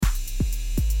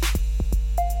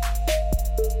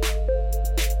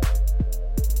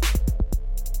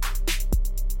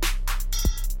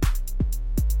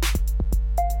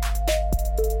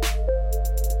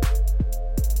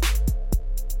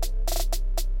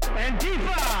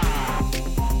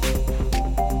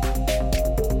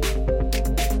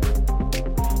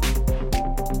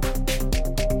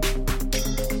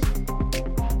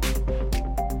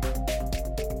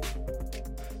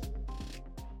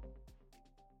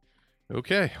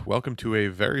Okay, welcome to a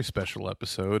very special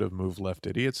episode of Move Left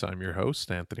Idiots. I'm your host,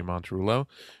 Anthony Montrullo,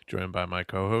 joined by my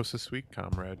co-host this week,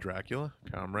 Comrade Dracula.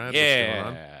 Comrade, what's going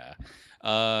on?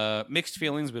 Yeah. Mixed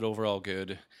feelings, but overall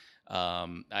good.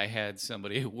 I had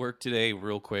somebody at work today,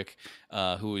 real quick,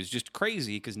 who was just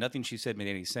crazy because nothing she said made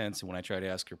any sense. And when I tried to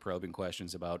ask her probing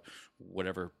questions about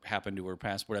whatever happened to her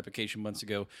passport application months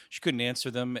ago, she couldn't answer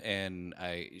them, and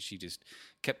she just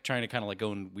kept trying to kind of like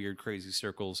go in weird, crazy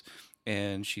circles.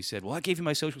 And she said, "Well, I gave you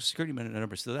my social security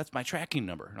number, so that's my tracking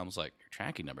number." And I was like, "Your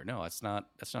tracking number? No, that's not.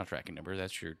 That's not a tracking number.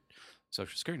 That's your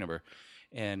social security number."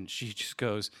 And she just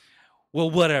goes,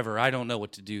 "Well, whatever. I don't know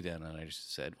what to do then." And I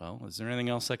just said, "Well, is there anything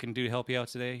else I can do to help you out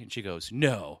today?" And she goes,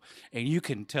 "No. And you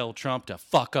can tell Trump to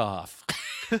fuck off."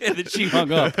 And then she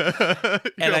hung up.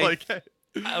 And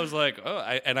I was like, "Oh,"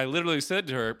 and I literally said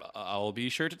to her, "I'll be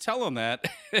sure to tell him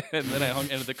that." And then I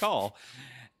ended the call.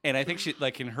 And I think she,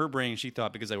 like, in her brain, she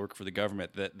thought because I work for the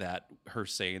government that her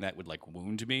saying that would like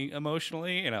wound me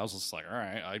emotionally. And I was just like, "All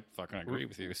right, I fucking agree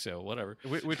with you. So whatever."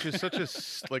 Which is such a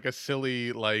like a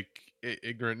silly, like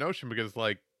ignorant notion because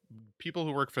like people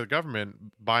who work for the government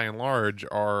by and large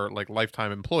are like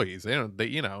lifetime employees.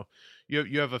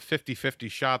 You have a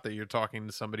 50-50 shot that you're talking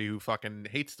to somebody who fucking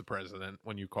hates the president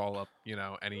when you call up,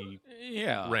 any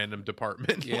Yeah. random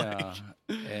department. Yeah,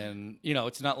 and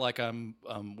it's not like I'm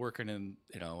working in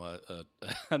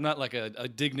I'm not like a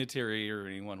dignitary or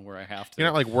anyone where I have You're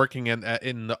to. not like working in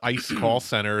the ICE call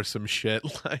center or some shit,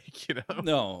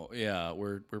 No, yeah,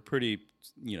 we're pretty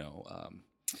you know um,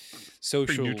 pretty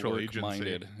social neutral work agency.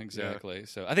 minded, Yeah. exactly.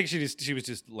 So I think she was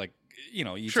just like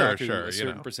you Sure, talk to sure, a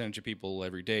certain percentage of people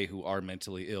every day who are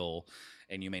mentally ill.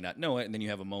 And you may not know it, and then you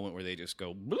have a moment where they just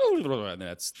go, blah, blah, blah, and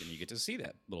then you get to see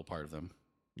that little part of them.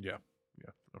 Yeah.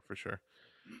 Yeah, no, for sure.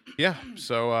 Yeah.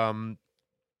 So,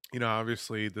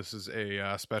 obviously this is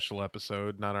a special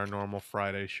episode, not our normal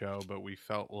Friday show, but we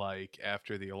felt like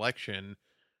after the election,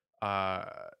 uh,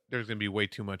 there's going to be way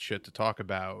too much shit to talk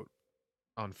about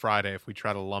on Friday if we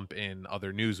try to lump in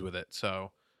other news with it.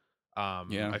 So,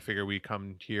 Yeah. I figure we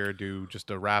come here do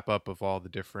just a wrap up of all the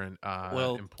different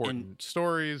Well, and important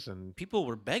stories and people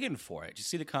were begging for it. Did you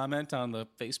see the comment on the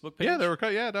Facebook yeah, there page?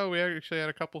 were yeah, no, we actually had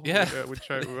a couple Yeah, which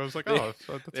I was like, they, oh,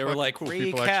 so that's they were fucking like cool.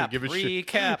 People actually give a shit.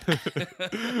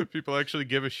 recap. People actually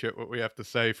give a shit what we have to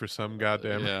say for some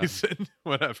goddamn Yeah. reason,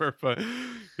 whatever. But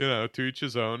to each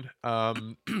his own.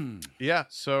 Yeah.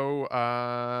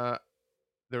 So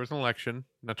there was an election.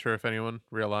 Not sure if anyone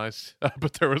realized,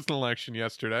 but there was an election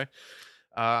yesterday.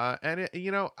 And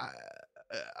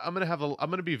I'm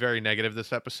gonna be very negative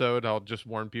this episode. I'll just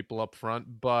warn people up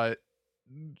front, but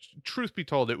truth be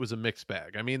told, it was a mixed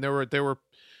bag. I mean, there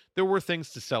were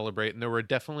things to celebrate, and there were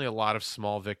definitely a lot of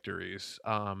small victories.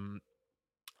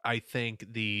 I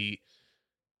think the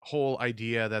whole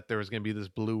idea that there was going to be this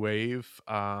blue wave,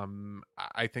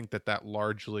 I think that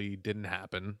largely didn't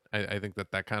happen. I think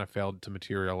that kind of failed to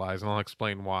materialize, and I'll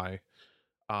explain why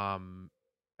um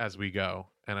as we go.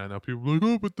 And I know people are like,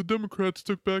 oh, but the Democrats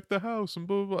took back the House and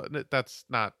blah blah blah. That's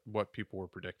not what people were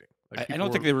predicting. Like I people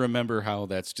don't think were they remember how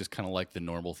that's just kind of like the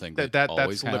normal thing that that's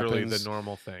always literally the happens,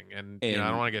 normal thing. And I don't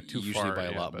and want to get too usually far by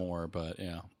a in, lot but more. But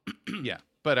yeah, yeah.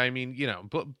 But I mean,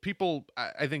 but people,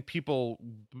 I think people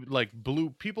like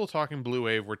people talking blue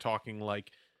wave were talking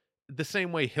like the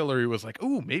same way Hillary was like,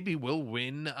 "Oh, maybe we'll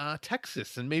win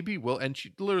Texas, and maybe we'll," and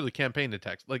she literally campaigned to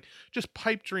Texas, like just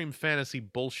pipe dream fantasy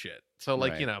bullshit. So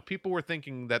like, right. people were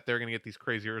thinking that they're gonna get these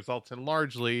crazy results, and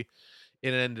largely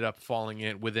it ended up falling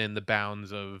in within the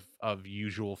bounds of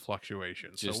usual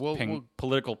fluctuations. So Just we'll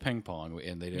political ping pong,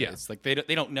 and yeah. it's like they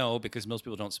don't know because most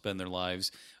people don't spend their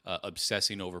lives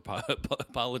obsessing over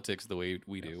politics the way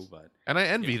we do. Yes. But And I you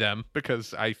envy know, them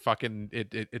because I fucking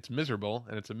it's miserable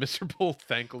and it's a miserable,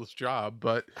 thankless job.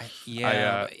 But I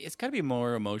yeah, but it's got to be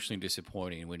more emotionally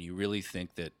disappointing when you really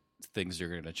think that things are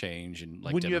going to change and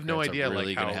like when you have no Democrats are idea like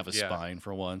really going to how have a yeah. spine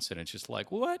for once, and it's just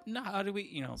like, what? No, how do we?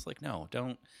 It's like, no,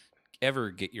 don't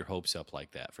ever get your hopes up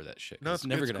like that for that shit No, because it's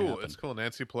never it's going to cool. happen. It's cool.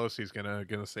 Nancy Pelosi's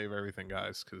gonna save everything,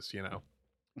 guys, because Oh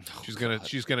she's gonna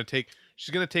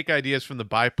God. take ideas from the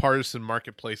bipartisan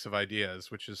marketplace of ideas,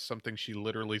 which is something she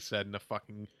literally said in a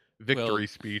fucking Well, victory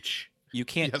speech you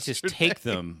can't just yesterday. take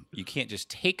them. You can't just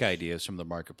take ideas from the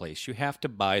marketplace. You have to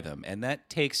buy them, and that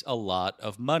takes a lot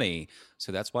of money.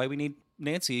 So that's why we need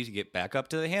Nancy to get back up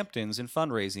to the Hamptons and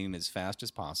fundraising as fast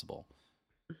as possible.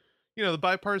 The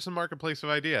bipartisan marketplace of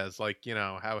ideas, like,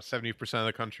 how 70% of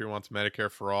the country wants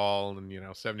Medicare for all, and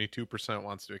 72%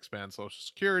 wants to expand Social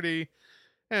Security.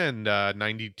 and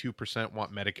 92%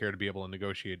 want Medicare to be able to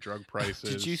negotiate drug Did you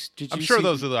prices. did I'm you sure see?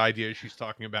 those are the ideas she's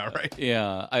talking about, right?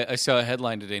 Yeah, I saw a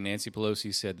headline today. Nancy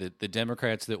Pelosi said that the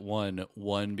Democrats that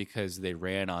won because they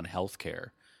ran on health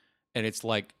care, and it's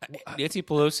like Nancy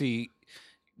Pelosi.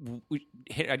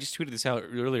 I just tweeted this out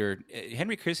earlier.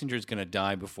 Henry Kissinger is going to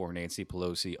die before Nancy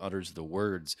Pelosi utters the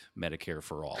words "Medicare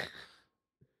for all."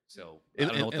 So I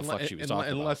don't know what the fuck she was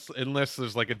talking about. Unless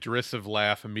there's like a derisive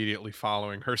laugh immediately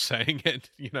following her saying it,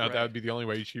 that Right. would be the only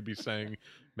way she'd be saying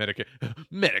Medicare,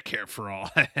 Medicare for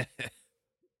all.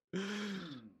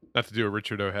 Not to do a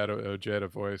Richard Ojeda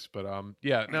voice, but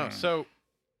yeah, no. So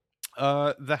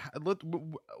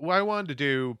what I wanted to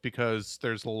do, because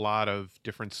there's a lot of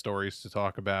different stories to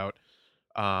talk about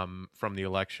from the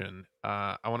election.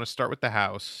 I want to start with the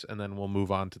House, and then we'll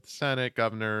move on to the Senate,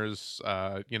 governors,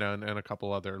 and a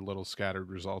couple other little scattered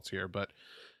results here. But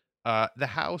the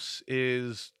House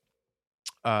is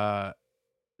uh,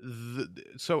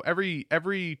 so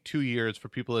every 2 years, for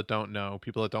people that don't know,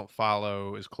 people that don't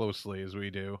follow as closely as we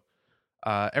do,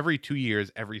 every 2 years,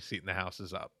 every seat in the House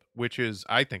is up, which is,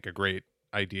 I think, a great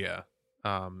idea.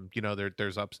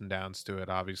 There's ups and downs to it.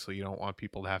 Obviously, you don't want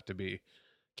people to have to be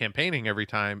campaigning every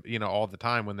time, all the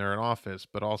time when they're in office,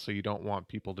 but also you don't want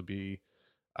people to be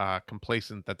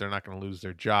complacent that they're not going to lose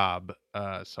their job.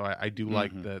 So I do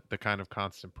like Hmm. the kind of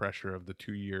constant pressure of the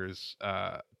 2 years,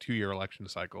 2 year election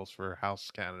cycles for House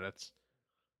candidates.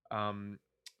 Um,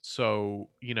 so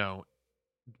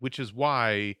which is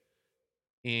why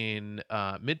in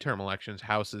midterm elections,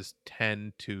 houses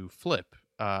tend to flip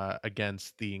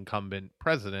against the incumbent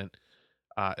president,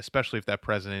 especially if that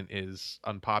president is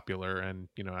unpopular. And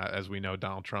as we know,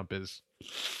 Donald Trump is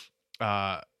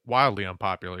wildly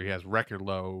unpopular. He has record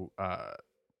low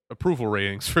approval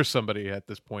ratings for somebody at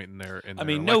this point in their I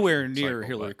mean, election nowhere near cycle.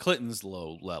 Hillary But Clinton's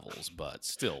low levels, but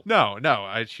still, no,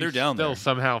 she they're down still there.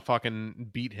 somehow fucking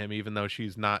beat him, even though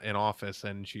she's not in office,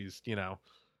 and she's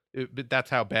but that's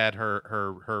how bad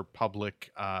her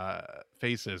public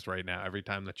face is right now. Every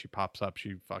time that she pops up,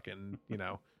 she fucking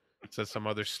says some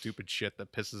other stupid shit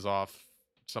that pisses off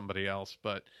somebody else.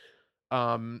 But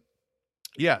um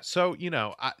yeah, so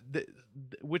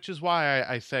which is why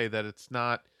I say that it's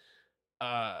not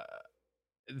uh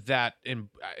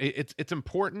it's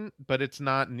important, but it's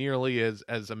not nearly as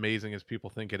amazing as people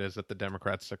think it is that the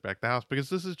Democrats took back the House, because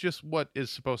this is just what is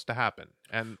supposed to happen.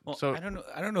 And Well, so I don't know.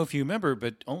 I don't know if you remember,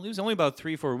 but it was only about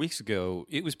 3, 4 weeks ago.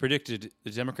 It was predicted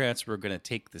the Democrats were going to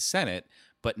take the Senate,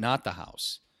 but not the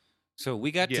House. So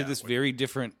we got to yeah, this very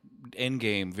different end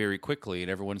game very quickly, and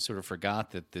everyone sort of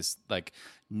forgot that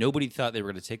nobody thought they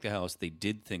were going to take the House. They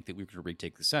did think that we were going to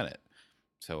retake the Senate.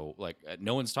 So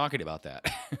no one's talking about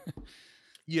that.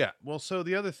 yeah. Well, so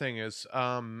the other thing is,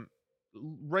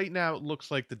 right now it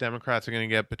looks like the Democrats are going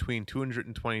to get between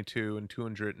 222 and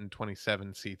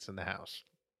 227 seats in the House.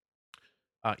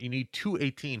 You need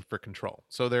 218 for control,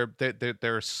 so they're a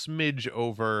smidge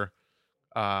over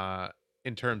uh,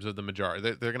 in terms of the majority.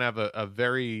 They're going to have a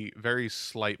very very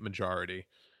slight majority.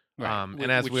 Right.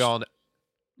 And as we Which, all,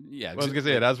 yeah, I was gonna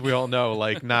say it, as we all know,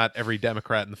 like not every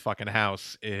Democrat in the fucking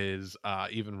House is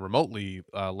even remotely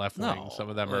left wing. Some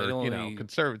of no, them it are, only,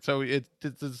 conservative. So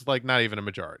it's like not even a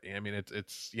majority. I mean,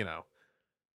 it's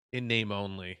in name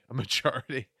only a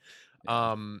majority.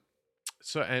 yeah. Um,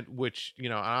 so, and which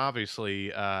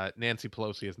obviously Nancy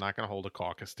Pelosi is not going to hold a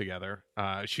caucus together.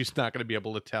 She's not going to be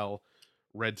able to tell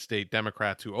red state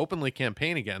Democrats who openly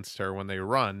campaign against her when they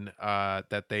run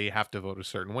that they have to vote a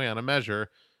certain way on a measure.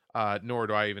 Nor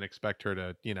do I even expect her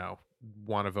to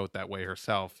want to vote that way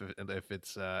herself if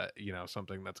it's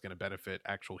something that's going to benefit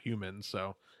actual humans.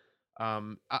 So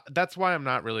that's why I'm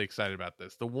not really excited about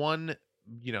this. The one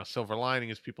silver lining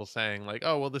is people saying like,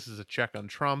 oh well, this is a check on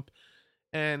Trump.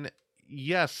 And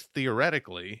yes,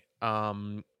 theoretically,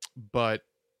 but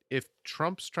if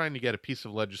Trump's trying to get a piece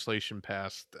of legislation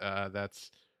passed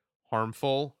that's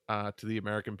harmful to the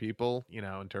American people,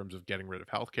 in terms of getting rid of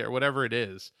healthcare, whatever it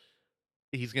is,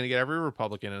 he's going to get every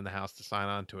Republican in the House to sign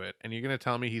on to it. And you're going to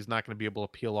tell me he's not going to be able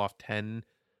to peel off 10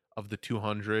 of the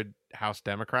 200 House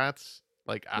Democrats?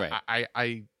 Like Right.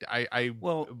 I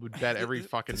Well, would bet every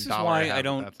fucking this is dollar I why I have that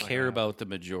don't that's not going care to happen. about the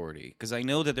majority, because I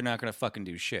know that they're not going to fucking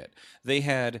do shit. They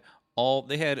had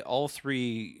all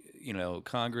three,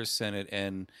 Congress, Senate,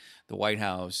 and the White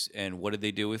House, and what did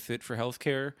they do with it for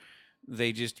healthcare?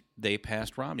 They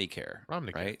passed Romney Care,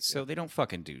 Romney care. right? So Yep. they don't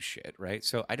fucking do shit, right?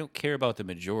 So I don't care about the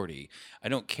majority. I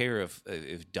don't care if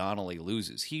Donnelly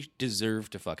loses. He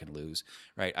deserved to fucking lose,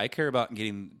 right? I care about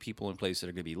getting people in place that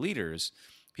are going to be leaders.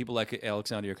 people like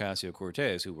Alexandria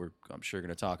Ocasio-Cortez, who I'm sure going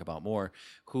to talk about more,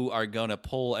 who are going to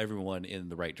pull everyone in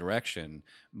the right direction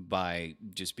by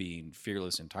just being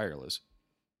fearless and tireless.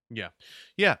 Yeah.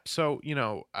 Yeah. So,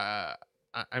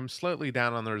 I'm slightly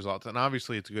down on the results. And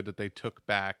obviously, it's good that they took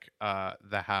back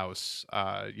the House,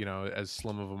 as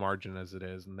slim of a margin as it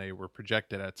is. And they were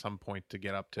projected at some point to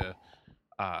get up to,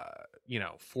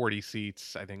 40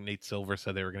 seats. I think Nate Silver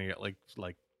said they were going to get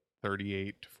like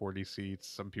 38 to 40 seats.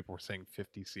 Some people were saying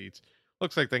 50 seats.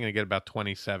 Looks like they're going to get about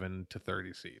 27 to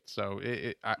 30 seats. So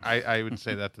I would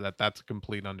say that's a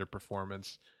complete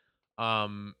underperformance.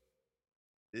 Um,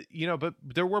 but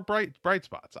there were bright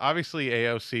spots. Obviously,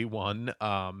 AOC won.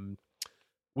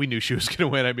 We knew she was going to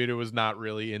win. I mean, it was not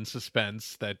really in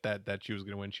suspense that she was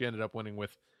going to win. She ended up winning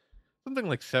with something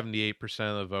like 78%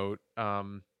 of the vote.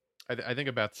 I think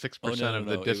about six Oh percent no, no, of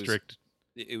the no! It was district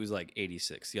like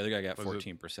 86. The other guy got was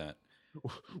it. 14%.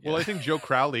 Well, Yeah. I think Joe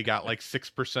Crowley got like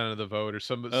 6% of the vote, or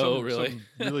Oh, really? some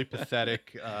really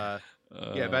pathetic. Yeah,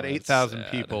 about That's 8,000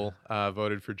 sad. people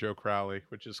voted for Joe Crowley,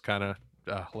 which is kind of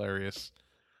hilarious.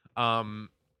 Um,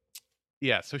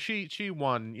 Yeah, so she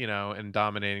won, in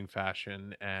dominating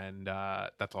fashion, and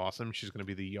that's awesome. She's going to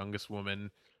be the youngest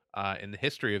woman in the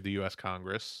history of the U.S.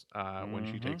 Congress when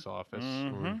she Mm-hmm. takes office,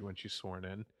 Mm-hmm. when she's sworn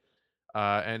in.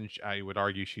 I would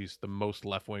argue she's the most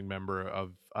left-wing member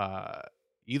of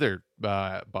either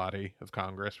body of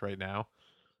Congress right now.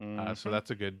 So Mm-hmm.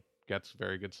 that's a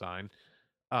very good sign.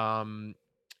 Um,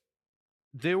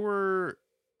 there were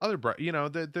other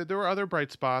there were other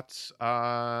bright spots.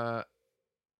 Rashida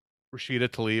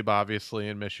Tlaib, obviously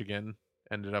in Michigan,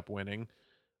 ended up winning,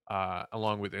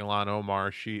 along with Ilhan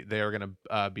Omar. They are going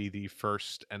to be the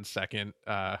first and second,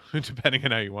 depending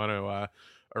on how you want to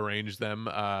arrange them,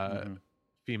 Mm-hmm.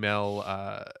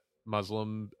 female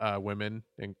Muslim women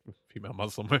and female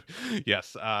Muslim women.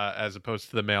 Yes, as opposed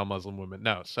to the male Muslim women.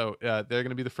 No, so they're going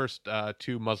to be the first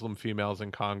two Muslim females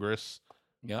in Congress,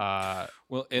 Yep. uh,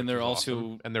 Well, and which they're is awesome,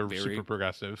 also and they're super very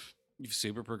progressive.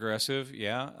 super progressive.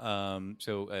 Yeah.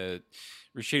 Rashida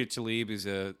Tlaib is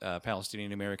a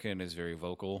Palestinian American, is very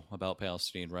vocal about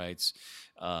Palestinian rights.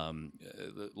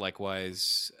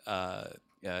 Likewise,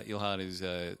 Ilhan is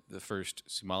the first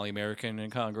Somali American in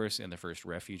Congress and the first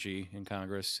refugee in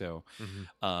Congress. So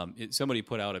Hmm. somebody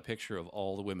put out a picture of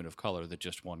all the women of color that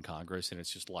just won Congress, and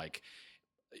it's just like,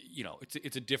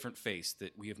 it's a different face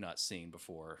that we have not seen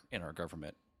before in our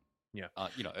government. Yeah.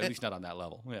 At least not on that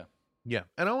level. Yeah. Yeah,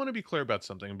 and I want to be clear about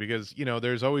something because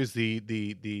there's always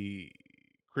the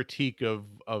critique of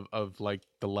like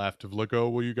the left of like, oh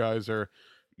well, you guys are,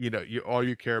 you all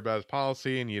you care about is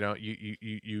policy, and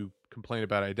you complain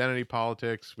about identity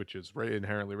politics, which is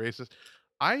inherently racist.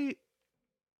 I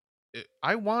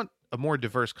I want a more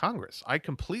diverse Congress. I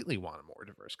completely want a more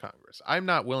diverse Congress. I'm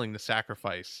not willing to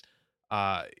sacrifice,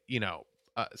 uh, you know.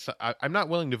 I'm not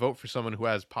willing to vote for someone who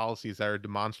has policies that are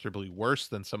demonstrably worse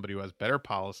than somebody who has better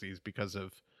policies because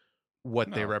of what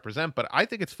they No. represent. But I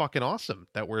think it's fucking awesome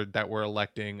that we're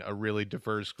electing a really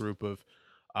diverse group of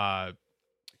uh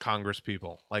Congress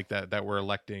people like that we're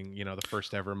electing, the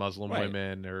first ever Muslim Right.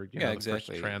 women, or Yeah, the first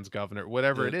exactly. trans governor,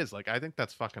 whatever it The is. Like, I think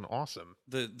that's fucking awesome.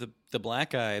 the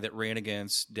black guy that ran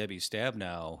against Debbie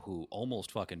Stabenow, who almost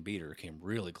fucking beat her, came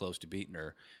really close to beating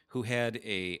her, who had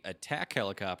a attack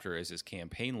helicopter as his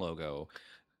campaign logo,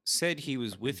 said he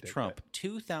was Fucking with dickhead. Trump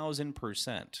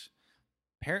 2,000%.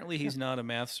 Apparently, Yeah. he's not a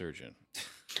math surgeon.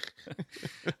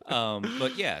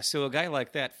 But yeah, so a guy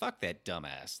like that, fuck that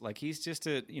dumbass. Like he's just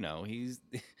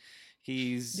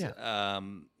he's Yeah.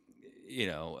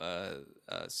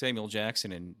 Samuel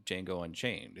Jackson and Django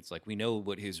Unchained. It's like we know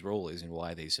what his role is and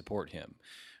why they support him,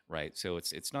 right? So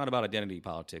it's not about identity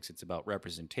politics. It's about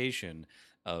representation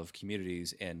of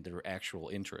communities and their actual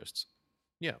interests.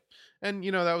 Yeah. And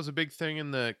that was a big thing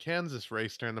in the Kansas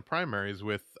race during the primaries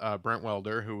with Brent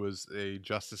Welder, who was a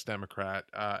Justice Democrat,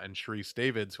 and Sharice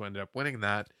Davids, who ended up winning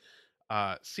that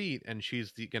seat, and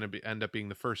she's going to end up being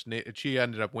the first. She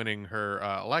ended up winning her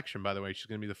election. By the way, she's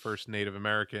going to be the first Native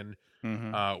American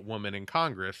Mm-hmm. woman in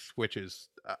Congress, which is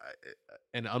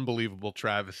an unbelievable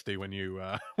travesty when you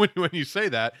when you say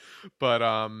that. But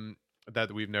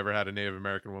that we've never had a Native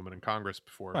American woman in Congress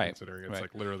before, Right, considering it's right.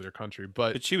 like literally their country.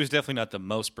 But But she was definitely not the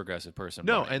most progressive person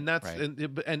no, running, and that's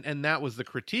right? and that was the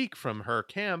critique from her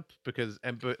camp, because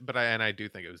I do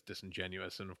think it was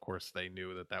disingenuous, and of course they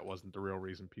knew that wasn't the real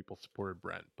reason people supported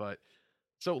Brent. But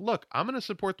so look, I'm going to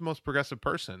support the most progressive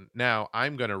person. Now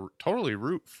I'm going to totally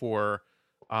root for,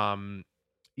 um,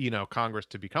 Congress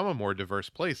to become a more diverse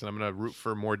place, and I'm going to root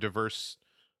for a more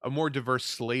diverse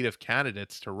slate of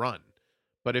candidates to run.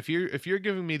 But if you're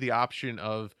giving me the option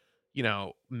of,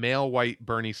 male white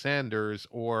Bernie Sanders,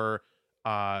 or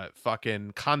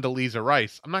fucking Condoleezza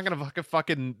Rice, I'm not gonna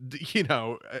fucking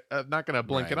I'm not gonna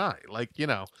blink an Right. eye. Like,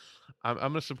 I'm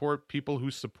gonna support people who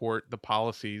support the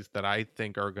policies that I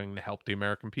think are going to help the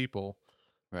American people.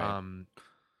 Right. Um,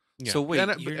 So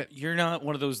and wait, you're not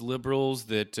one of those liberals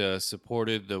that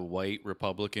supported the white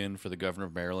Republican for the governor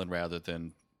of Maryland rather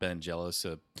than Ben Jealous,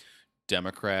 a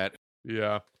Democrat.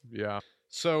 yeah, yeah.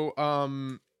 So,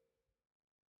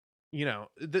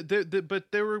 but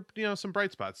there were, some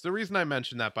bright spots. The reason I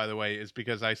mentioned that, by the way, is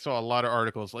because I saw a lot of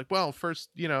articles like, well, first,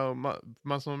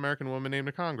 Muslim American woman named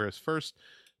to Congress, first,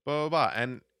 blah, blah, blah.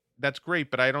 And that's great,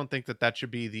 but I don't think that that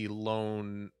should be the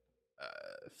lone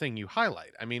thing you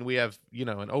highlight. I mean, we have,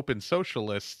 an open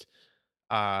socialist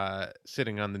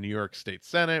sitting on the New York State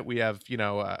Senate. We have,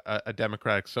 a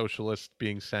Democratic socialist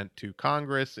being sent to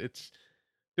Congress.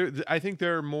 I think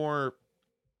there are more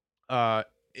uh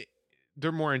i- there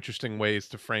are more interesting ways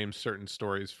to frame certain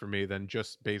stories for me than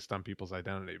just based on people's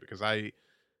identity, because I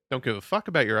don't give a fuck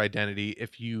about your identity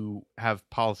if you have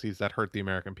policies that hurt the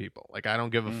American people. Like, I don't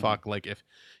give a Hmm. fuck, like, if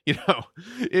you know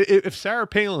if Sarah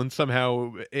Palin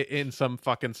somehow in some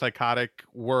fucking psychotic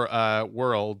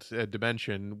world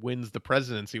dimension wins the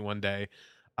presidency one day.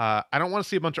 I don't want to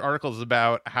see a bunch of articles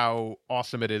about how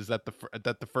awesome it is that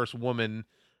the first woman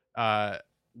uh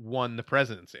won the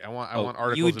presidency. I Oh, want you would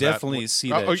articles about definitely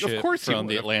see oh, that of shit course you from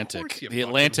the would. Of course Atlantic. you The fucking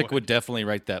Atlantic would would. definitely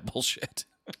write that bullshit.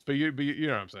 But you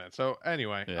know what I'm saying. So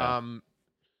anyway, Yeah.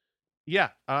 yeah,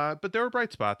 but there were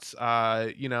bright spots.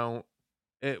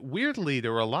 Weirdly,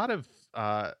 there were a lot of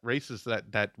races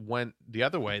that went the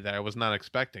other way that I was not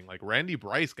expecting. Like Randy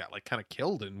Bryce got like kind of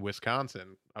killed in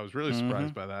Wisconsin. I was really Hmm.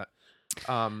 surprised by that.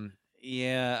 Um,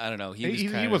 Yeah, I don't know. He was he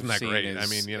kind of wasn't that seen great. I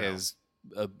mean, as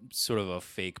a sort of a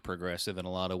fake progressive in a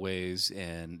lot of ways.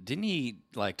 And didn't he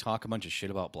like talk a bunch of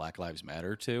shit about Black Lives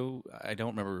Matter too? I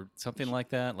don't remember something like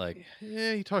that. Like,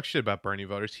 yeah, he talks shit about Bernie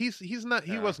voters. He's not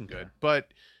he wasn't yeah. good,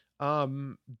 but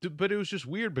but it was just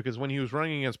weird because when he was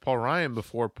running against Paul Ryan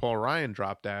before Paul Ryan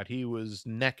dropped out, he was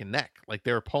neck and neck. Like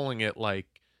they were polling it like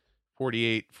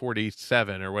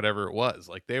 48-47 or whatever it was.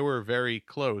 Like they were very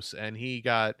close, and he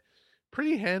got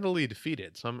pretty handily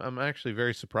defeated. So I'm actually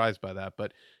very surprised by that.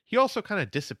 But he also kind of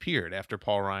disappeared after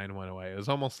Paul Ryan went away. It was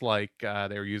almost like they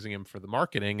were using him for the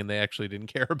marketing, and they actually didn't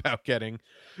care about getting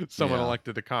someone Yeah.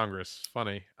 elected to Congress.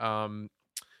 Funny.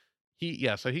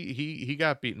 So he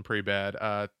got beaten pretty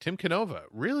bad. Tim Canova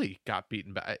really got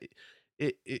beaten bad.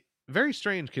 It very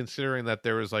strange considering that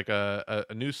there was like a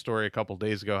news story a couple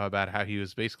days ago about how he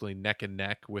was basically neck and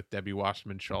neck with Debbie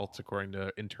Wasserman Schultz according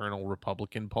to internal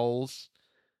Republican polls.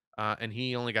 And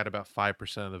he only got about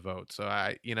 5% of the vote. So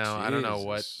I don't know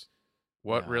Jesus.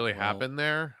 what Yeah. really Well, happened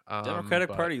there. Democratic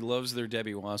But Party loves their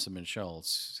Debbie Wasserman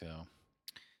Schultz. So,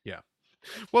 yeah.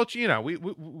 Well,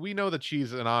 we know that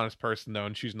she's an honest person though,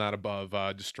 and she's not above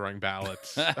destroying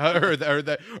ballots, or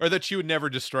that she would never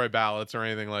destroy ballots or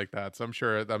anything like that. So I'm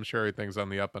sure everything's on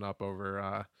the up and up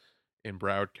over in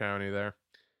Broward County there.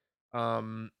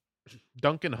 Um,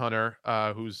 Duncan Hunter,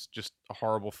 who's just a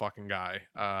horrible fucking guy,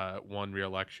 won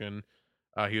re-election.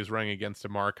 He was running against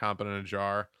Amar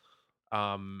Kampa.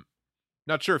 Um,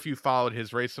 Not sure if you followed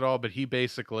his race at all, but he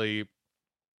basically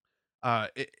I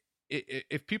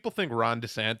if people think Ron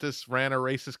DeSantis ran a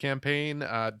racist campaign,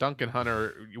 Duncan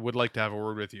Hunter would like to have a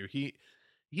word with you.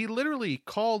 He literally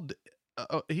called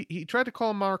he tried to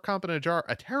call Mark Campanajaro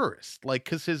a terrorist, like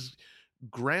because his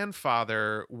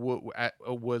grandfather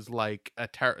was like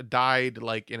died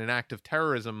like in an act of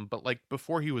terrorism, but like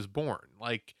before he was born,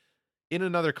 like in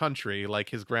another country, like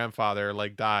his grandfather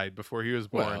like died before he was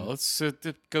born. well,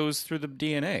 it goes through the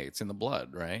DNA. It's in the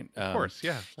blood, right? Of course,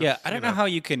 yeah, Yeah, that's I don't know how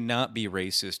you can not be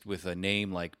racist with a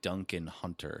name like Duncan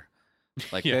Hunter.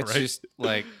 Like yeah, that's right. just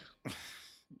like,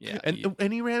 yeah,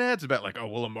 And he ran ads about like, oh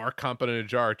well, Mark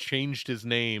Campanajaro changed his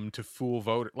name to fool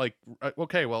voter. Like,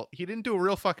 okay, well, he didn't do a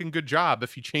real fucking good job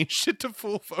if he changed it to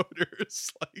fool voters.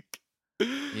 Like,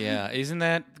 yeah. Isn't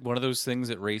that one of those things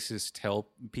that racists tell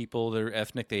people they're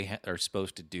ethnic they are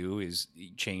supposed to do is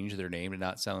change their name to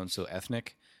not sound so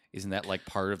ethnic? Isn't that like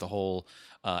part of the whole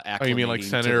oh, you mean like acclimating to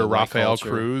Senator the white Rafael culture?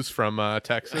 Cruz from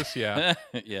Texas? Yeah.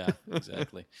 Yeah,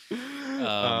 exactly. Um,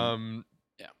 um.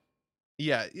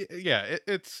 yeah. Yeah.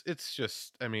 It's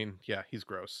just. I mean, yeah, he's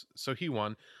gross. So he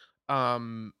won.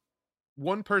 Um.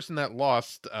 One person that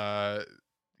lost,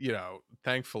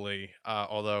 thankfully,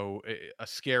 although a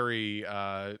scary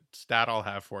stat I'll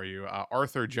have for you,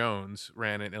 Arthur Jones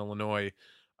ran in Illinois,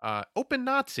 open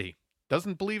Nazi,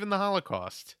 doesn't believe in the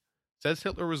Holocaust, says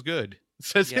Hitler was good,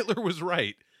 says Yeah. Hitler was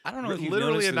right. I don't know if you've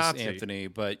Literally noticed a this, Nazi. Anthony,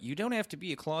 but you don't have to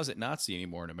be a closet Nazi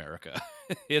anymore in America.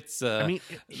 It's I mean,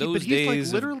 but those he's like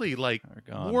days literally like are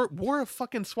gone. wore a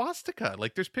fucking swastika.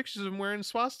 Like there's pictures of him wearing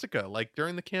swastika like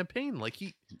during the campaign. Like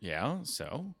Yeah,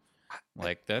 so I,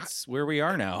 like I, that's where we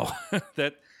are now.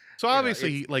 that so it's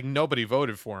obviously like nobody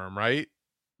voted for him, right?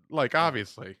 Like uh,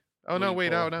 obviously. Oh what do no, you wait,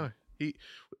 pull? oh no. He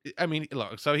I mean,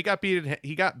 look, so he got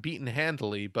beaten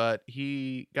handily, but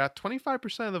he got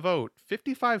 25% of the vote.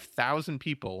 55,000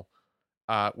 people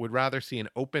would rather see an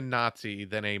open Nazi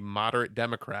than a moderate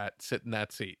Democrat sit in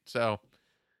that seat. So,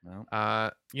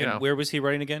 Well, you and know, where was he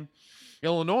running again?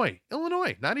 Illinois,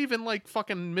 not even like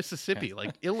fucking Mississippi.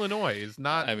 Like Illinois is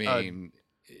not I mean,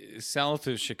 south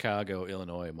of Chicago,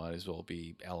 Illinois might as well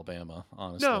be Alabama, no,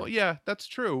 honestly. yeah, that's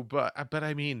true, but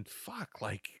I mean, fuck,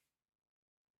 like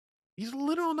he's a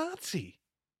literal Nazi.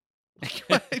 Like,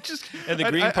 I just, And the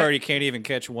Green Party can't even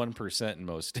catch 1% in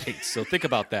most states. So think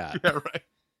about that. yeah, right.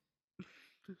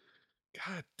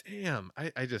 God damn.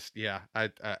 I just yeah, I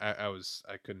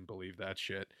couldn't believe that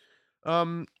shit.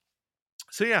 Um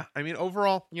so yeah, I mean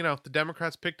overall, the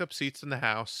Democrats picked up seats in the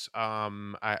House.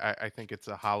 I think it's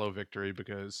a hollow victory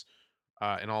because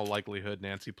in all likelihood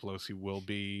Nancy Pelosi will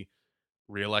be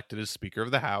reelected as Speaker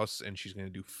of the House and she's going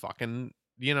to do fucking,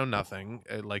 nothing.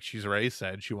 Like she's already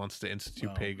said she wants to institute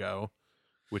Well, pay-go,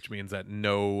 which means that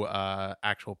no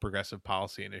actual progressive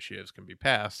policy initiatives can be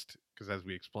passed because, as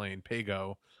we explained,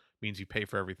 pay-go means you pay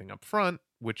for everything up front,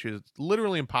 which is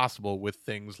literally impossible with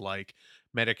things like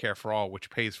Medicare for All,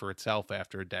 which pays for itself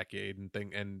after a decade,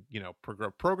 and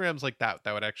programs like that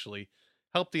would actually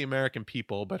help the American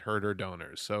people but hurt our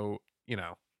donors. So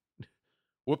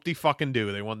whoop de fucking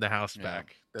do, they won the House yeah.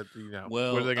 back. That what are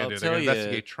Well, they gonna I'll do? They're tell gonna you,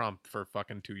 investigate Trump for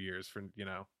fucking 2 years for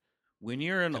when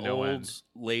you're an to no old end.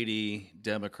 lady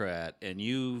Democrat and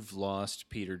you've lost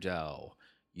Peter Dow,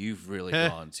 you've really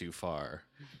gone too far.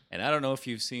 And I don't know if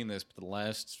you've seen this, but the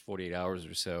last 48 hours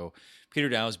or so, Peter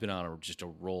Dow has been on just a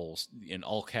roll in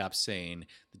all caps saying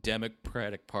the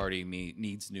Democratic Party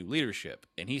needs new leadership.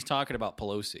 And he's talking about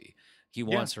Pelosi. He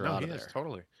Yeah, wants her no, out he of is there.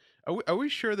 totally. Are we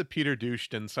sure that Peter Douche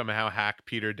didn't somehow hack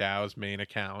Peter Dow's main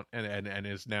account and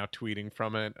is now tweeting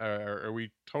from it? Are we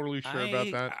totally sure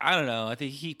about that? I don't know. I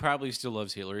think he probably still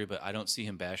loves Hillary, but I don't see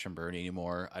him bashing Bernie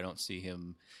anymore. I don't see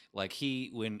him like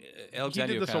when He did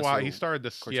Alexandria this a while. He Ocasio started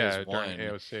this, Cortez yeah, during won.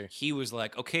 AOC. He was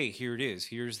like, "Okay, here it is.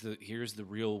 Here's the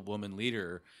real woman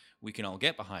leader we can all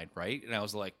get behind, right?" And I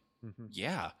was like, Hmm.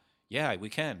 "Yeah, yeah, we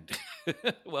can."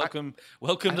 I Welcome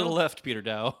I to the don't left, Peter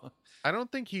Dow. I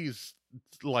don't think he's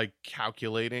like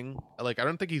calculating. Like I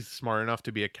don't think he's smart enough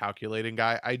to be a calculating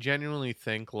guy. I genuinely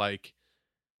think like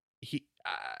he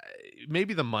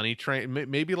maybe the money train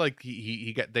maybe like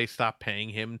he got they stopped paying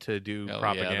him to do Oh yeah,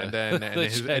 propaganda and the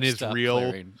his check stopped real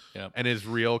clearing.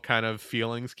 Yep. kind of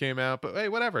feelings came out. But hey,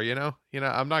 whatever,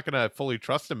 I'm not gonna fully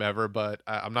trust him ever, but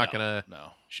I'm not No,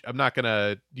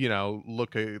 gonna no.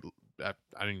 look at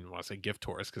I don't even want to say gift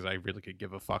horse because I really could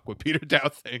give a fuck what Peter Dow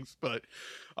thinks. But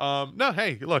no,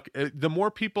 hey, look, the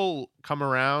more people come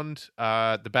around,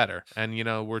 the better. And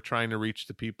we're trying to reach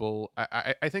the people.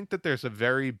 I think that there's a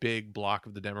very big block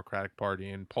of the Democratic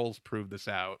Party, and polls prove this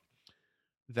out,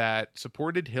 that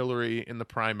supported Hillary in the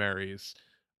primaries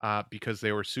because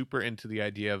they were super into the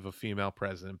idea of a female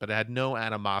president, but had no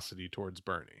animosity towards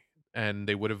Bernie. And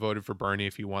they would have voted for Bernie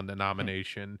if he won the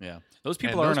nomination. Yeah, those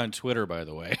people And aren't those on Twitter, by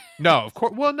the way. no, of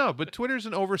course. Well, no, but Twitter's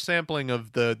an oversampling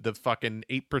of the fucking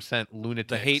 8%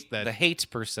 lunatics that The hate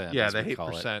percent, yeah, as the we hate call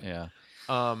it. percent. Yeah.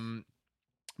 Um,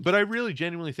 but I really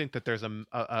genuinely think that there's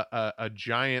a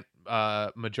giant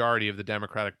majority of the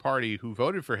Democratic Party who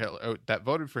voted for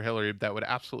Hillary that would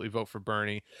absolutely vote for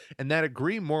Bernie and that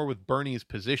agree more with Bernie's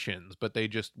positions, but they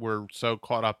just were so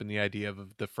caught up in the idea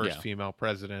of the first Yeah. female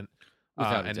president,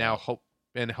 Without a and now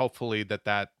doubt. hopefully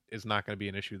that is not going to be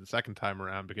an issue the second time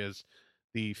around because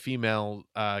the female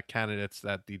candidates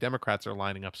that the Democrats are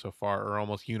lining up so far are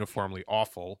almost uniformly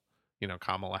awful.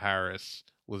 Kamala Harris,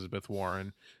 Elizabeth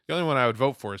Warren. The only one I would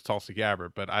vote for is Tulsi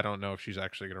Gabbard, but I don't know if she's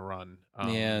actually going to run.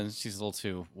 Yeah, she's a little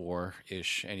too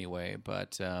war-ish anyway,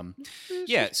 but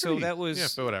yeah. She's So pretty, that yeah,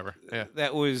 was but whatever. Yeah,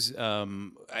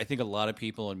 I think a lot of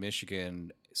people in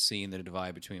Michigan, seeing the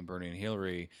divide between Bernie and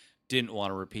Hillary, didn't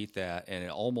want to repeat that, and it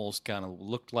almost kind of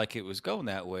looked like it was going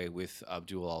that way with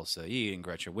Abdul Al-Said and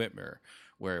Gretchen Whitmer,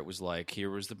 where it was like here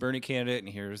was the Bernie candidate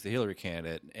and here's the Hillary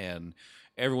candidate, and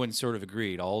everyone sort of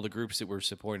agreed. All the groups that were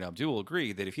supporting Abdul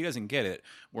agreed that if he doesn't get it,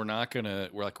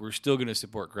 we're still gonna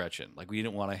support Gretchen. Like we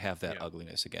didn't want to have that yeah.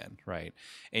 ugliness again, right?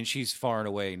 And she's far and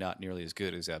away not nearly as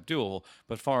good as Abdul,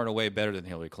 but far and away better than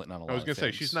Hillary Clinton on a I was lot going of to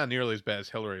say she's things. not nearly as bad as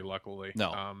Hillary, luckily.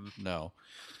 No, no.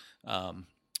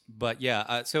 But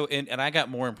yeah, so and I got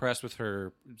more impressed with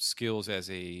her skills as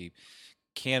a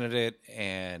candidate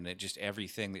and just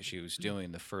everything that she was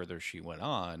doing the further she went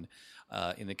on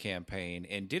in the campaign,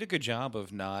 and did a good job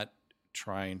of not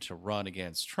trying to run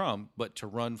against Trump, but to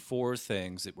run for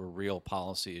things that were real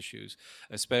policy issues,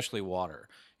 especially water.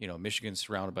 You know, Michigan's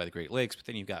surrounded by the Great Lakes, but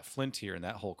then you've got Flint here and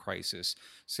that whole crisis.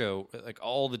 So, like,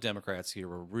 all the Democrats here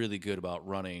were really good about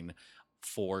running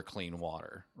for clean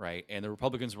water, right? And the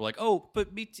Republicans were like, "Oh, but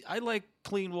I like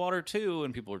clean water too,"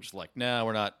 and people were just like, "No,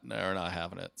 we're not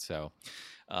having it." So,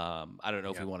 I don't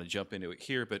know if we want to jump into it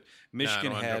here, but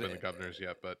Michigan I don't had want to jump into the governors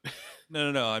yet, but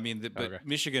no. I mean, but okay.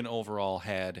 Michigan overall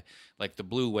had like the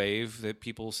blue wave that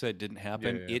people said didn't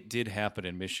happen. Yeah. It did happen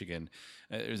in Michigan.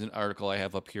 There's an article I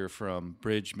have up here from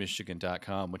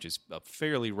bridgemichigan.com, which is a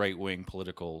fairly right-wing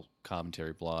political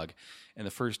commentary blog. And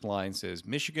the first line says,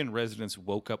 Michigan residents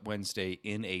woke up Wednesday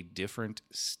in a different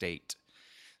state.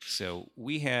 So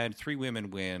we had 3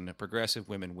 women win, progressive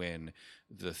women win,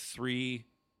 the 3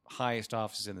 highest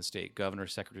offices in the state: governor,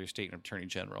 secretary of state, and attorney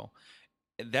general.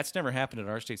 That's never happened in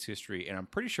our state's history, and I'm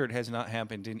pretty sure it has not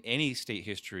happened in any state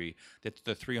history that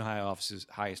the 3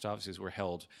 highest offices were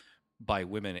held by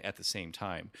women at the same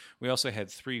time. We also had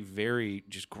 3 very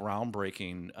just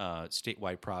groundbreaking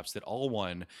statewide props that all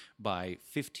won by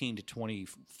 15 to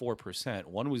 24%.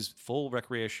 One was full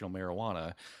recreational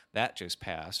marijuana. That just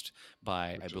passed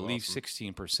by, I believe, awesome.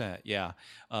 16%. Yeah,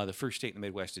 the first state in the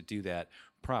Midwest to do that.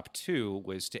 Prop 2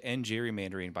 was to end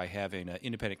gerrymandering by having an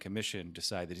independent commission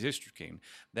decide the districting.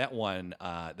 That one,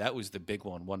 that was the big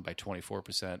one, won by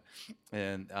 24%.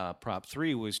 And Prop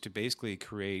 3 was to basically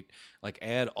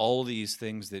add all these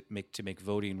things that make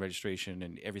voting registration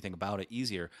and everything about it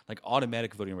easier, like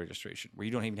automatic voting registration, where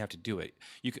you don't even have to do it.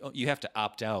 You have to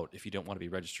opt out if you don't want to be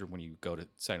registered when you go to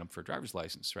sign up for a driver's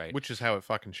license, right? Which is how it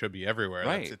fucking should be everywhere.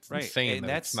 Right, It's insane and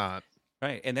that's not.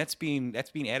 Right, and that's being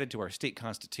added to our state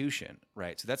constitution,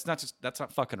 right? So that's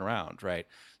not fucking around, right?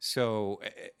 So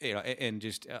and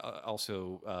just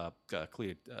also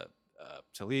Clea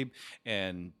Talib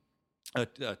and a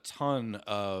ton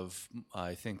of,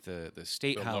 I think the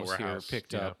state house here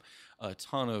picked up a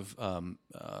ton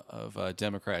of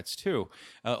Democrats too.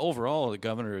 Overall, the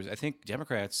governors, I think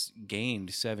Democrats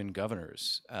gained 7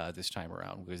 governors this time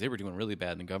around, because they were doing really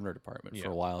bad in the governor department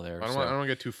for a while there. I don't want to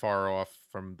get too far off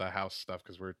from the House stuff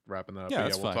because we're wrapping that up. Yeah,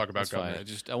 we'll talk about governor.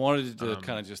 I wanted to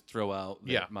kind of just throw out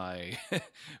that my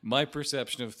my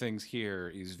perception of things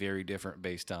here is very different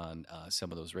based on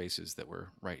some of those races that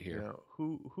were right here.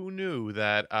 Who knew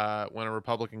that when a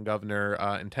Republican governor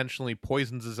intentionally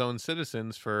poisons his own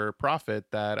citizens for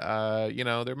profit, that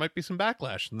there might be some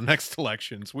backlash in the next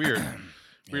election. It's weird.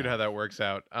 Weird how that works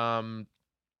out. So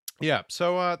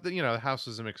the House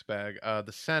was a mixed bag.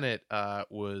 The Senate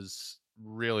was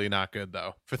really not good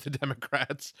though for the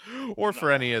Democrats or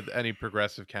for any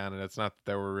progressive candidates. Not that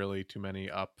there were really too many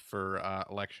up for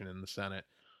election in the Senate.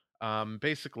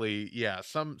 Basically,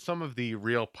 some of the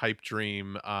real pipe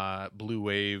dream blue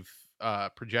wave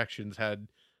projections had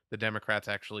the Democrats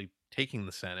actually taking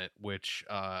the Senate, which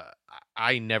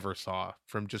I never saw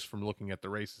from looking at the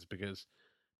races, because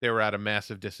they were at a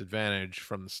massive disadvantage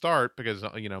from the start, because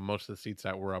most of the seats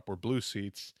that were up were blue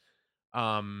seats,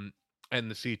 and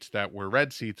the seats that were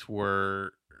red seats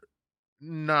were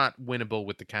not winnable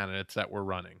with the candidates that were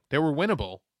running. They were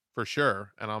winnable for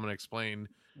sure, and I'm going to explain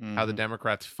how the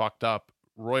Democrats fucked up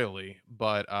royally,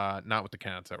 but not with the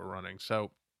candidates that were running.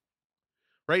 So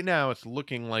right now, it's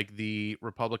looking like the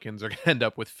Republicans are going to end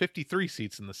up with 53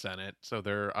 seats in the Senate. So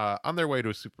they're on their way to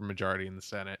a supermajority in the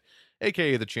Senate,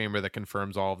 aka the chamber that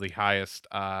confirms all of the highest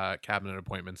cabinet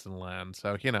appointments in the land.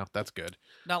 So, that's good.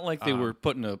 Not like they were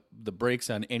putting the brakes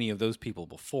on any of those people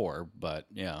before, but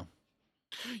yeah.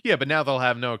 Yeah, but now they'll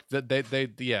have now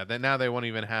they won't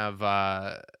even have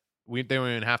they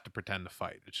won't even have to pretend to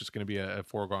fight. It's just going to be a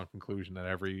foregone conclusion that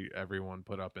everyone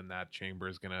put up in that chamber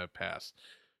is going to pass.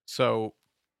 So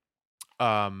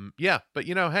but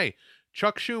hey,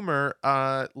 Chuck Schumer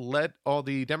let all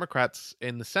the Democrats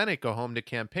in the Senate go home to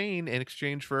campaign in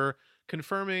exchange for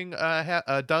confirming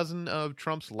a dozen of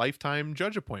Trump's lifetime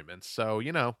judge appointments. So,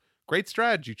 great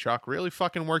strategy, Chuck. Really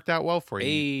fucking worked out well for you.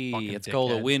 Hey, it's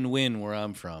called a win-win where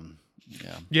I'm from.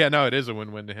 Yeah. Yeah, no, it is a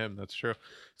win-win to him. That's true.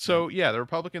 So, the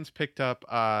Republicans picked up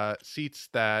seats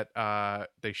that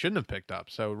they shouldn't have picked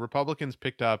up. So, Republicans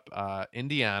picked up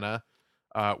Indiana,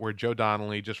 where Joe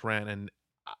Donnelly just ran an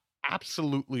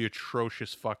absolutely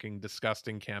atrocious, fucking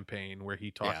disgusting campaign where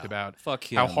he talked about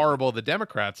how horrible the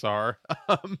Democrats are.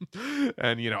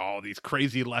 And, all these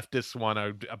crazy leftists want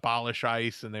to abolish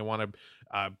ICE, and they want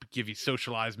give you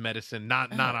socialized medicine,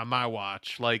 not on my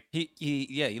watch. Like,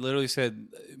 He literally said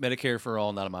Medicare for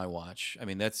all, not on my watch. I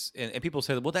mean, that's and people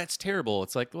said, well, that's terrible.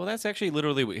 It's like, well, that's actually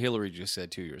literally what Hillary just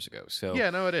said 2 years ago. So yeah,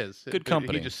 no, it is. good But he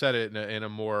company. just said it in a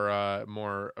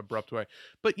more abrupt way.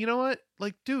 But you know what?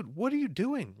 Like, dude, what are you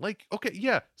doing? Like, okay,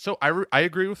 yeah. So I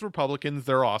agree with Republicans.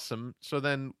 They're awesome. So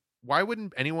then why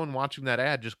wouldn't anyone watching that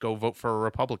ad just go vote for a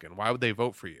Republican? Why would they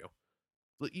vote for you?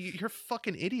 Like, you're a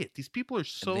fucking idiot. These people are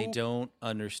And they so don't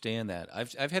understand that.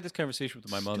 I've had this conversation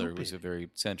with my mother, who was a stupid. very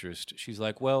centrist. She's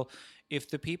like, "Well, if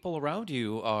the people around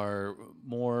you are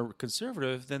more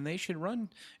conservative, then they should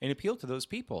run and appeal to those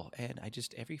people." And I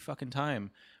just every fucking time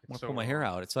I It's want to so pull my hair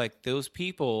wrong. out. It's like those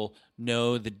people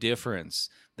know the difference.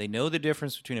 They know the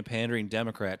difference between a pandering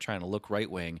Democrat trying to look right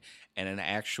wing and an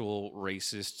actual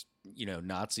racist,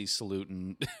 Nazi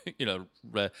saluting,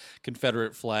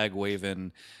 Confederate flag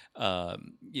waving,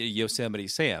 Yosemite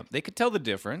Sam. They could tell the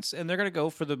difference, and they're going to go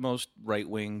for the most right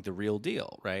wing, the real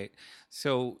deal, right?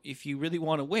 So if you really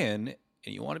want to win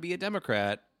and you want to be a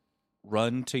Democrat,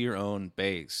 run to your own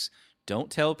base.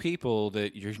 Don't tell people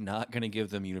that you're not going to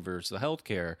give them universal health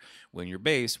care when your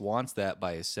base wants that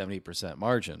by a 70%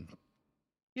 margin.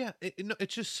 Yeah, no,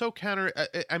 it's just so counter.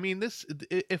 I mean,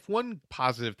 if one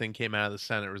positive thing came out of the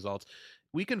Senate results,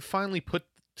 we can finally put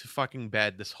to fucking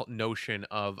bed this whole notion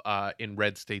of in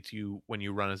red states, when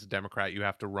you run as a Democrat, you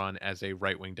have to run as a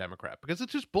right wing Democrat, because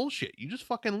it's just bullshit. You just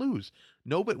fucking lose.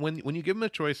 No, but when you give them a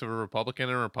choice of a Republican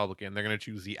and a Republican, they're going to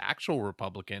choose the actual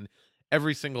Republican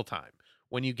every single time.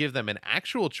 When you give them an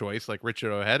actual choice, like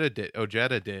Richard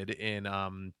Ojeda did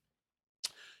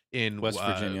in West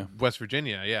Virginia. West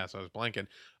Virginia. Yeah, so I was blanking.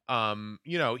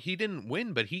 He didn't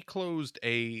win, but he closed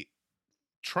a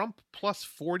Trump plus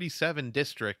 47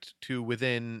 district to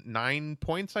within 9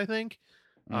 points, I think,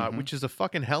 Mm-hmm. which is a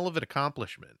fucking hell of an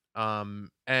accomplishment.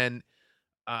 And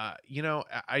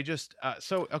I just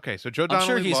so okay, so Joe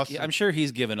Donnelly lost. I'm sure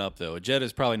he's given up though. Jed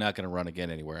is probably not going to run again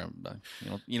anywhere.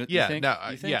 You Yeah, think? no,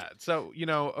 You think? yeah. So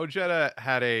Ojeda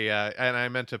had and I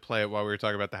meant to play it while we were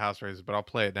talking about the House races, but I'll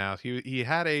play it now. He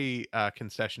had a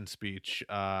concession speech,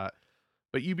 but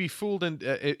you'd be fooled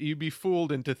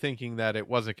into thinking that it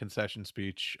was a concession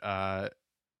speech,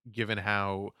 given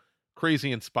how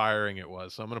crazy inspiring it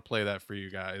was. So I'm gonna play that for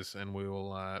you guys, and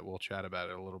we'll chat about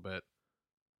it a little bit.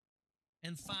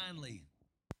 And finally,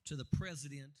 to the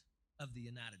President of the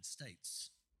United States.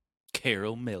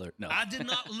 Carol Miller. No. I did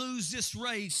not lose this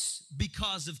race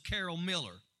because of Carol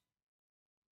Miller.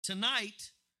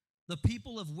 Tonight, the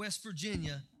people of West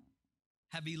Virginia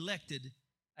have elected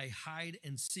a hide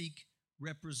and seek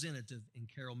representative in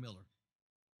Carol Miller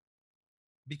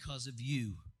because of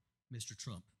you, Mr.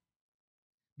 Trump.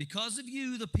 Because of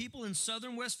you, the people in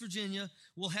southern West Virginia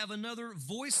will have another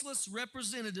voiceless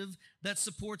representative that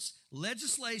supports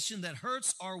legislation that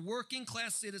hurts our working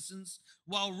class citizens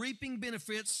while reaping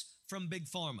benefits from Big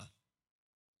Pharma.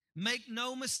 Make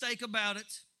no mistake about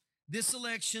it, this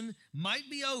election might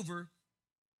be over,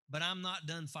 but I'm not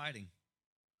done fighting.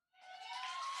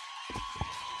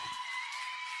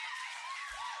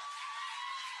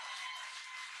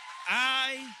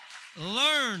 I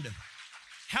learned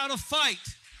how to fight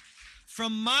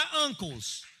from my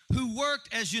uncles who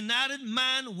worked as United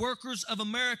Mine Workers of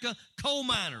America coal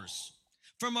miners,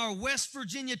 from our West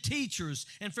Virginia teachers,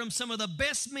 and from some of the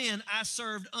best men I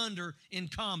served under in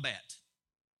combat.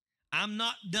 I'm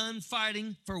not done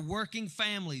fighting for working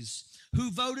families who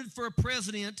voted for a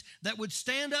president that would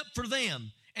stand up for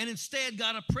them and instead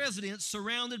got a president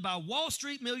surrounded by Wall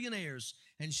Street millionaires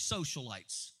and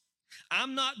socialites.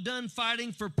 I'm not done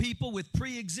fighting for people with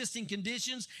pre-existing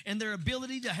conditions and their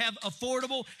ability to have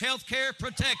affordable health care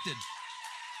protected.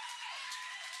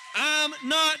 I'm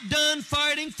not done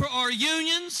fighting for our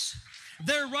unions,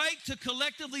 their right to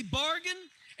collectively bargain,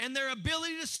 and their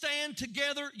ability to stand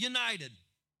together united.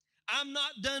 I'm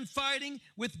not done fighting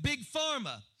with Big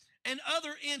Pharma and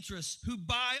other interests who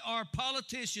buy our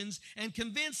politicians and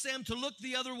convince them to look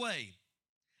the other way.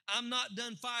 I'm not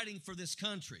done fighting for this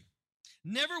country.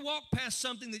 Never walk past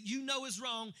something that you know is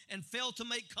wrong and fail to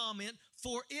make comment,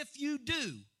 for if you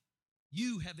do,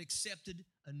 you have accepted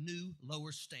a new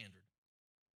lower standard.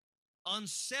 On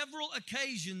several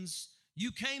occasions,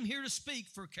 you came here to speak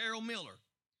for Carol Miller.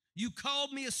 You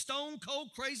called me a stone cold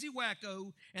crazy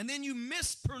wacko, and then you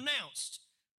mispronounced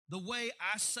the way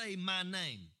I say my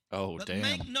name. Oh, but damn.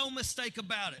 make no mistake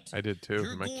about it. I did too.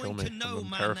 You're It might kill going me. to know I'm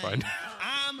my terrified. name.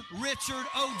 I'm Richard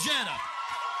Ojeda.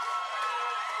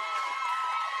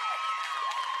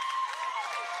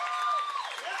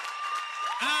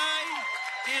 I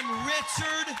am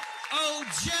Richard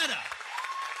Ojeda.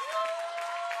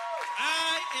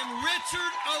 I am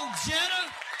Richard Ojeda,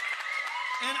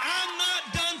 And I'm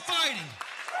not done fighting.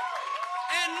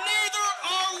 And neither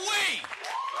are we.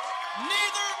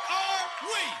 Neither are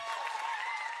we.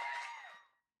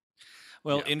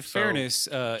 Well, Yeah, in so, fairness,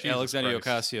 Jesus Alexandria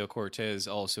Christ. Ocasio-Cortez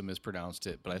also mispronounced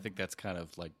it, but I think that's kind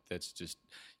of like that's just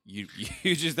you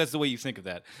just that's the way you think of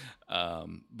that.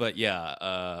 But yeah,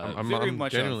 very I'm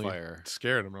much on genuinely fire.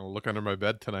 scared. I'm gonna look under my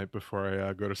bed tonight before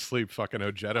I go to sleep. Fucking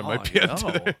Ojeda might Oh, be no.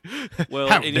 into there. Well,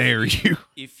 How and dare you?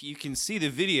 If you can see the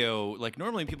video, like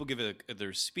normally people give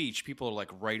their speech, people are like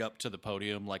right up to the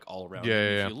podium, like all around Yeah, him. yeah,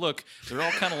 If yeah. you look, they're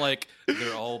all kind of like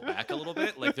they're all back a little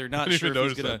bit, like they're not didn't sure even if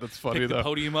he's notice gonna that. That's funny, pick the though.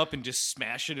 podium up and just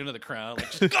smash it into the crowd.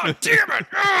 Like, just, God damn it!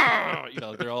 Ah! You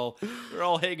know, they're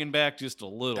all hanging back just a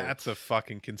little. That's a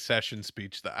fucking concession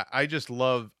speech. That I just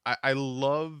love. I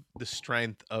love the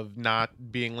strength of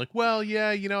not being like, well,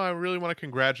 yeah, you know, I really want to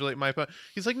congratulate my opponent.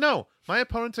 He's like, no, my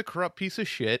opponent's a corrupt piece of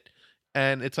shit,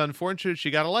 and it's unfortunate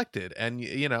she got elected, and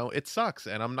you know, it sucks,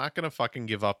 and I'm not gonna fucking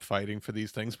give up fighting for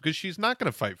these things because she's not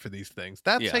gonna fight for these things.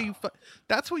 That's how Yeah. you.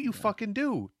 That's what you fucking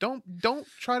do. Don't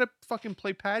try to fucking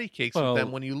play patty cakes with Well-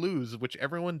 them when you lose, which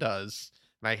everyone does,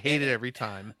 and I hate it every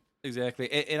time. Exactly.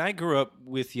 And I grew up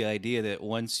with the idea that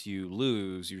once you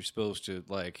lose, you're supposed to,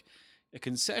 like, a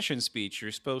concession speech,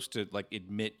 you're supposed to, like,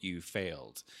 admit you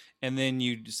failed. And then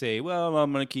you say, well,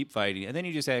 I'm going to keep fighting. And then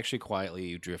you just actually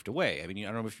quietly drift away. I mean,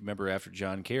 I don't know if you remember after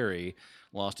John Kerry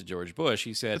lost to George Bush,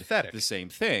 he said Pathetic. the same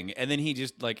thing. And then he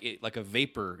just, like a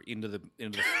vapor into the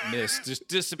mist, just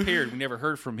disappeared. We never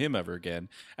heard from him ever again.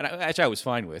 And which I was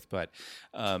fine with. But,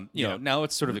 you know, now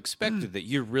it's sort of expected that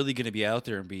you're really going to be out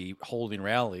there and be holding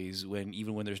rallies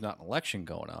even when there's not an election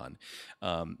going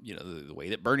on, you know, the way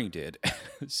that Bernie did.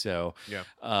 So,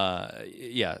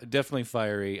 yeah, definitely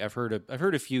fiery. I've heard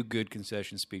a few good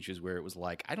concession speeches where it was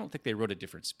like, I don't think they wrote a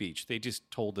different speech. They just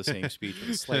told the same speech with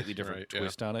a slightly different Right, yeah.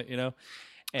 twist on it, you know?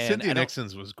 And Cynthia I don't-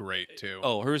 Nixon's was great too.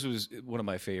 Oh, hers was one of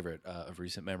my favorite of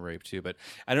recent memory too. But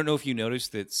I don't know if you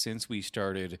noticed that since we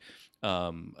started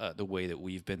the way that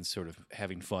we've been sort of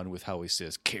having fun with how he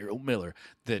says Carol Miller,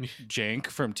 that Jank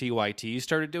from TYT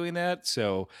started doing that.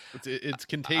 So It's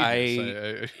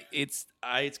contagious.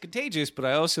 it's contagious. But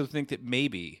I also think that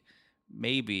maybe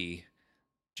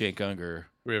Jank Unger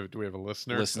Do we have a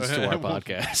listener? listens to our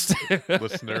podcast.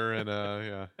 Listener in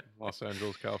Los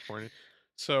Angeles, California.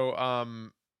 So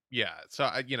yeah, so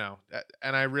you know,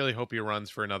 and I really hope he runs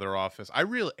for another office.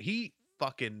 He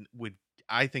fucking would.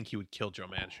 I think he would kill Joe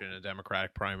Manchin in a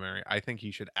Democratic primary. I think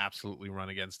he should absolutely run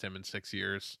against him in 6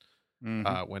 years.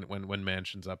 Mhm. When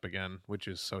Manchin's up again, which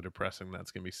is so depressing.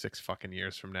 That's gonna be 6 fucking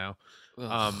years from now.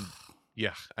 Ugh.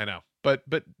 Yeah, I know, but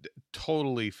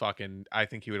totally fucking. I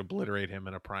think he would obliterate him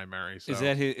in a primary. So.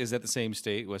 Is that the same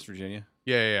state, West Virginia?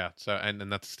 Yeah. So and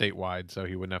that's statewide, so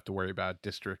he wouldn't have to worry about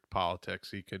district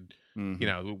politics. He could, Mhm. you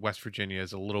know, West Virginia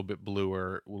is a little bit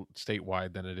bluer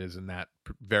statewide than it is in that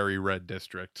very red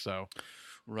district. So,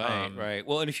 Right.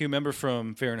 Well, and if you remember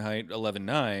from Fahrenheit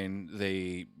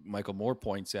 11/9, Michael Moore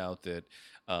points out that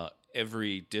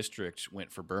every district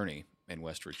went for Bernie in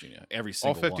West Virginia. Every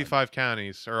all single 55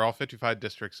 counties or all 55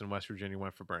 districts in West Virginia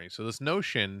went for Bernie. So this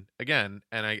notion again,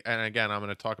 and again, I'm going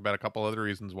to talk about a couple other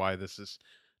reasons why this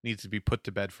needs to be put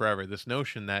to bed forever. This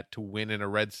notion that to win in a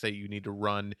red state you need to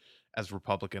run as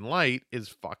Republican light is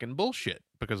fucking bullshit.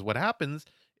 Because what happens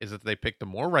is that they pick the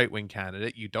more right-wing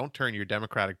candidate. You don't turn your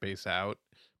Democratic base out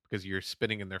because you're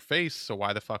spitting in their face. So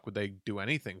why the fuck would they do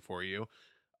anything for you?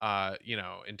 You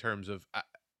know, in terms of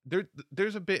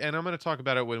there's a bit, and I'm going to talk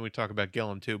about it when we talk about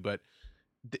Gillum too. But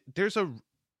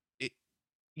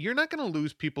you're not going to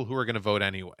lose people who are going to vote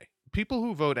anyway. People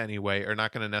who vote anyway are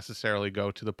not going to necessarily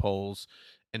go to the polls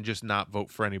and just not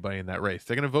vote for anybody in that race.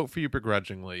 They're going to vote for you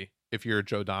begrudgingly if you're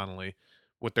Joe Donnelly.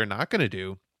 What they're not going to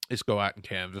do is go out and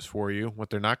canvass for you. What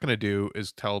they're not going to do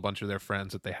is tell a bunch of their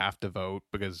friends that they have to vote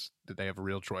because they have a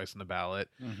real choice in the ballot.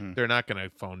 Mhm. They're not going to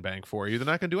phone bank for you. They're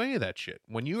not going to do any of that shit.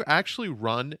 When you actually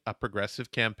run a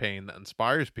progressive campaign that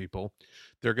inspires people,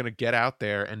 they're going to get out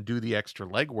there and do the extra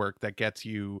legwork that gets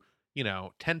you,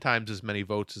 10 times as many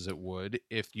votes as it would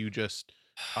if you just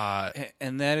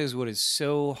And that is what is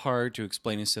so hard to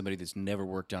explain to somebody that's never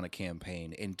worked on a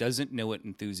campaign and doesn't know what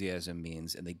enthusiasm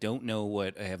means, and they don't know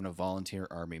what having a volunteer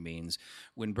army means.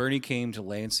 When Bernie came to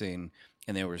Lansing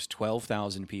and there was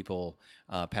 12,000 people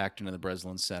packed into the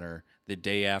Breslin Center the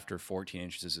day after 14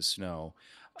 inches of snow,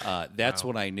 that's Wow.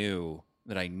 when I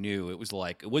knew it was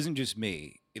like, it wasn't just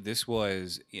me. This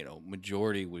was,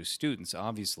 majority was students,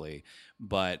 obviously,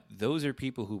 but those are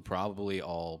people who probably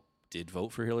all did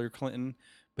vote for Hillary Clinton,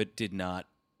 but did not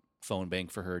phone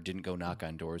bank for her, didn't go knock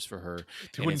on doors for her.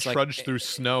 They And wouldn't it's like, trudge through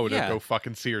snow to yeah. go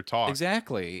fucking see her talk.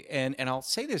 Exactly. And I'll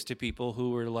say this to people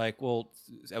who were like, well,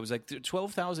 I was like,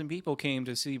 12,000 people came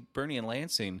to see Bernie in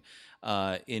Lansing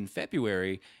in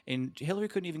February, and Hillary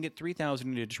couldn't even get 3,000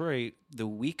 in Detroit the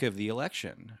week of the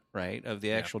election, right, of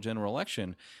the actual general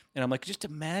election. And I'm like, just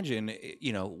imagine,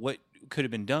 what could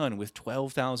have been done with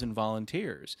 12,000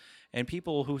 volunteers. And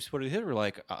people who supported Hillary were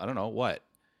like, I don't know, what?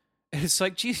 It's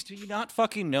like, geez, do you not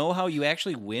fucking know how you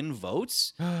actually win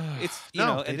votes? It's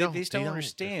and they just don't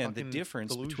understand the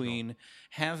difference between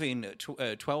having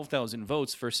 12,000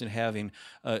 votes versus having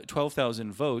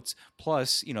 12,000 votes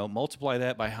plus, multiply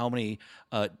that by how many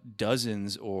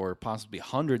dozens or possibly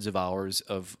hundreds of hours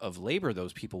of labor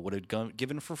those people would have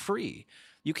given for free.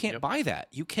 You can't buy that.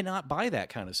 You cannot buy that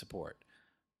kind of support.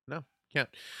 No, can't.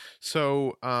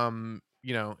 So,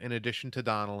 in addition to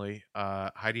Donnelly,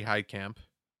 Heidi Heitkamp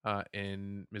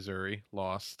in Missouri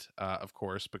lost, of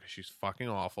course, because she's fucking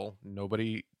awful.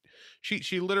 Nobody,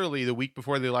 she literally the week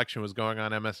before the election was going on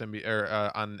MSNBC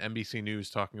or on NBC News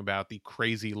talking about the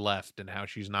crazy left and how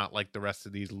she's not like the rest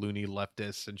of these loony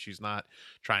leftists and she's not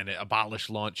trying to abolish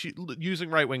law.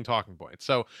 Using right wing talking points.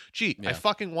 So, I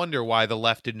fucking wonder why the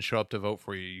left didn't show up to vote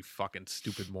for you. You fucking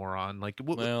stupid moron. Like,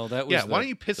 well, that was why don't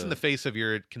you piss in the face of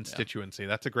your constituency?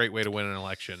 That's a great way to win an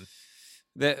election.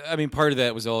 Part of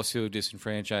that was also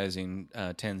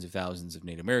disenfranchising tens of thousands of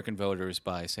Native American voters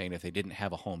by saying if they didn't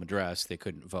have a home address, they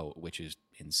couldn't vote, which is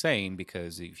insane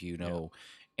because if you know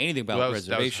anything about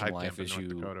reservation life, is North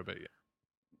Dakota, but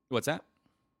what's that?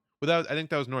 Well, I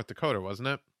think that was North Dakota, wasn't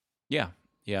it? Yeah.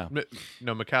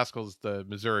 No, McCaskill's the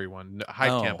Missouri one.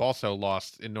 Heitkamp also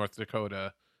lost in North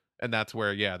Dakota, and that's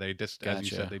where they as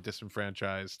you said, they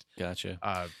disenfranchised.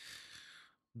 Gotcha.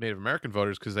 Native American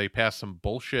voters because they passed some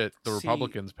bullshit. The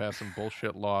Republicans passed some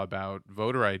bullshit law about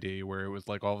voter ID where it was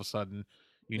like all of a sudden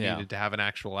you needed to have an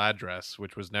actual address,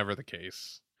 which was never the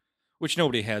case. Which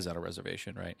nobody has on a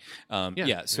reservation, right?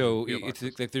 So it's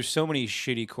like there's so many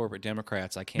shitty corporate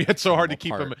Democrats. I can't. It's so hard to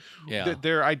keep them. Yeah,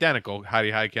 they're identical,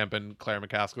 Heidi Heitkamp and Claire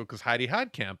McCaskill, because Heidi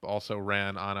Heitkamp also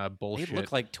ran on a bullshit. They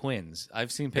look like twins.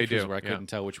 I've seen pictures where I couldn't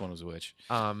tell which one was which.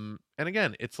 And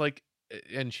again, it's like.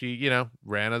 And she,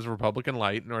 ran as a Republican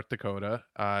light in North Dakota,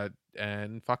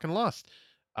 and fucking lost.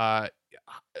 Claire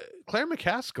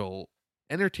McCaskill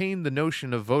entertained the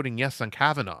notion of voting yes on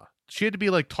Kavanaugh. She had to be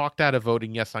like talked out of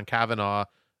voting yes on Kavanaugh,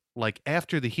 like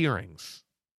after the hearings.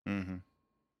 Mm-hmm.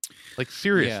 Like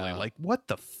seriously, like what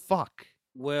the fuck?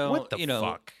 Well, what the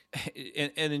fuck?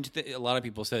 And a lot of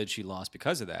people said she lost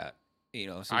because of that.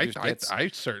 So I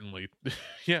certainly,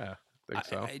 think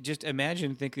so. I just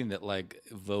imagine thinking that like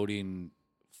voting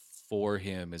for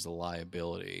him is a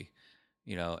liability,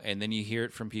 and then you hear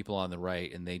it from people on the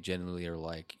right, and they generally are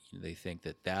like, they think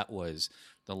that was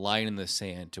the line in the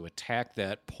sand to attack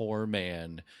that poor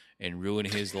man and ruin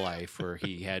his life, where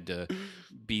he had to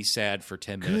be sad for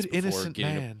 10 minutes before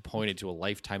getting appointed to a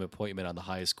lifetime appointment on the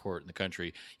highest court in the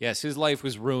country. Yes, his life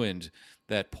was ruined.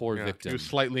 That poor victim. He was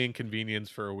slightly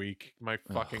inconvenienced for a week. My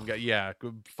fucking guy. Yeah,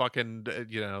 fucking.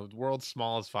 World's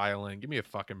smallest violin. Give me a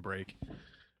fucking break.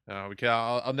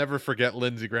 I'll never forget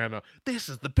Lindsey Graham. This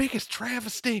is the biggest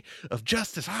travesty of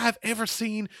justice I've ever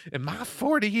seen in my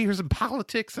 40 years in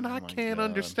politics, and I can't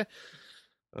understand.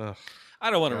 Ugh.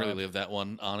 I don't want to really live that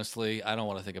one, honestly. I don't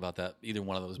want to think about that, either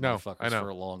one of those motherfuckers for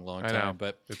a long, long time.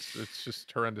 But it's just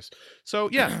horrendous. So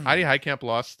Heidi Heitkamp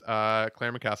lost.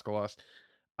 Claire McCaskill lost.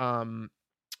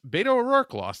 Beto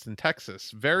O'Rourke lost in Texas,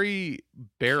 very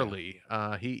barely.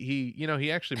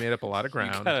 He actually made up a lot of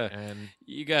ground.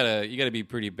 You gotta be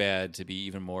pretty bad to be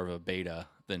even more of a beta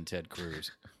than Ted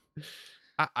Cruz.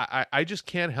 I just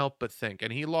can't help but think,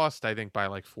 and he lost, I think, by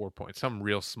like 4 points, some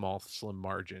real small, slim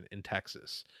margin in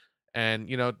Texas. And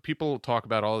people talk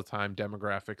about all the time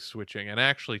demographics switching, and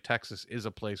actually Texas is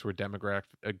a place where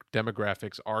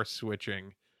demographics are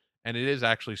switching. And it is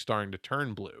actually starting to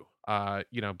turn blue,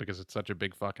 because it's such a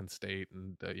big fucking state.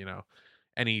 And,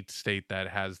 any state that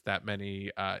has that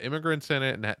many immigrants in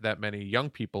it and that many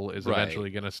young people is eventually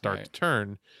going to start to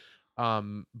turn.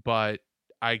 But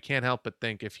I can't help but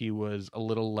think if he was a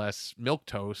little less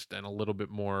milquetoast and a little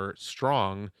bit more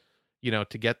strong,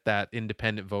 to get that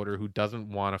independent voter who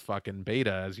doesn't want a fucking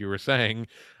beta, as you were saying,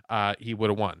 he would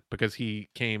have won, because he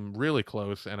came really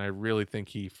close. And I really think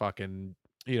he fucking...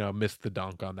 missed the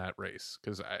dunk on that race,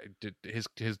 because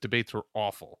his debates were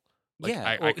awful.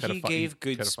 Like, he gave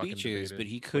good speeches, but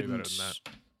he couldn't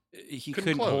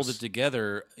hold it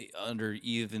together under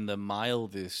even the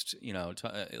mildest,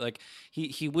 like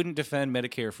he wouldn't defend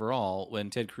Medicare for all when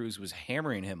Ted Cruz was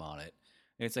hammering him on it.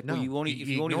 And it's like, well, No, you won't. he If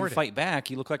you won't even ignored it. fight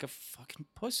back, you look like a fucking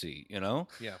pussy.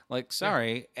 Yeah. Like,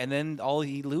 sorry. And then all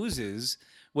he loses,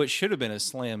 what should have been a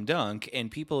slam dunk, and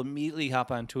people immediately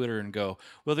hop on Twitter and go,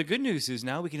 "Well, the good news is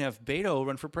now we can have Beto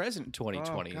run for president in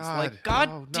 2020." It's like, God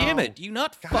Oh, damn no. it! Do you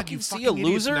not God, fucking you see fucking a idiots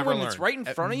loser never when learn. it's right in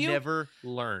front of you? Never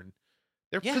learn.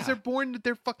 Because Yeah. they're born,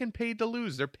 they're fucking paid to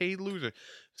lose. They're paid losers.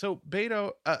 So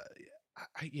Beto,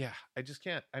 I just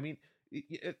can't. I mean,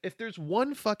 if there's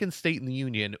one fucking state in the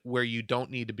union where you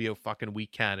don't need to be a fucking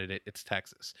weak candidate, it's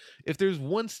Texas. If there's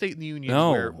one state in the union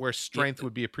where No. strength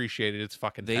would be appreciated, it's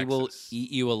fucking They Texas. will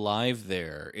eat you alive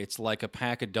there. It's like a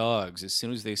pack of dogs. As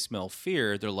soon as they smell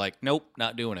fear, they're like, "Nope,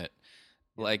 not doing it."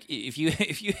 Like if you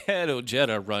had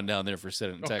Ojeda run down there for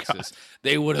Senate in Texas,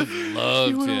 they would have loved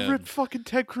He would him. have ripped fucking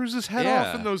Ted Cruz's head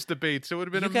off in those debates. It would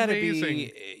have been You gotta amazing.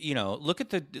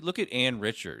 be, look at Ann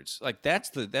Richards. Like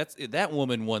that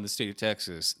woman won the state of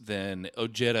Texas. Then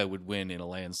Ojeda would win in a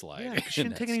landslide. Yeah, she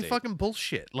didn't take any fucking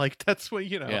bullshit. Like that's what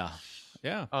Yeah.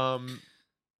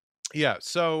 Yeah.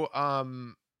 So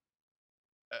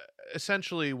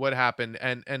essentially what happened,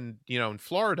 and in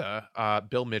Florida,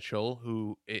 Bill Mitchell,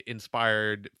 who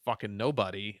inspired fucking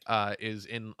nobody, is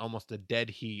in almost a dead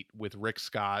heat with Rick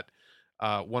Scott,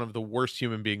 one of the worst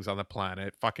human beings on the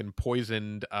planet, fucking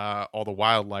poisoned all the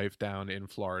wildlife down in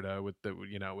Florida with the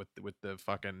with the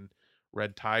fucking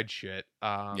red tide shit.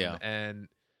 And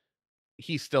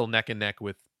he's still neck and neck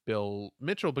with Bill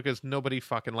Mitchell because nobody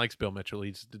fucking likes Bill Mitchell.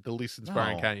 He's the least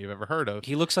inspiring No. candidate you've ever heard of.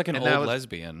 He looks like an And that old was-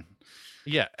 lesbian.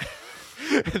 Yeah.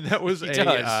 And that was He a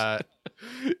does.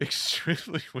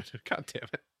 extremely God damn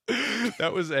it.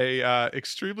 That was a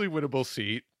extremely winnable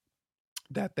seat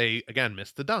that they again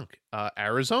missed the dunk.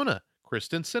 Arizona,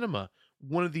 Kristen Sinema,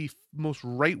 one of the most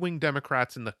right-wing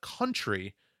Democrats in the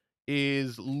country,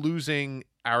 is losing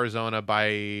Arizona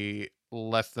by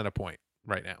less than a point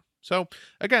right now. So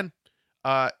again,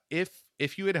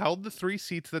 if you had held the 3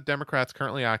 seats that Democrats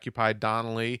currently occupy,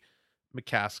 Donnelly,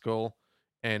 McCaskill,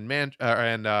 and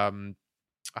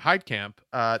Heidkamp,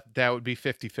 that would be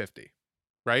 50-50,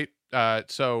 right?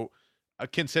 So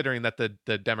considering that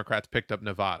the Democrats picked up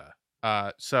Nevada,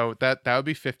 so that would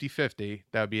be 50-50.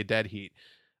 That would be a dead heat.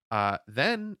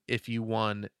 Then if you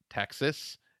won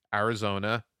Texas,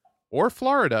 Arizona, or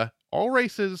Florida, all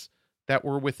races that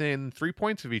were within 3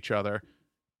 points of each other,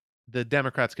 the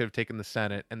Democrats could have taken the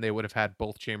Senate and they would have had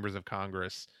both chambers of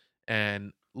Congress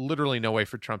and literally no way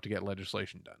for Trump to get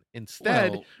legislation done.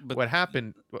 Instead, Well, but- what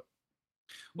happened? Well,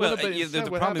 but the instead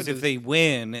what problem is happened if they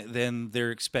win, then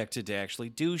they're expected to actually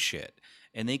do shit.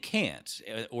 And they can't,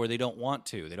 or they don't want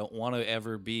to. They don't want to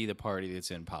ever be the party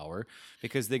that's in power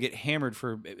because they get hammered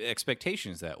for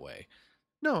expectations that way.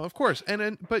 No, of course. But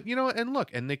and look,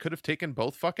 and they could have taken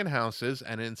both fucking houses,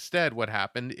 and instead what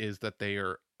happened is that they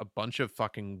are a bunch of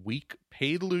fucking weak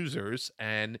paid losers,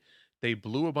 and they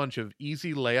blew a bunch of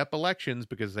easy layup elections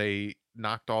because they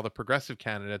knocked all the progressive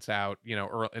candidates out,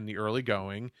 in the early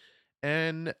going.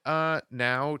 And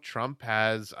now Trump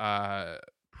has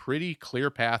pretty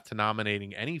clear path to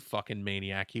nominating any fucking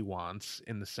maniac he wants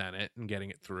in the Senate and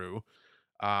getting it through.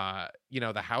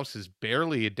 The House is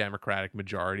barely a Democratic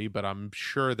majority, but I'm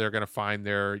sure they're going to find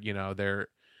their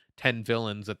 10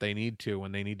 villains that they need to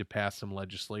when they need to pass some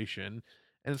legislation,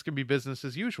 and it's going to be business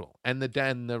as usual. And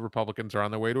the Republicans are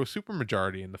on their way to a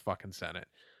supermajority in the fucking Senate.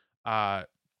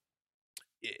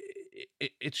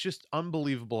 It's just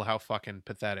unbelievable how fucking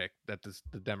pathetic that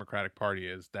the Democratic Party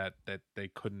is, that they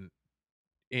couldn't,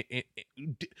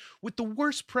 with the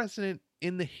worst president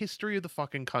in the history of the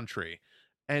fucking country,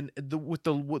 and with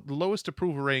the lowest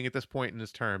approval rating at this point in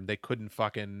his term, they couldn't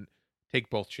fucking take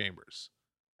both chambers.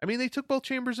 I mean, they took both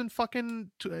chambers in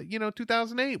fucking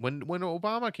 2008 when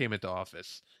Obama came into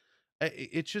office.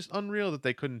 It's just unreal that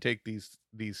they couldn't take these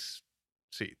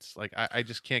seats. Like I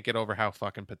just can't get over how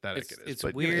fucking pathetic it is. It's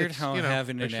But, weird how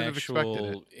having I an should have expected it.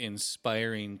 actual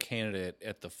inspiring candidate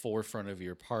at the forefront of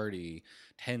your party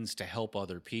tends to help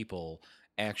other people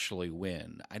actually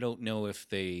win. I don't know if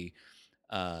they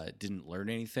didn't learn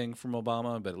anything from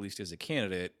Obama, but at least as a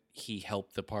candidate, he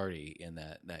helped the party in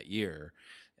that year.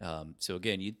 So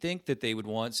again, you'd think that they would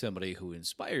want somebody who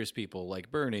inspires people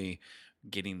like Bernie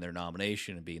getting their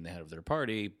nomination and being the head of their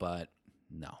party, but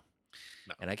no.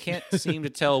 And I can't seem to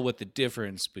tell what the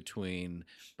difference between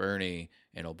Bernie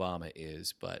and Obama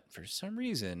is, but for some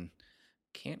reason,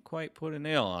 can't quite put a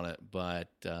nail on it. But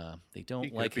they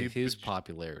don't like his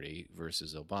popularity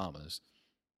versus Obama's.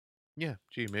 Yeah,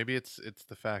 gee, maybe it's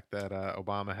the fact that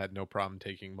Obama had no problem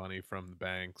taking money from the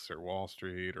banks or Wall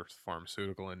Street or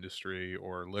pharmaceutical industry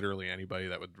or literally anybody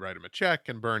that would write him a check,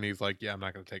 and Bernie's like, yeah, I'm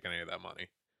not going to take any of that money.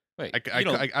 Wait,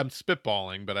 I'm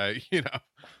spitballing, but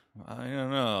I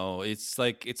don't know. It's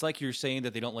like you're saying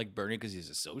that they don't like Bernie because he's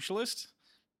a socialist.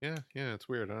 Yeah, it's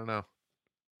weird. I don't know.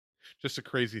 Just a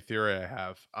crazy theory I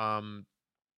have.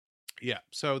 Yeah.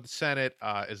 So the Senate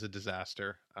is a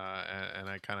disaster, and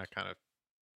I kind of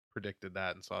predicted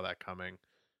that and saw that coming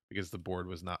because the board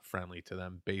was not friendly to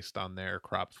them based on their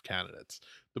crop of candidates.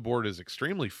 The board is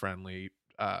extremely friendly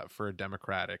for a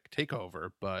Democratic takeover,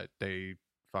 but they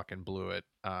fucking blew it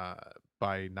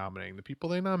by nominating the people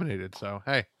they nominated. So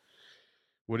hey,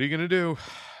 what are you gonna do?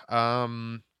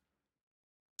 Um,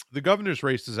 the governor's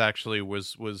race is actually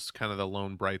was kind of the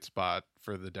lone bright spot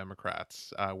for the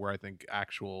Democrats, where I think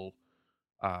actual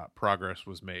progress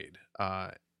was made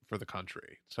for the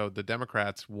country. So the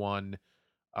Democrats won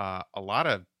a lot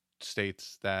of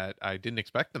states that I didn't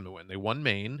expect them to win. They won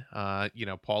Maine.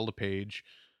 Paul LePage,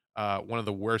 one of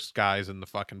the worst guys in the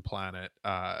fucking planet.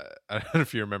 I don't know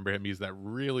if you remember him. He's that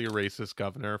really racist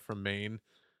governor from Maine.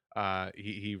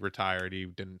 He retired. He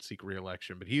didn't seek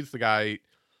re-election, but he's the guy.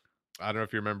 I don't know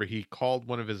if you remember. He called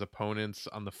one of his opponents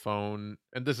on the phone,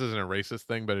 and this isn't a racist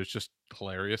thing, but it's just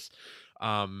hilarious.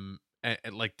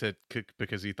 And like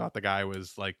because he thought the guy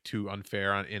was like too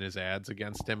unfair in his ads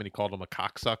against him, and he called him a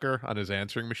cocksucker on his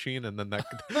answering machine, and then that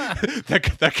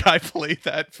that guy played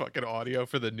that fucking audio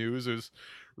for the news. It was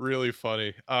really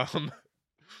funny.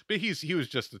 But he was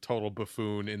just a total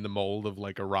buffoon in the mold of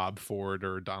like a Rob Ford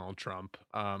or Donald Trump.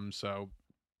 So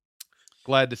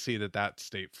glad to see that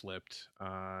state flipped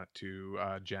to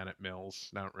Janet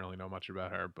Mills. I don't really know much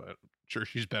about her, but I'm sure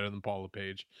she's better than Paula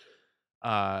Page.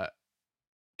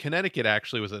 Connecticut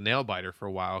actually was a nail biter for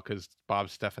a while because Bob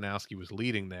Stefanowski was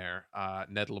leading there.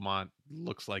 Ned Lamont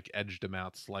looks like edged him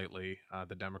out slightly,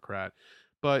 the Democrat.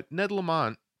 But Ned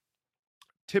Lamont,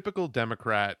 typical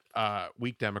Democrat,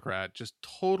 weak Democrat, just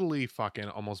totally fucking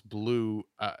almost blew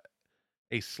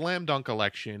a slam dunk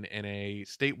election in a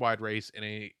statewide race in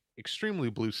a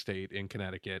extremely blue state in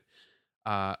Connecticut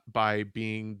by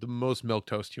being the most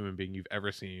milquetoast human being you've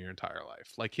ever seen in your entire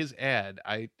life. Like his ad,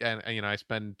 I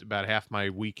spend about half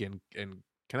my week in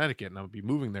Connecticut, and I'll be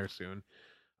moving there soon.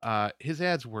 His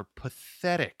ads were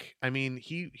pathetic. I mean,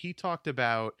 he talked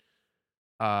about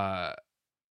one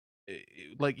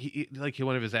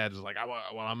of his ads is like,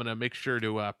 I'm going to make sure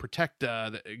to protect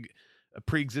the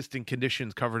pre-existing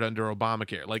conditions covered under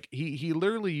Obamacare. Like he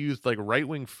literally used like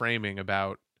right-wing framing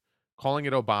about calling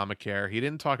it Obamacare. He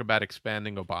didn't talk about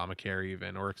expanding Obamacare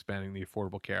even or expanding the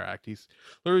Affordable Care Act. He's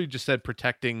literally just said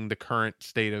protecting the current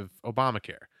state of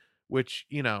Obamacare, which,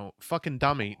 fucking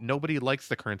dummy. Nobody likes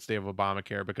the current state of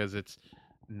Obamacare because it's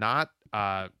not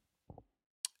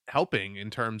helping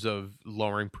in terms of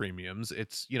lowering premiums.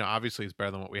 It's, obviously it's better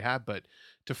than what we have, but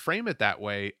to frame it that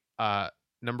way,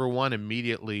 number one,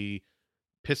 immediately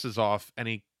pisses off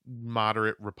any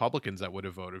moderate Republicans that would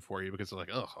have voted for you because they're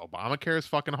like, oh, Obamacare is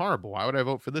fucking horrible. Why would I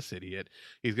vote for this idiot?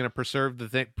 He's going to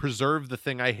preserve the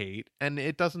thing I hate, and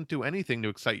it doesn't do anything to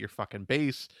excite your fucking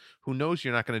base, who knows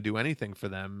you're not going to do anything for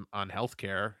them on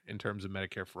healthcare in terms of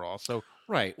Medicare for all. So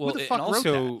right. Well, who the fuck and wrote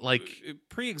also, that? Like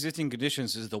pre-existing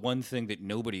conditions is the one thing that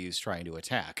nobody is trying to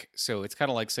attack. So it's kind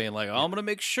of like saying, like, oh, I'm going to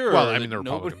make sure. Well, I mean, that the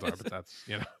Republicans are, but that's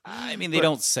I mean, they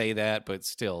don't say that, but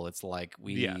still, it's like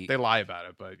they lie about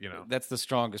it, but that's the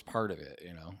strongest part of it.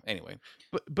 Anyway,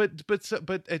 but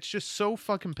it's just so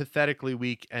fucking pathetically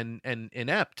weak and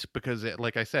inept because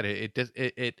like I said,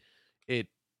 it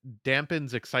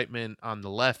dampens excitement on the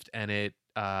left, and it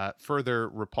further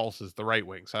repulses the right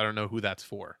wing. So I don't know who that's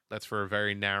for. That's for a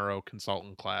very narrow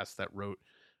consultant class that wrote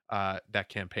that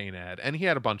campaign ad. And he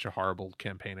had a bunch of horrible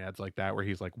campaign ads like that where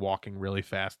he's like walking really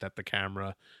fast at the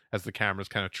camera as the camera's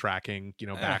kind of tracking,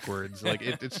 backwards. Like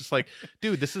it's just like,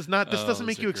 dude, this doesn't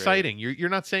make you exciting. You're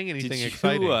not saying anything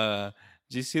exciting.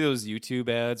 Did you see those YouTube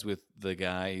ads with the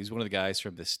guy? He's one of the guys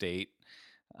from the state.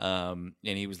 And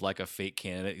he was like a fake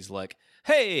candidate. He's like,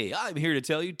 hey, I'm here to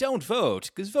tell you, don't vote,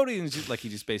 because voting is just like, he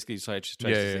just basically tries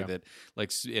to say that,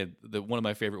 like, one of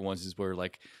my favorite ones is where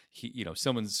like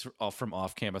someone's from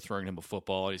off camera throwing him a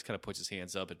football, and he just kind of puts his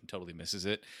hands up and totally misses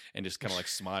it, and just kind of like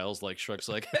smiles, like shrugs,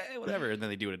 like, hey, whatever, and then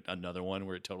they do another one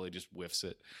where it totally just whiffs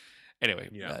it. Anyway,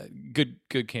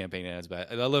 good campaign ads,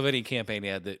 but I love any campaign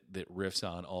ad that riffs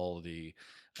on all the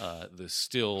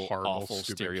still horrible, awful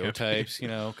stereotypes,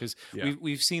 because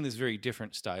we've seen this very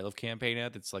different style of campaign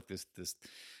ad that's like this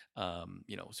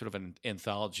sort of an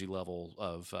anthology level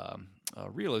of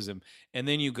realism, and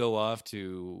then you go off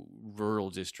to rural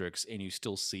districts and you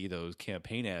still see those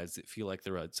campaign ads that feel like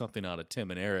they're something out of Tim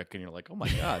and Eric, and you're like, oh my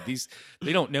god,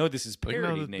 they don't know this is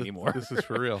parodied anymore. This is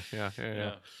for real. Yeah.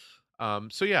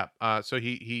 So yeah, so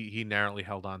he narrowly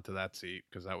held on to that seat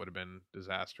because that would have been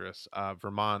disastrous.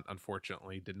 Vermont,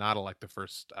 unfortunately, did not elect the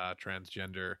first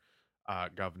transgender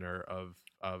governor of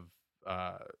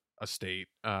uh, a state.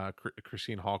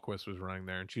 Christine Hallquist was running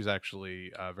there, and she's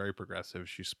actually very progressive.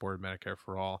 She supported Medicare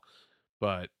for all,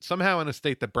 but somehow in a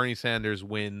state that Bernie Sanders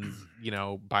wins,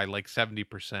 by like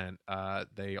 70%,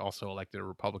 they also elected a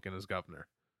Republican as governor.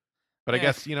 But I Yeah,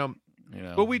 guess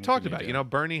but we what can talked you about, do?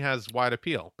 Bernie has wide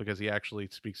appeal because he actually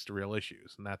speaks to real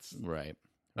issues, and that's Right,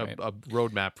 a, right. a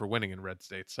roadmap for winning in red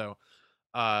states. So,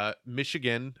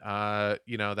 Michigan,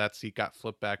 that seat got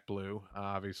flipped back blue.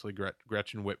 Obviously,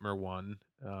 Gretchen Whitmer won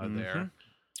Hmm. there,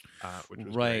 which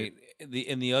was great. Right.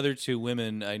 The other two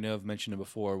women I know I've mentioned it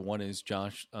before. One is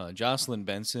Jocelyn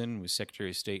Benson, who's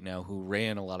Secretary of State now, who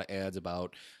ran a lot of ads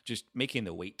about just making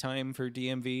the wait time for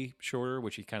DMV shorter,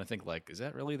 which you kind of think like, is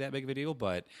that really that big of a deal?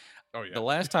 But Oh the yeah,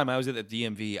 last time I was at the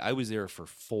DMV, I was there for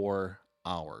 4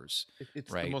 hours. it's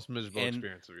the Right. most miserable And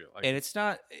experience of your life. and it's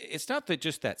not that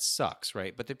just that sucks,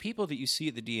 right? But the people that you see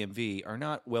at the DMV are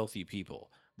not wealthy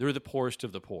people. They're the poorest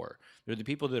of the poor. They're the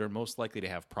people that are most likely to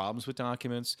have problems with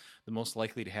documents, the most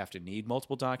likely to have to need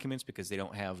multiple documents because they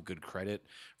don't have good credit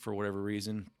for whatever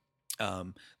reason.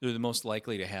 They're the most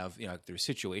likely to have, their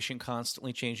situation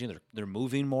constantly changing. They're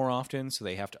moving more often, so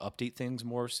they have to update things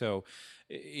more. So,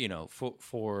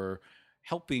 for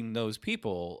helping those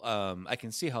people, I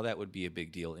can see how that would be a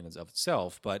big deal in and of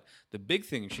itself. But the big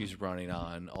thing she's running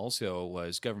on also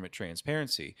was government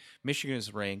transparency. Michigan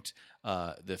is ranked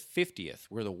the 50th.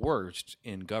 We're the worst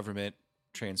in government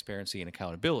transparency and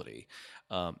accountability.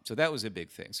 So that was a big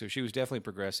thing. So she was definitely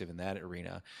progressive in that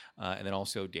arena. And then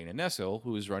also Dana Nessel,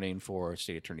 who was running for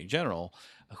state attorney general,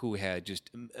 who had just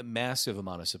a massive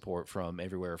amount of support from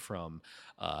everywhere from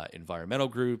environmental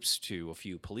groups to a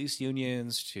few police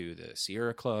unions to the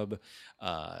Sierra Club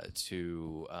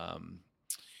to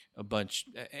a bunch.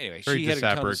 Anyway, Very she had a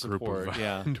ton of disparate group support. of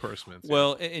Yeah. endorsements.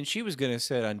 Well, and she was going to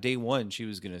say on day one, she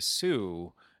was going to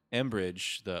sue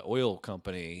Enbridge, the oil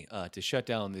company, to shut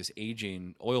down this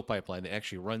aging oil pipeline that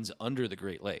actually runs under the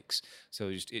Great Lakes. So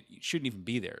it shouldn't even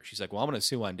be there. She's like, well, I'm going to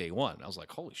sue on day one. I was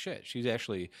like, holy shit. She's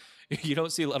actually, you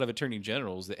don't see a lot of attorney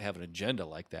generals that have an agenda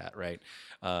like that, right?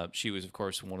 She was, of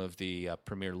course, one of the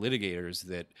premier litigators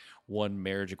that won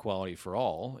marriage equality for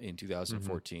all in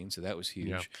 2014. So that was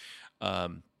huge. Yeah.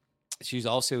 She's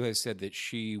also has said that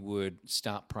she would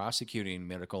stop prosecuting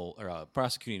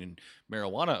prosecuting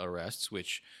marijuana arrests,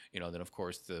 which then of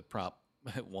course the Prop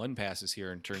 1 passes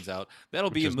here and turns out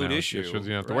that'll be a moot issue. You don't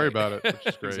have to worry about it, which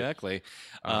is great. Exactly.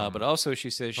 But also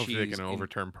she says hopefully she's they can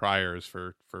overturn priors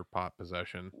for pot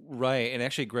possession. right, and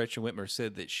actually Gretchen Whitmer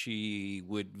said that she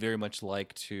would very much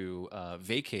like to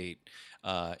vacate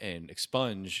and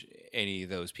expunge any of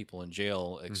those people in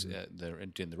jail that are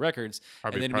in the records.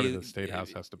 Probably and part then of the state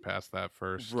house has to pass that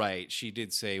first. Right. She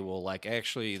did say, well, like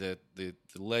actually the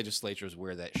legislature is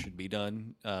where that should be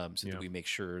done, so that we make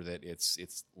sure that it's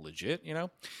legit,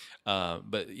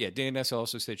 But yeah, Dana Nessa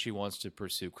also said she wants to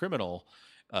pursue criminal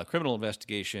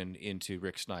investigation into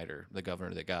Rick Snyder, the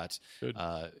governor that got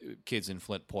kids in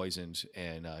Flint poisoned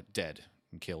and dead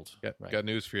and killed. Got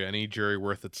news for you. Any jury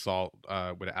worth its salt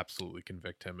would absolutely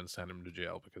convict him and send him to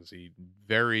jail because he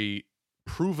very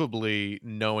provably,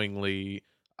 knowingly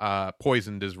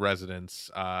poisoned his residents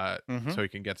so he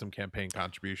can get some campaign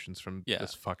contributions from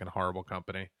this fucking horrible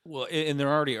company. Well, and there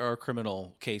already are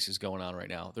criminal cases going on right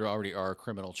now. There already are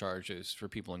criminal charges for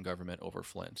people in government over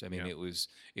Flint. I mean, it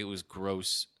was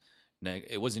gross.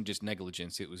 It wasn't just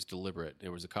negligence; it was deliberate.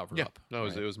 There was a cover up. No,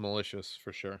 it was malicious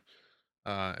for sure.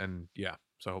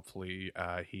 So hopefully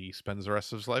he spends the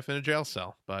rest of his life in a jail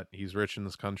cell. But he's rich in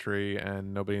this country,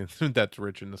 and nobody that's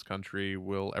rich in this country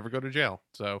will ever go to jail.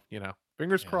 So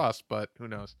fingers crossed. But who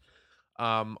knows?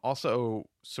 Also,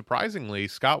 surprisingly,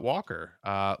 Scott Walker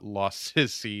lost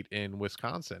his seat in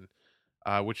Wisconsin,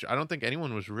 which I don't think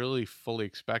anyone was really fully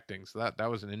expecting. So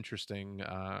that was an interesting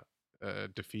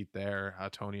defeat there.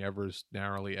 Tony Evers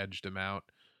narrowly edged him out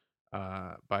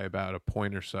by about a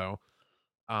point or so.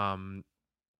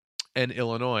 And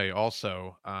Illinois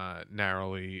also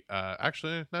narrowly,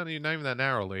 actually not even that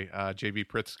narrowly. J.B.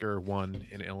 Pritzker won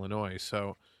in Illinois.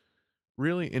 So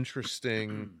really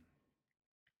interesting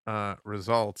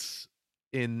results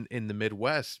in the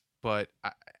Midwest. But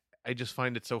I just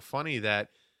find it so funny that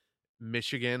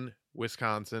Michigan,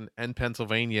 Wisconsin, and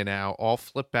Pennsylvania now all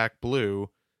flip back blue,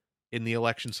 in the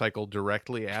election cycle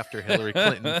directly after Hillary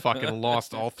Clinton fucking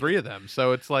lost all 3 of them.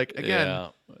 So it's like, again,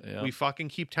 Yeah. we fucking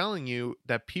keep telling you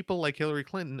that people like Hillary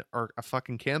Clinton are a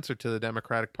fucking cancer to the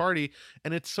Democratic Party.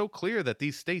 And it's so clear that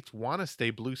these states want to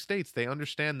stay blue states. They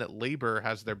understand that labor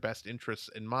has their best interests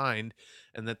in mind,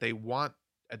 and that they want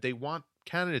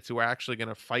candidates who are actually going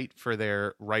to fight for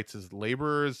their rights as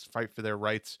laborers, fight for their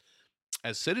rights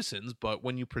as citizens. But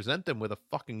when you present them with a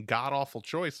fucking god awful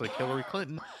choice like Hillary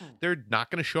Clinton, they're not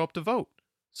going to show up to vote.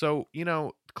 So,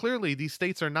 clearly these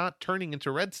states are not turning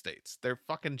into red states. They're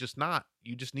fucking just not.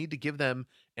 You just need to give them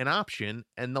an option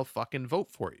and they'll fucking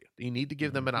vote for you. You need to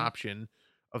give them an option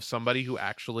of somebody who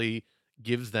actually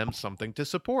gives them something to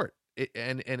support.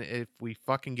 And if we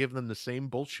fucking give them the same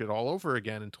bullshit all over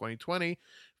again in 2020,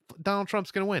 Donald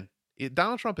Trump's going to win.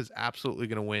 Donald Trump is absolutely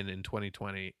going to win in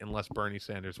 2020 unless Bernie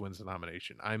Sanders wins the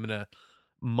nomination. I'm going to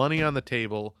money on the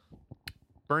table.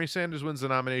 Bernie Sanders wins the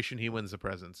nomination, he wins the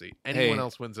presidency. Anyone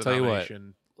else wins the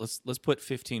nomination. Let's put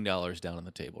 $15 down on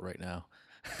the table right now.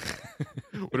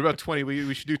 What about 20?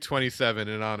 We should do 27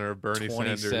 in honor of Bernie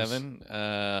 27?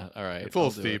 Sanders. All right. It's a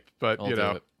little steep, but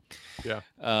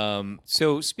yeah.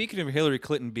 So speaking of Hillary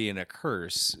Clinton being a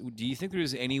curse, do you think there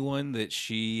was anyone that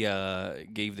she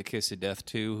gave the kiss of death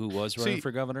to who was running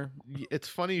for governor? It's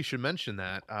funny you should mention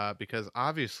that because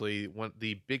obviously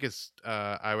the biggest,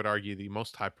 I would argue, the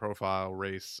most high-profile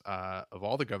race of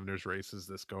all the governor's races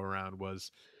this go around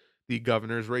was the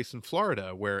governor's race in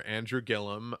Florida, where Andrew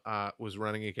Gillum was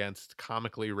running against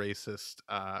comically racist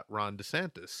Ron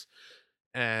DeSantis.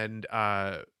 And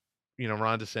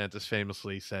Ron DeSantis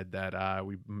famously said that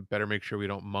we better make sure we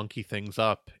don't monkey things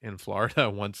up in Florida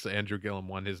once Andrew Gillum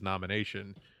won his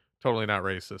nomination. Totally not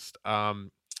racist.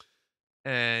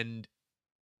 And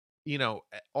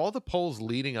all the polls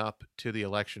leading up to the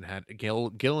election had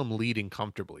Gillum leading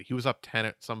comfortably. He was up 10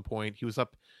 at some point.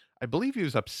 I believe he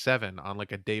was up 7 on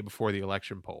like a day before the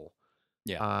election poll.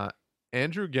 Yeah.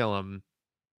 Andrew Gillum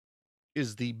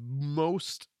is the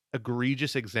most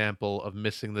egregious example of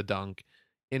missing the dunk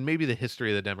in maybe the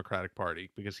history of the Democratic Party,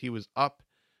 because he was up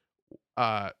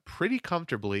pretty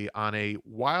comfortably on a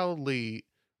wildly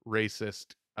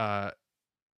racist,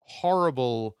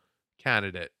 horrible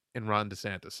candidate in Ron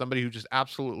DeSantis, somebody who just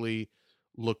absolutely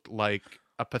looked like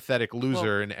a pathetic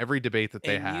loser in every debate that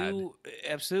they had.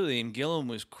 Absolutely, and Gillum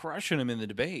was crushing him in the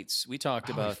debates. We talked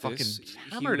about this.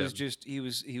 He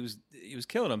was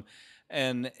killing him.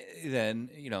 And then,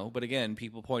 but again,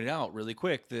 people pointed out really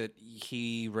quick that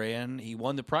he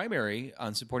won the primary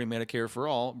on supporting Medicare for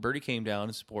all. Bernie came down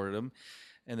and supported him.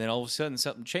 And then all of a sudden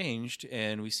something changed,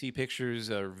 and we see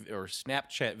pictures or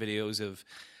Snapchat videos of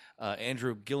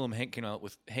Andrew Gillum hanging out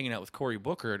with Cory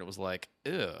Booker, and it was like,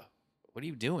 ugh, what are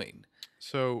you doing?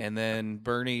 So, and then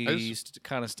Bernie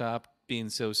kind of stopped being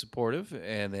so supportive,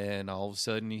 and then all of a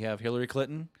sudden you have Hillary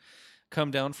Clinton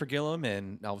come down for Gillum,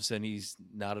 and all of a sudden he's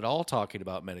not at all talking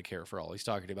about Medicare for all. He's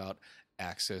talking about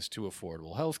access to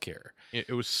affordable health care.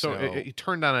 It was he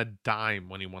turned on a dime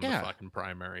when he won the fucking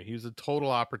primary. He was a total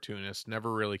opportunist,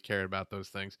 never really cared about those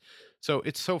things. So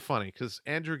it's so funny because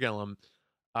Andrew Gillum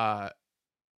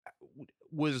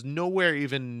was nowhere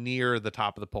even near the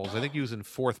top of the polls. I think he was in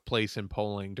 4th place in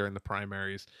polling during the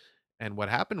primaries. And what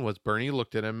happened was Bernie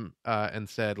looked at him and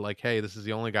said, like, hey, this is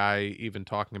the only guy even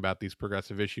talking about these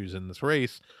progressive issues in this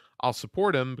race. I'll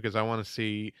support him because I want to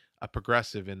see a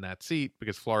progressive in that seat,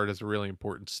 because Florida is a really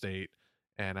important state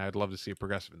and I'd love to see a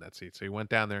progressive in that seat. So he went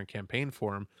down there and campaigned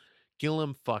for him.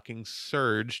 Gillum fucking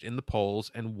surged in the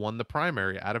polls and won the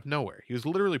primary out of nowhere. He was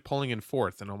literally polling in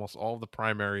 4th in almost all of the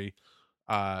primary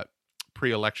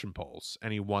pre-election polls,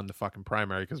 and he won the fucking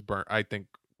primary because I think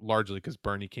largely because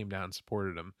Bernie came down and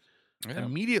supported him. Yeah.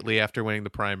 Immediately after winning the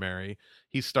primary,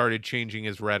 he started changing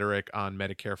his rhetoric on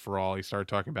Medicare for all. He started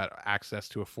talking about access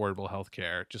to affordable health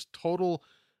care. Just total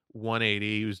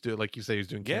 180. He was doing, like you say, he was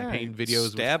doing campaign videos.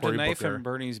 Stabbed with a knife Booker in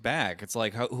Bernie's back. It's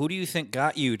like, who do you think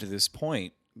got you to this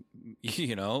point?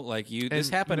 This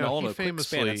happened all in a quick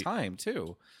span of time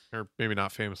too. Or maybe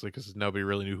not famously, because nobody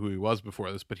really knew who he was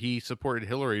before this, but he supported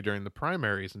Hillary during the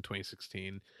primaries in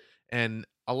 2016. And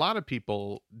a lot of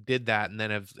people did that and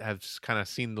then have kind of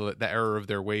seen the error of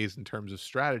their ways in terms of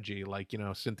strategy. Like,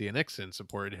 Cynthia Nixon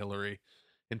supported Hillary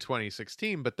in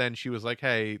 2016, but then she was like,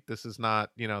 hey, this is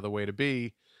not, the way to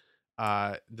be.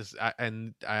 And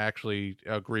I actually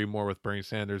agree more with Bernie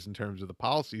Sanders in terms of the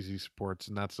policies he supports,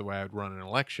 and that's the way I would run an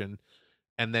election.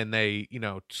 And then they,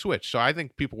 switched. So I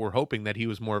think people were hoping that he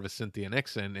was more of a Cynthia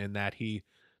Nixon and that he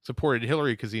supported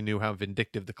Hillary because he knew how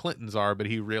vindictive the Clintons are, but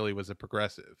he really was a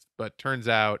progressive. But turns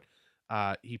out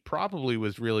he probably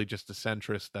was really just a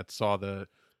centrist that saw the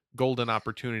golden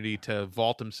opportunity to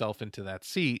vault himself into that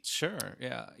seat. Sure,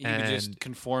 yeah. He could just And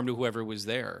conform to whoever was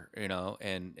there,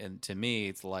 and to me,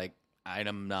 it's like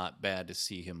I'm not bad to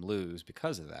see him lose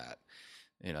because of that.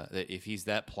 That if he's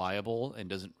that pliable and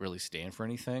doesn't really stand for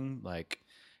anything, like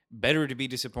better to be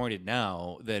disappointed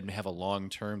now than have a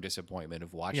long-term disappointment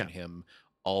of watching yeah. him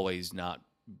always not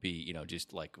be,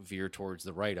 just like veer towards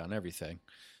the right on everything.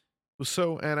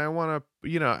 So, and I want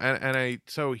to,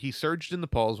 so he surged in the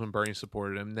polls when Bernie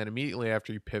supported him. Then immediately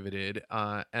after he pivoted,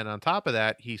 and on top of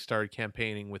that, he started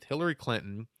campaigning with Hillary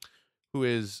Clinton, who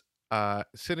is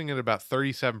sitting at about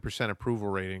 37% approval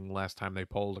rating last time they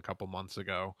polled a couple months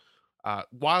ago.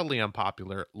 Wildly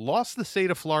unpopular. Lost the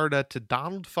state of Florida to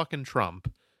Donald fucking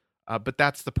Trump. But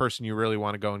that's the person you really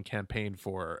want to go and campaign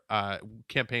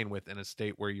with in a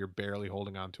state where you're barely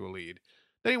holding on to a lead.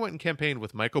 Then he went and campaigned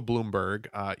with Michael Bloomberg,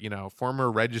 former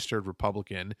registered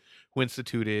Republican who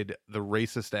instituted the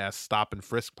racist ass stop and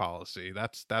frisk policy.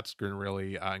 That's going to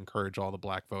really encourage all the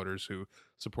black voters who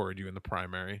supported you in the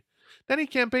primary. Then he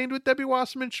campaigned with Debbie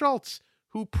Wasserman Schultz,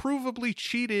 who provably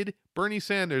cheated Bernie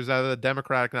Sanders out of the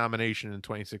Democratic nomination in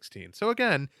 2016. So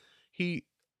again, he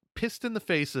pissed in the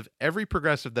face of every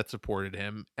progressive that supported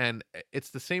him. And it's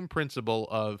the same principle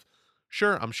of,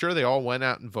 sure, I'm sure they all went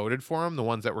out and voted for him, the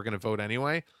ones that were going to vote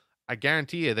anyway. I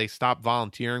guarantee you they stopped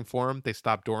volunteering for him. They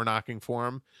stopped door knocking for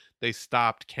him. They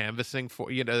stopped canvassing for,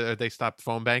 they stopped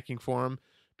phone banking for him.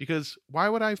 Because why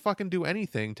would I fucking do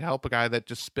anything to help a guy that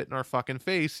just spit in our fucking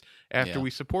face after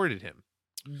we supported him?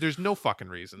 There's no fucking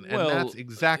reason. And that's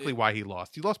exactly why he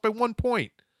lost. He lost by 1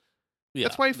 point. Yeah,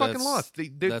 that's why he fucking lost.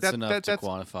 That's enough to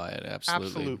quantify it.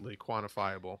 Absolutely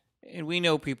quantifiable. And we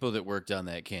know people that worked on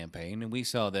that campaign, and we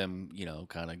saw them,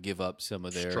 kind of give up some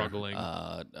of their struggling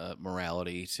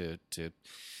morality to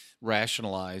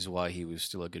rationalize why he was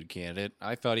still a good candidate.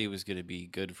 I thought he was going to be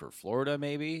good for Florida,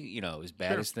 maybe. As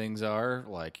bad as things are,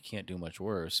 like, you can't do much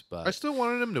worse. But I still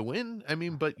wanted him to win. I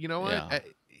mean, but you know what?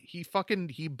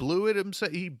 He blew it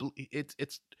himself.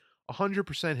 It's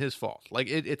 100% his fault. Like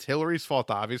it's Hillary's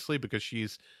fault, obviously, because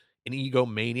she's an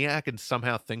egomaniac and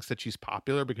somehow thinks that she's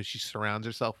popular because she surrounds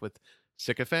herself with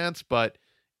sycophants. But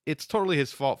it's totally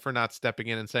his fault for not stepping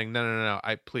in and saying, no.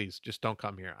 Please just don't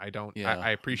come here. I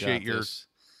appreciate your,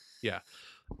 yeah.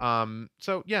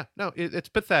 So yeah, no, it's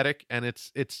pathetic, and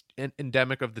it's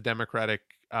endemic of the Democratic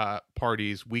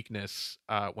Party's weakness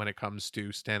when it comes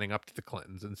to standing up to the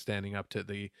Clintons and standing up to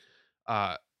the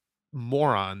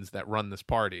morons that run this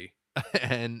party.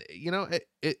 And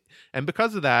and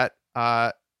because of that,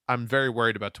 I'm very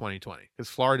worried about 2020, because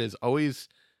Florida is always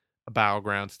a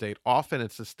battleground state. Often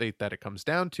it's the state that it comes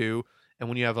down to, and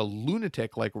when you have a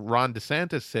lunatic like Ron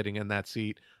DeSantis sitting in that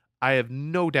seat, I have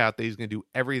no doubt that he's going to do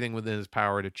everything within his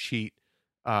power to cheat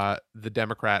the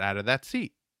Democrat out of that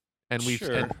seat. And we've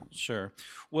sure.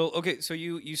 Well, okay, so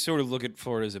you sort of look at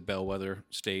Florida as a bellwether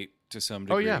state to some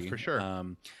degree. Oh yeah, for sure.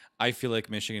 I feel like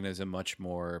Michigan is a much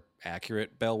more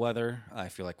accurate bellwether. I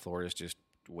feel like Florida is just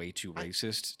way too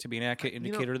racist to be an accurate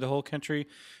indicator of the whole country.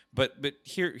 But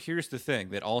here's the thing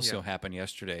that also happened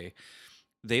yesterday.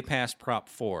 They passed Prop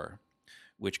 4,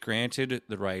 which granted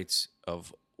the rights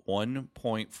of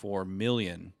 1.4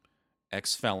 million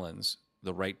ex-felons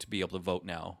the right to be able to vote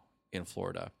now in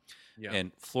Florida. Yeah.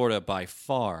 And Florida, by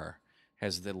far,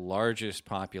 has the largest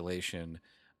population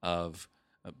of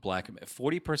black.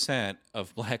 40%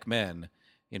 of black men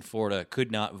in Florida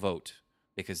could not vote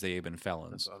because they have been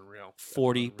felons. That's unreal.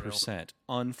 40%.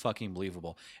 Unfucking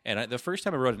believable. And the first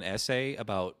time I wrote an essay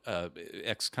about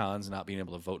ex-cons not being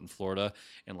able to vote in Florida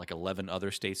and like 11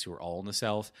 other states who were all in the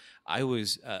South, I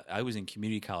was in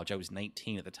community college. I was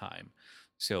 19 at the time.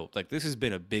 So, like, this has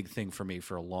been a big thing for me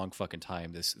for a long fucking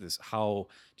time, this how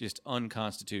just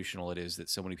unconstitutional it is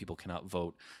that so many people cannot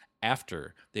vote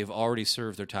after they've already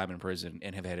served their time in prison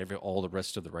and have had all the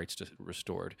rest of the rights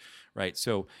restored, right?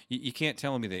 So you can't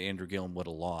tell me that Andrew Gillum would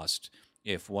have lost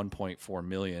if 1.4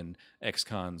 million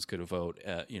ex-cons could have voted,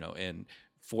 and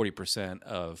 40%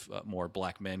 of more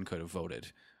black men could have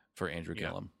voted for Andrew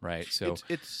Gillum, right? So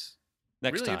it's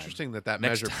Next really time. Interesting that Next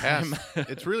measure time. passed.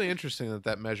 It's really interesting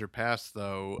that measure passed,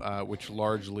 though, which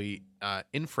largely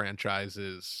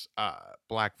enfranchises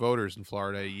black voters in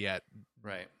Florida. Yet,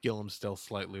 right, Gillum still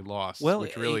slightly lost. Well,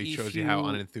 which really shows you how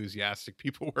unenthusiastic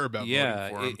people were about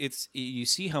voting for him. It's you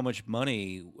see how much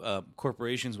money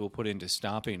corporations will put into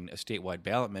stopping a statewide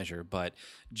ballot measure, but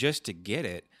just to get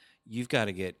it, you've got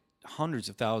to get hundreds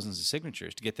of thousands of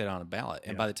signatures to get that on a ballot.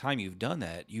 And Yeah. by the time you've done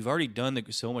that, you've already done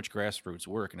so much grassroots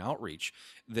work and outreach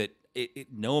that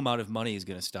no amount of money is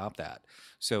going to stop that.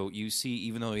 So you see,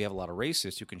 even though you have a lot of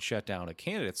racists who can shut down a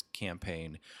candidate's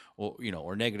campaign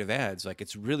or negative ads, like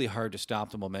it's really hard to stop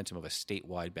the momentum of a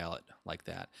statewide ballot like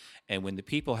that. And when the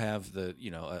people have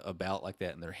a ballot like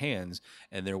that in their hands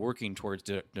and they're working towards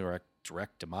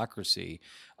direct democracy,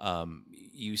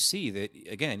 you see that,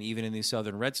 again, even in these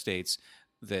southern red states,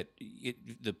 that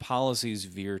the policies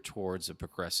veer towards a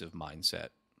progressive mindset.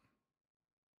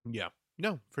 Yeah.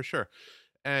 No, for sure.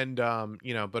 And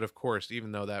but of course,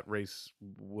 even though that race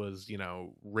was,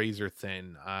 razor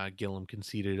thin, Gillum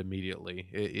conceded immediately.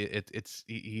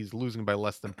 He's losing by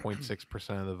less than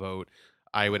 0.6% of the vote.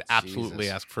 I would absolutely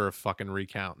Jesus. ask for a fucking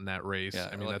recount in that race. Yeah,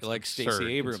 I mean, that's like absurd,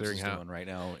 Stacey Abrams considering is how. doing right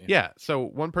now. Yeah. So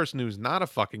one person who's not a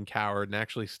fucking coward and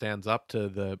actually stands up to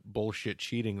the bullshit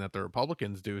cheating that the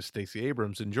Republicans do is Stacey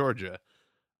Abrams in Georgia.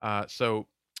 So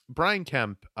Brian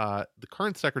Kemp, the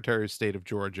current Secretary of State of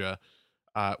Georgia,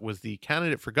 was the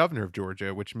candidate for governor of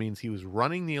Georgia, which means he was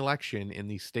running the election in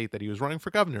the state that he was running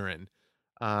for governor in,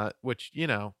 which,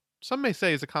 some may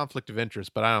say is a conflict of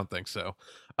interest, but I don't think so.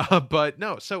 But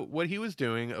no, so what he was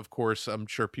doing, of course, I'm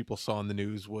sure people saw in the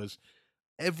news, was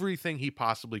everything he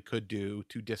possibly could do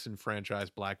to disenfranchise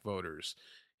black voters.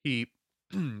 He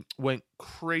went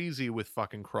crazy with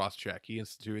fucking cross-check. He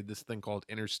instituted this thing called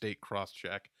interstate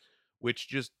cross-check, which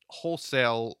just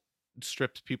wholesale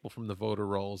strips people from the voter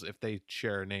rolls if they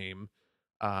share a name.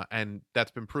 And that's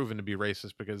been proven to be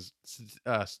racist because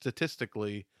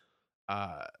statistically,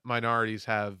 minorities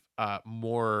have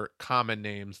more common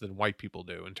names than white people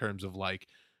do, in terms of, like,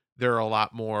 there are a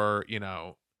lot more,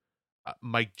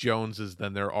 Mike Joneses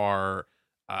than there are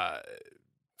uh,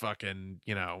 fucking,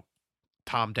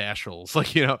 Tom Dashells.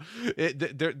 Like,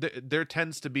 there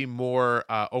tends to be more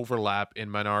overlap in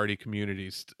minority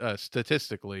communities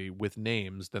statistically with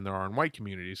names than there are in white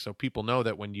communities. So people know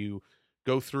that when you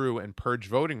go through and purge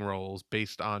voting rolls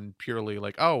based on purely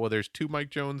like, oh, well, there's 2 Mike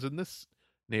Jones in this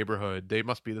neighborhood, they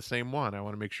must be the same one, I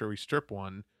want to make sure we strip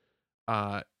one,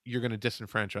 you're going to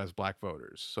disenfranchise black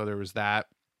voters. So there was that.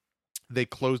 They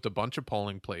closed a bunch of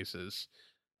polling places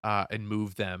and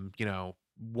moved them.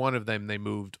 One of them they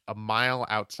moved a mile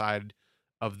outside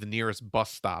of the nearest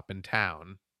bus stop in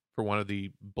town for one of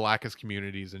the blackest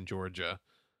communities in Georgia,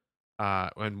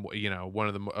 and one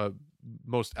of the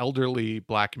most elderly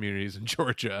black communities in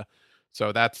Georgia.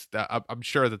 So I'm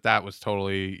sure that was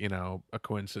totally a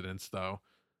coincidence, though.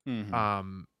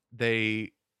 Mm-hmm.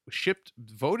 They shipped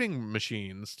voting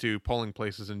machines to polling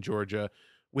places in Georgia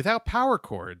without power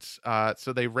cords.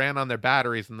 So they ran on their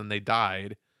batteries and then they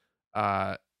died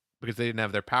because they didn't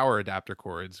have their power adapter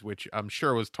cords, which I'm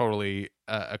sure was totally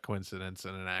a coincidence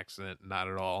and an accident, not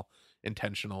at all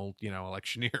intentional,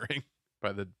 electioneering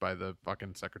by the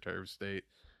fucking Secretary of State.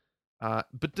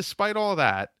 But despite all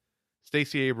that,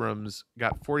 Stacey Abrams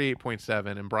got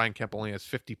 48.7 and Brian Kemp only has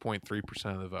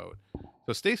 50.3% of the vote.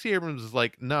 So Stacey Abrams is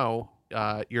like, no,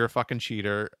 you're a fucking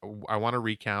cheater. I want to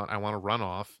recount. I want to run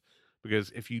off, because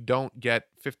if you don't get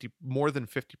more than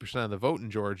 50% of the vote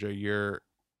in Georgia, you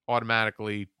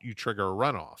trigger a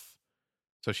runoff.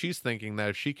 So she's thinking that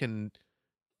if she can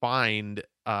find,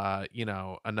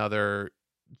 another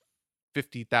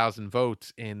 50,000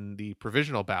 votes in the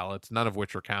provisional ballots, none of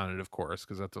which were counted, of course,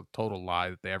 because that's a total lie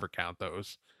that they ever count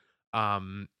those.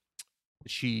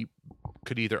 She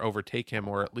could either overtake him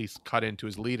or at least cut into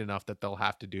his lead enough that they'll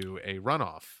have to do a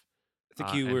runoff.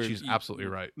 I think she's absolutely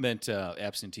right. Meant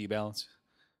absentee ballots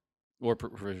or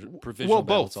provisional Well,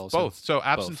 ballots both, also. both. So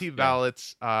absentee yeah.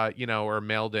 ballots, are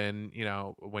mailed in,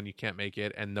 when you can't make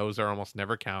it, and those are almost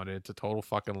never counted. It's a total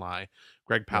fucking lie.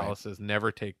 Greg Palast says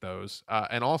never take those.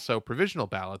 And also provisional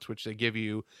ballots, which they give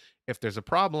you if there's a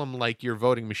problem, like your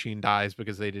voting machine dies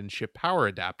because they didn't ship power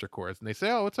adapter cords, and they say,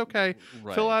 oh, it's okay,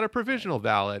 fill out a provisional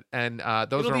ballot, and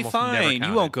those It'll are be almost fine. never counted.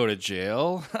 You won't go to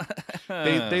jail.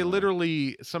 They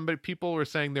literally, people were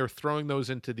saying they're throwing those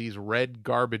into these red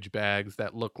garbage bags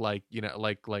that look like,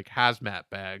 like hazmat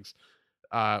bags,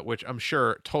 which I'm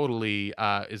sure totally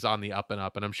is on the up and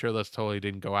up, and I'm sure those totally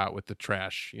didn't go out with the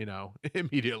trash,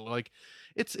 immediately. Like,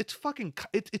 it's fucking,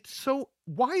 it's so,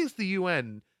 why is the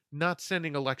UN not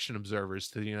sending election observers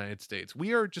to the United States?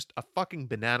 We are just a fucking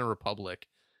banana republic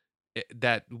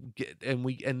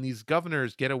and these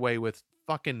governors get away with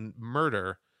fucking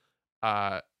murder,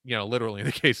 literally in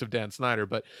the case of Dan Snyder,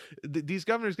 but these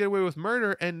governors get away with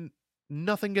murder and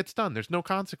nothing gets done. There's no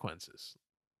consequences.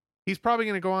 He's probably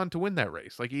going to go on to win that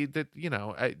race. Like,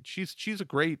 she's a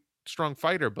great, strong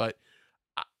fighter, but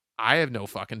I have no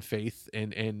fucking faith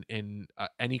in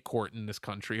any court in this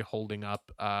country holding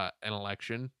up an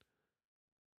election.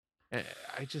 Eh,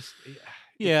 I just,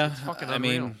 Yeah, it's fucking I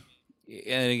unreal. mean,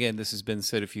 and again, this has been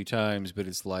said a few times, but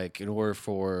it's like in order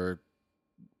for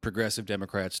progressive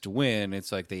Democrats to win,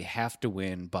 it's like they have to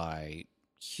win by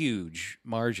huge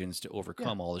margins to Yeah,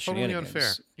 overcome all the totally unfair.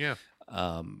 shenanigans. Yeah.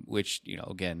 Which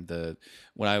again,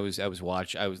 when I was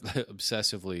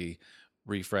obsessively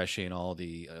refreshing all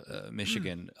the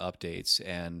Michigan updates,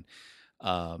 and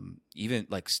even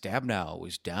like Stab Now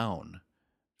was down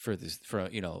for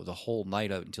the whole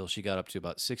night up until she got up to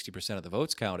about 60% of the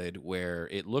votes counted, where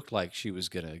it looked like she was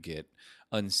gonna get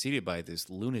unseated by this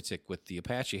lunatic with the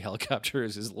Apache helicopter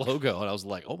as his logo, and I was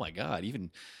like, oh my god, even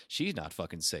she's not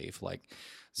fucking safe. Like,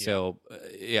 so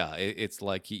yeah, it's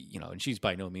like and she's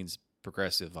by no means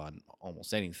progressive on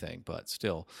almost anything, but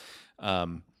still,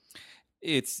 um,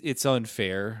 it's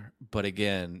unfair. But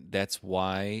again, that's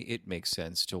why it makes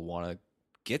sense to want to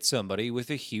get somebody with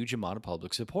a huge amount of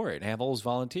public support and have all those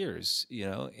volunteers,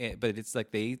 but it's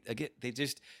like they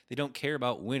don't care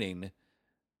about winning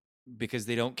because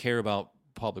they don't care about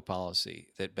public policy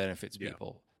that benefits Yeah.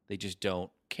 people. They just don't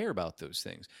care about those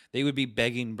things. They would be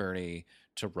begging Bernie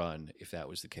to run if that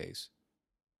was the case.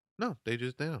 No, they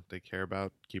just don't. They care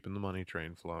about keeping the money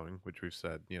train flowing, which we've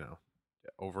said,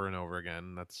 over and over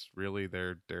again. That's really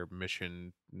their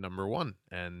mission number one.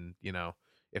 And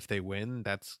if they win,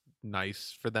 that's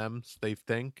nice for them. They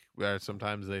think.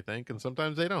 Sometimes they think, and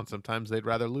sometimes they don't. Sometimes they'd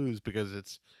rather lose because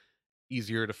it's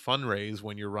easier to fundraise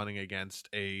when you're running against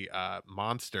a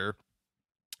monster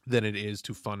than it is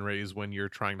to fundraise when you're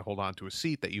trying to hold on to a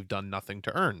seat that you've done nothing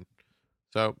to earn.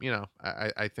 So,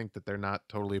 I think that they're not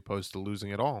totally opposed to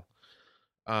losing at all.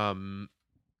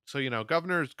 So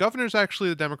governors actually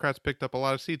the Democrats picked up a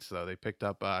lot of seats though. They picked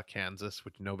up Kansas,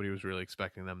 which nobody was really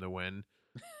expecting them to win.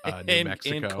 New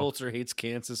Mexico. And Coulter hates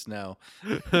Kansas now. She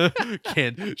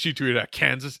tweeted out,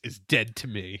 "Kansas is dead to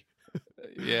me."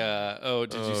 Yeah. Oh,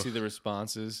 did you see the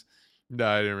responses? No,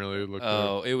 I didn't really look.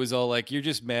 Oh, it was all like, you're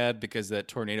just mad because that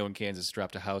tornado in Kansas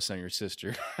dropped a house on your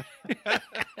sister.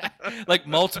 Like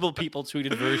multiple people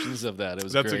tweeted versions of that. It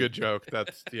was That's great. a good joke.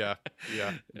 That's yeah.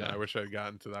 I wish I'd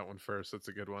gotten to that one first. That's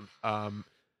a good one.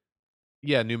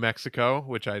 Yeah, New Mexico,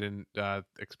 which I didn't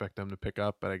expect them to pick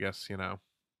up, but I guess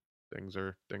things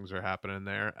are happening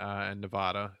there, and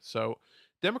Nevada. So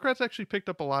Democrats actually picked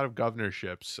up a lot of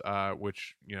governorships,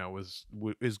 which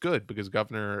is good because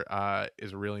governor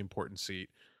is a really important seat.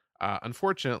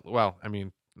 Unfortunately, well, I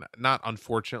mean, not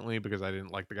unfortunately because I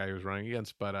didn't like the guy he was running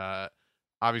against, but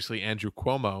obviously Andrew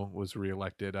Cuomo was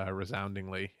reelected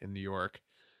resoundingly in New York.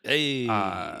 Hey.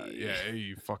 Yeah,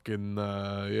 you fucking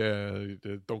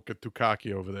don't get too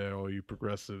cocky over there, all you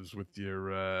progressives with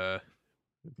your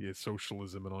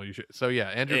socialism and all you shit. So yeah,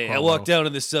 Andrew Hey, Cuomo. I walked down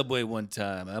in the subway one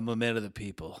time. I'm a man of the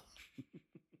people.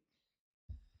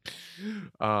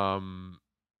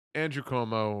 Andrew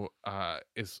Cuomo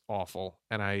is awful,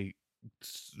 and I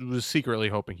was secretly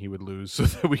hoping he would lose so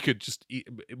that we could just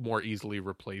more easily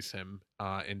replace him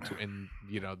in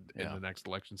the next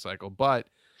election cycle. But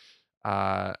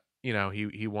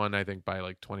he won, I think, by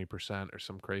like 20% or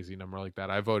some crazy number like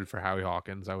that. I voted for Howie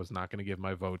Hawkins. I was not going to give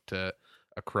my vote to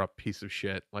a corrupt piece of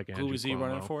shit like Andrew Cuomo. Who was he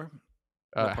running for?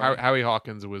 Howie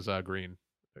Hawkins was Green,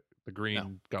 the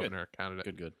Green governor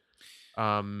candidate. Good.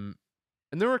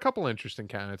 And there were a couple interesting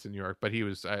candidates in New York, but he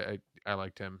was I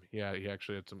liked him. Yeah, he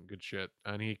actually had some good shit,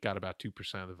 and he got about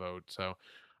 2% of the vote. So,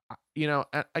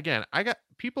 again,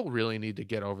 people really need to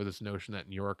get over this notion that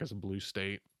New York is a blue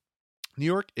state. New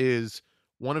York is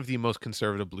one of the most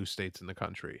conservative blue states in the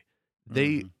country.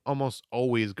 They almost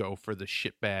always go for the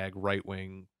shitbag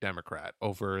right-wing Democrat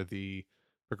over the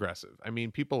progressive. I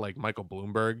mean, people like Michael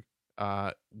Bloomberg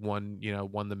won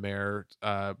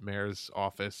the mayor's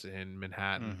office in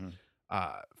Manhattan.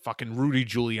 Fucking Rudy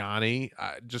Giuliani,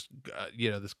 this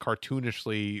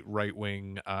cartoonishly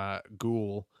right-wing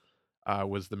ghoul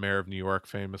was the mayor of New York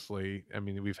famously. I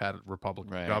mean, we've had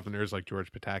Republican governors like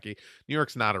George Pataki. New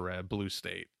York's not a blue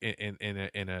state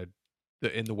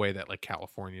in the way that like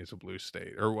California is a blue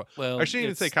state, or I shouldn't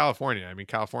even say California. I mean,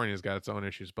 California's got its own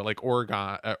issues, but like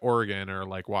Oregon or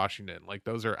like Washington, like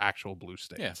those are actual blue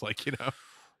states. Yeah. Like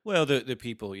Well, the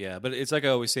people, yeah, but it's like I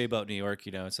always say about New York.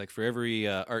 It's like for every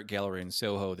art gallery in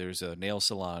Soho, there's a nail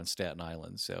salon in Staten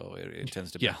Island, so it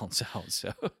tends to balance out.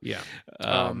 So yeah.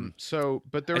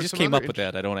 But there I was just some came other up with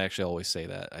that. I don't actually always say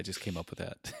that. I just came up with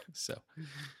that. So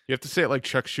you have to say it like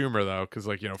Chuck Schumer though, because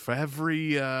like for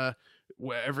every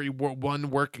one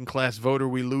working class voter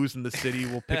we lose in the city,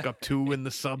 we'll pick up 2 in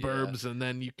the suburbs, and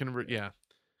then you can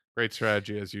Great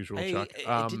strategy as usual, Chuck.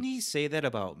 Didn't he say that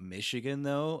about Michigan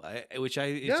though? Which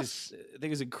it's just Yes. I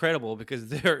think is incredible because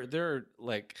they're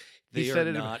like He they are said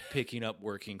it. not picking up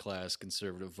working class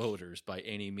conservative voters by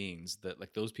any means. That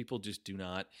like those people just do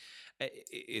not.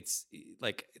 It's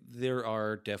like there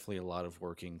are definitely a lot of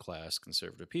working class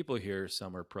conservative people here.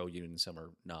 Some are pro union, some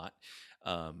are not.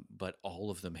 But all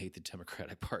of them hate the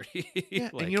Democratic Party. Yeah,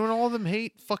 Like, and you know what? All of them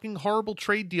hate fucking horrible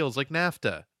trade deals like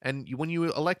NAFTA. And when you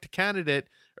elect a candidate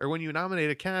or when you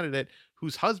nominate a candidate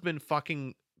whose husband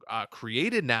fucking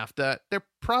created NAFTA, they're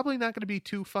probably not going to be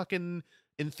too fucking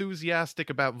enthusiastic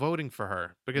about voting for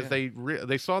her because Yeah.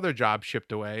 they saw their job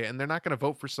shipped away, and they're not going to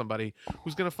vote for somebody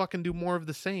who's going to fucking do more of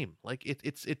the same. Like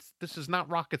it's this is not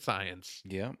rocket science.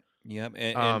 yeah, yeah,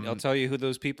 and I'll tell you who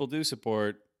those people do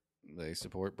support. They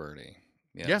support Bernie.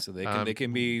 Yeah, so they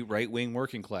can be right wing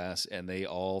working class, and they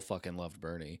all fucking loved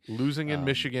Bernie. losing in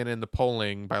Michigan in the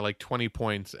polling by like 20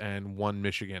 points and won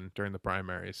Michigan during the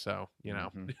primaries. So, you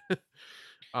know,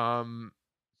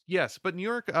 yes, but New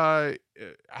York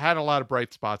had a lot of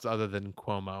bright spots other than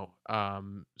Cuomo.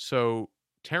 So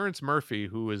Terrence Murphy,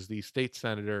 who is the state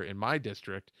senator in my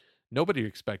district, nobody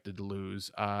expected to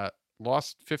lose.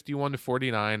 Lost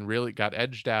 51-49, really got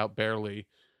edged out barely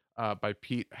by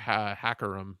Pete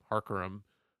Harkerum,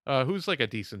 who's like a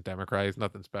decent Democrat. He's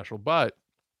nothing special, but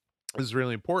this is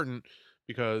really important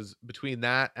because between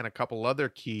that and a couple other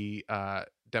key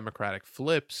Democratic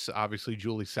flips, obviously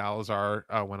Julie Salazar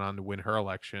went on to win her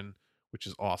election, which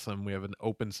is awesome. We have an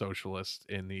open socialist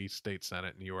in the state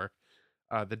Senate in New York.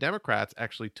 The Democrats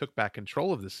actually took back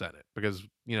control of the Senate because,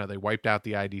 you know, they wiped out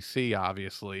the IDC,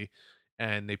 obviously,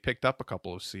 and they picked up a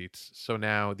couple of seats. So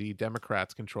now the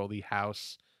Democrats control the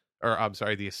House, or I'm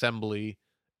sorry, the Assembly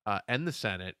and the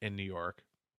Senate in New York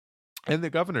and the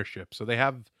governorship. So they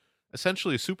have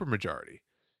essentially a supermajority.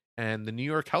 And the New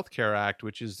York Healthcare Act,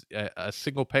 which is a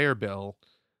single payer bill,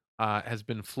 has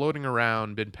been floating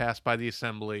around, been passed by the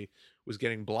Assembly, was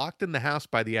getting blocked in the House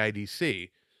by the IDC.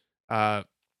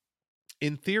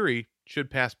 In theory,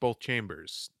 should pass both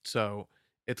chambers. So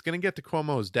it's going to get to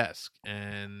Cuomo's desk,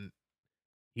 and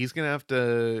he's going to have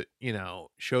to, you know,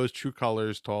 show his true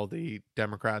colors to all the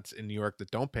Democrats in New York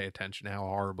that don't pay attention to how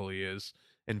horrible he is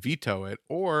and veto it,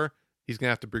 or he's going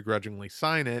to have to begrudgingly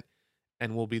sign it,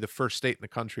 and we'll be the first state in the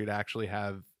country to actually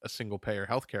have a single payer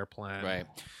healthcare plan. Right.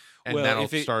 And Well, that'll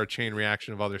if it- start a chain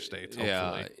reaction of other states. Yeah,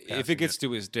 Hopefully, if passing it gets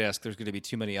to his desk, there's going to be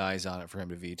too many eyes on it for him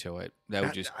to veto it. That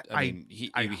would just, I mean,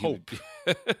 I he hope.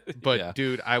 would- But yeah,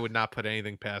 dude, I would not put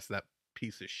anything past that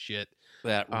piece of shit.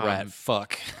 that rat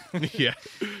fuck. Yeah,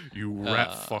 you rat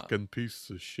Uh, fucking piece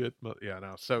of shit. Yeah,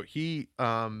 no. So he,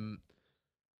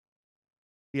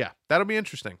 yeah, that'll be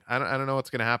interesting. I don't know what's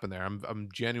gonna happen there. I'm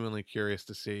genuinely curious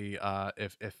to see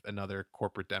if another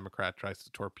corporate Democrat tries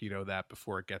to torpedo that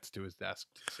before it gets to his desk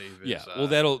to save his. Yeah, well,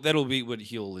 that'll be what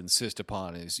he'll insist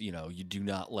upon is, you know, you do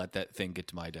not let that thing get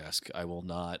to my desk. I will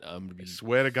not. I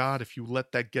swear to God, if you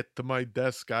let that get to my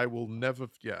desk, I will never.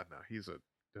 Yeah, no, he's a.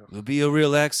 It'll be a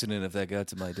real accident if that got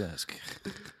to my desk.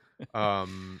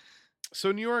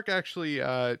 So New York actually,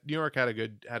 New York had a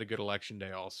good election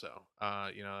day also.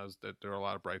 You know, there were a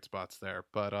lot of bright spots there,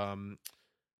 but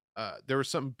there were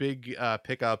some big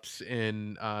pickups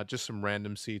in just some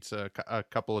random seats. A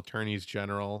couple attorneys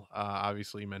general.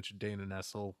 Obviously, you mentioned Dana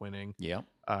Nessel winning. Yeah,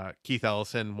 Keith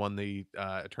Ellison won the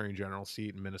attorney general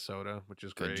seat in Minnesota, which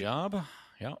is great. good job.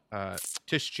 Yeah,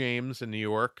 Tish James in New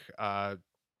York.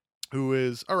 Who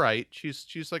is all right.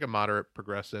 She's like a moderately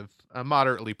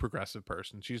progressive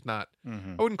person. She's not.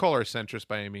 mm-hmm. I wouldn't call her a centrist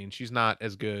by any means. She's not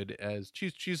as good as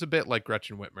she's a bit like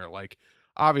Gretchen Whitmer. Like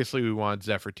obviously we want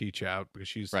Zephyr Teach out because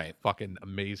she's Right. fucking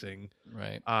amazing.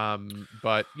 Right.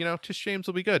 But you know, Tish James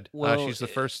will be good. Well, She's the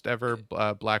first ever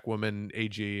black woman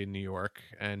AG in New York,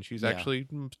 and she's Yeah. actually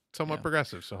somewhat Yeah.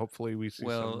 progressive. So hopefully we see.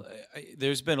 Well, some...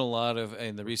 there's been a lot of,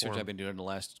 in the research reform. I've been doing the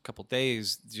last couple of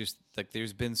days, just like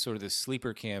there's been sort of this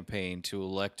sleeper campaign to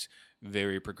elect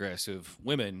very progressive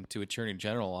women to attorney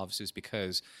general offices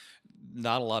because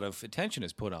not a lot of attention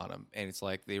is put on them. And it's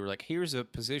like they were like, here's a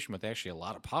position with actually a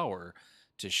lot of power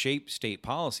to shape state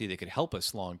policy that could help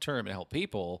us long term and help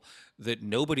people that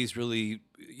nobody's really,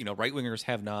 you know, right wingers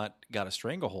have not got a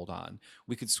stranglehold on.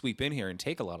 We could sweep in here and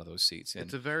take a lot of those seats. And,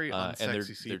 It's a very and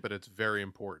unsexy seat, but it's very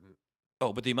important.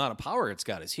 oh, but the amount of power it's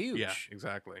got is huge. Yeah,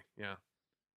 exactly. Yeah.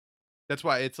 That's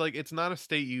why it's like it's not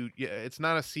a it's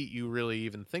not a seat you really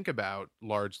even think about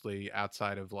largely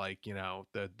outside of like, you know,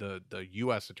 the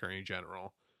US Attorney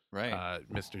General, Right.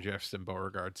 Mr. Jefferson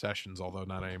Beauregard Sessions, although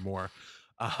not anymore.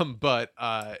 But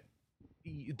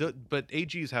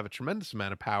AGs have a tremendous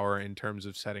amount of power in terms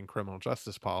of setting criminal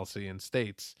justice policy in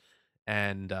states,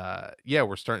 And yeah,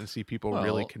 we're starting to see people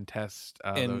really Well, contest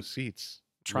and those seats.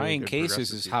 Really trying good cases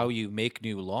progressive is how people. you make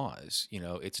new laws.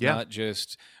 It's Yeah, not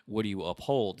just what do you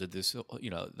uphold. Did this,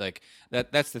 like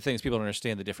that's the thing is people don't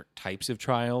understand the different types of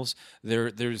trials.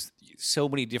 There's so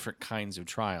many different kinds of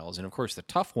trials, and of course the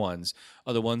tough ones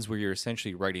are the ones where you're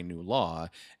essentially writing new law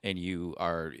and you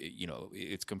are,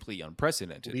 it's completely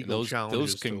unprecedented. And legal those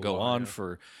challenges to can the go law. on Yeah.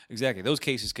 for exactly those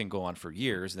cases can go on for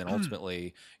years. And then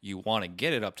ultimately you want to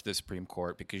get it up to the Supreme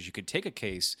Court because you could take a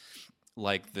case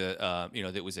like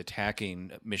that was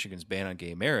attacking Michigan's ban on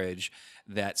gay marriage.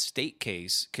 That state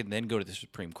case can then go to the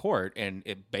Supreme Court, and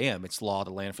bam, it's law of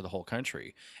the land for the whole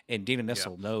country. And Dana Yeah.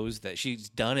 Nessel knows that she's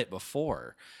done it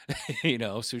before,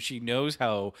 so she knows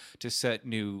how to set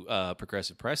new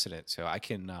progressive precedent. So I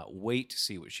cannot wait to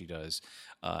see what she does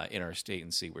in our state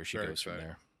and see where she Very goes from exciting.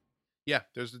 there. Yeah,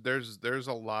 there's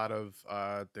a lot of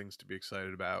things to be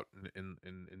excited about in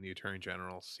the attorney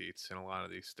general seats in a lot of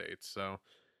these states. So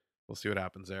we'll see what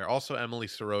happens there. Also, Emily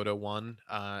Sirota won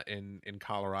in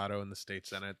Colorado in the state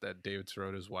senate. That David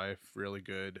Sirota's wife, really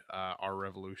good. Our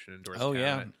Revolution endorsed Oh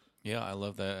yeah, candidate. yeah, I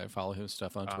love that. I follow his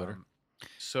stuff on Twitter.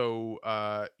 So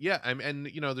yeah, and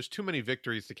there's too many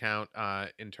victories to count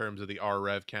in terms of the R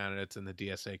Rev candidates and the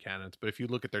DSA candidates. But if you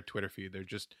look at their Twitter feed, they're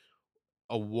just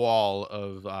a wall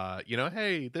of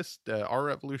hey, this our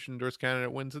Revolution endorsed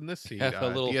candidate wins in this seat. Yeah,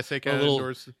 DSA a candidate little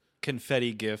endorsed.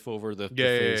 confetti gif over the Yeah,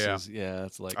 yeah, yeah. faces. Yeah,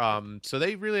 it's like So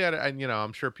they really had, and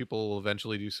I'm sure people will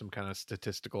eventually do some kind of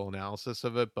statistical analysis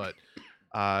of it, but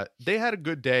they had a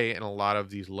good day in a lot of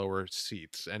these lower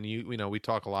seats. And we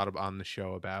talk a lot on the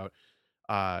show about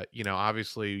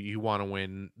obviously you want to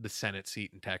win the Senate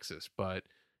seat in Texas, but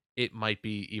it might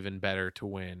be even better to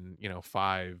win,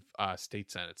 5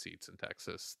 state Senate seats in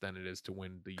Texas than it is to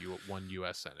win the one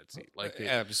U.S. Senate seat. Like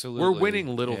absolutely, we're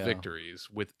winning little yeah. victories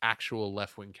with actual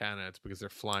left wing candidates because they're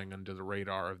flying under the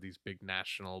radar of these big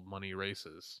national money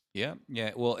races. Yeah,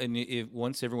 yeah. Well, and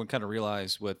once everyone kind of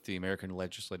realized what the American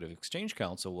Legislative Exchange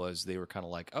Council was, they were kind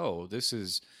of like, oh, this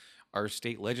is our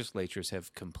state legislatures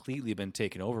have completely been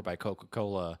taken over by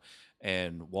Coca-Cola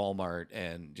and Walmart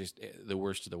and just the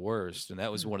worst of the worst. And that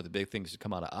was one of the big things to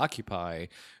come out of Occupy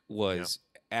was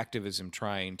activism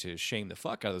trying to shame the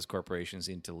fuck out of those corporations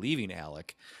into leaving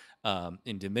ALEC,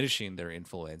 in diminishing their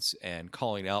influence and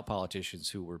calling out politicians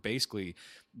who were basically,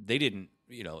 they didn't,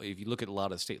 if you look at a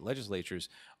lot of state legislatures,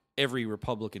 every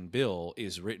Republican bill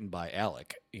is written by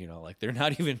ALEC. Like they're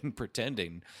not even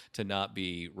pretending to not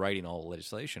be writing all the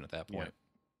legislation at that point. Yeah.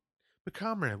 But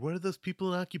comrade, what do those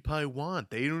people in Occupy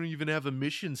want? They don't even have a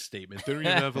mission statement. They don't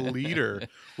even have a leader.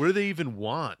 What do they even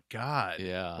want? God.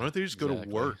 Yeah. Why don't they just go to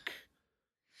work?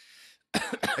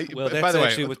 Well, that's by the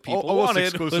actually way, what people almost wanted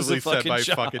exclusively was a said by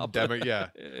fucking fucking job.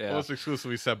 Democrats. Yeah. Almost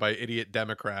exclusively said by idiot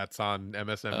Democrats on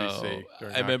MSNBC.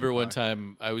 I remember one Occupy.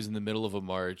 time I was in the middle of a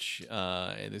march,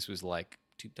 and this was like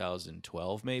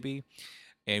 2012 maybe,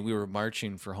 and we were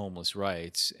marching for homeless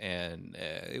rights, and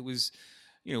it was,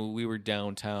 we were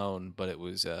downtown, but it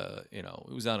was, it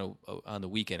was on the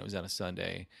weekend. It was on a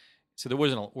Sunday. So there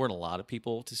weren't a lot of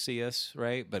people to see us,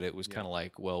 right? But it was kind of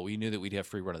like, well, we knew that we'd have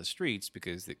free run of the streets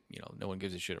because no one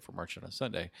gives a shit if we're marching on a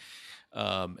Sunday.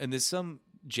 And there's some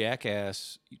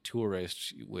jackass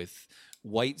tourist with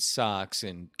white socks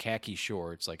and khaki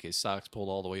shorts, like his socks pulled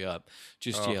all the way up,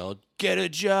 just yelled, "Get a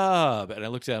job!" And I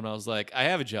looked at him and I was like, "I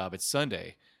have a job. It's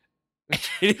Sunday."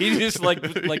 He just like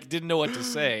didn't know what to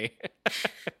say.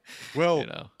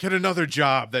 Well, get another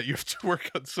job that you have to work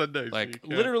on Sundays. Like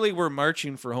literally, we're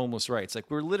marching for homeless rights.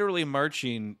 Like we're literally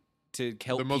marching to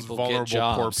help the most people vulnerable get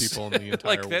jobs. poor people in the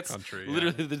entire like that's country.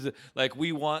 Literally, like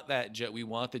we want that. We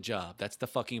want the job. That's the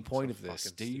fucking point of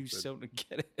this. Do you so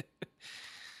get it?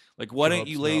 Like, why don't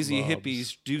you lazy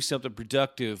hippies do something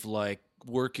productive like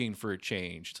working for a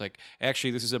change? It's like,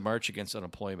 actually, this is a march against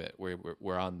unemployment.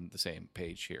 We're on the same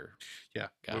page here. Yeah,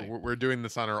 we're doing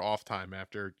this on our off time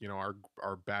after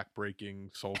our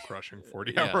back-breaking, soul-crushing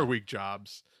 40-hour-a-week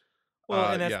jobs.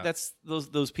 Well, and that's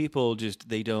those people just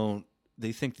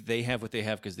they think that they have what they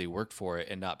have because they worked for it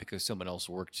and not because someone else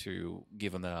worked to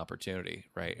give them that opportunity,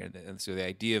 right? And so the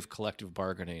idea of collective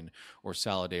bargaining or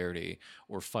solidarity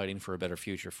or fighting for a better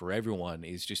future for everyone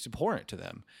is just abhorrent to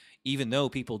them. Even though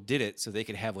people did it so they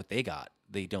could have what they got,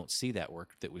 they don't see that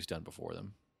work that was done before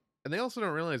them. And they also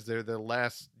don't realize they're the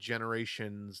last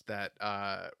generations that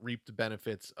reaped the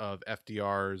benefits of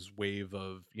FDR's wave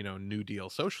of New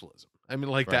Deal socialism. I mean,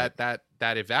 like Right. that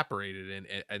evaporated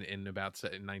in about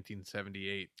in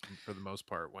 1978 for the most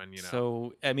part. When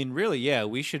So I mean, really, yeah,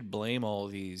 we should blame all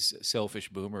these selfish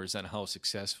boomers on how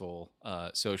successful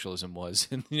socialism was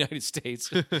in the United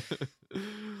States.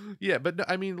 Yeah, but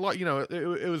I mean,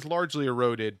 it was largely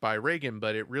eroded by Reagan,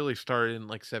 but it really started in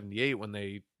like '78 when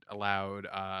they allowed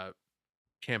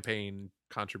campaign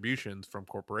contributions from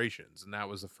corporations, and that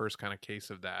was the first kind of case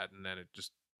of that, and then it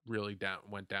just really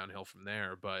went downhill from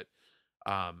there. But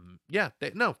yeah,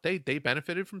 they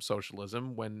benefited from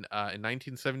socialism when in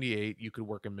 1978 you could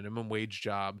work a minimum wage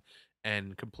job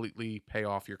and completely pay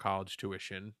off your college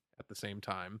tuition at the same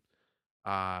time,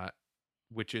 uh,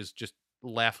 which is just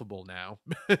laughable now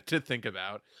to think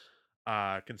about.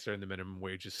 Considering the minimum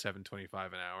wage is 7.25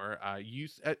 an hour.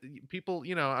 People,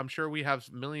 I'm sure we have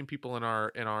a million people in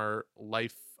our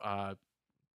life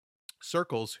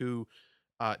circles who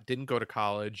didn't go to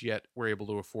college yet were able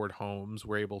to afford homes,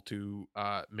 were able to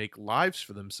make lives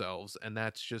for themselves, and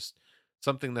that's just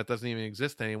something that doesn't even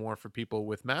exist anymore for people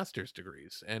with master's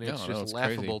degrees. And it's No, no, just it's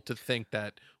crazy. laughable to think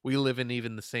that we live in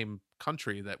even the same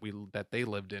country that they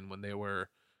lived in when they were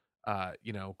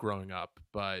growing up,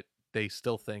 but they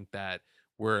still think that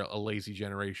we're a lazy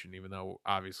generation, even though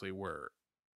obviously we're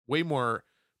way more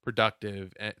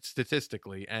productive and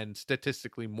statistically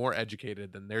more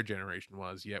educated than their generation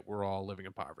was, yet we're all living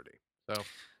in poverty. So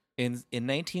In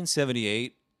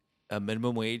 1978, a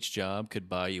minimum wage job could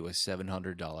buy you a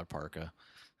 $700 parka.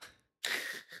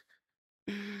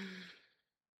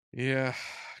 yeah,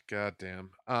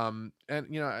 goddamn. And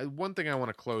one thing I want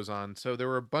to close on. So there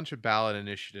were a bunch of ballot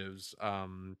initiatives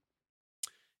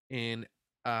in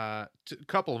a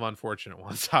couple of unfortunate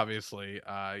ones, obviously,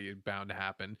 bound to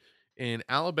happen. In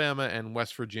Alabama and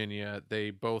West Virginia,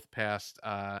 they both passed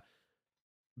ba-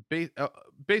 uh,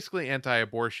 basically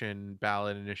anti-abortion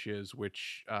ballot initiatives,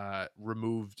 which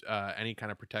removed any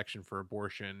kind of protection for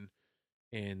abortion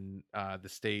in the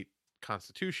state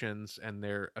constitutions, and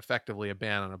they're effectively a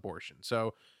ban on abortion.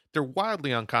 So they're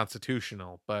wildly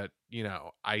unconstitutional, but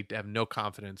I have no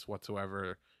confidence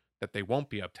whatsoever that they won't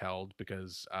be upheld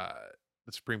because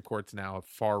the Supreme Court's now a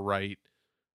far right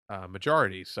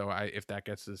majority. So if that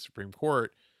gets to the Supreme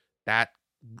Court, that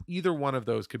either one of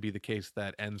those could be the case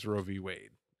that ends Roe v.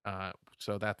 Wade.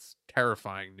 So that's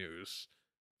terrifying news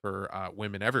for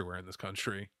women everywhere in this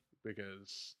country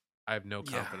because I have no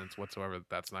Yeah. confidence whatsoever that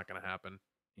that's not going to happen.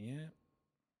 Yeah.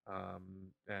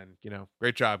 And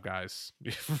great job, guys.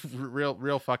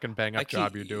 real fucking bang up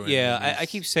job you're doing. Yeah, in I these-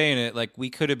 keep saying it. Like we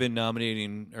could have been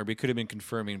nominating, or we could have been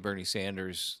confirming Bernie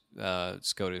Sanders'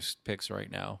 SCOTUS picks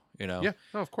right now. Yeah,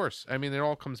 no, of course. I mean, it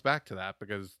all comes back to that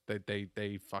because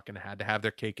they fucking had to have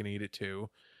their cake and eat it too.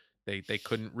 They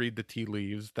couldn't read the tea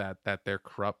leaves that their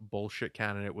corrupt bullshit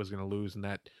candidate was going to lose, and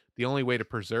that the only way to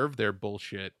preserve their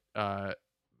bullshit,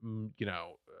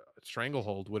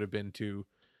 stranglehold would have been to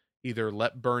either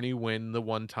let Bernie win the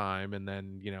one time and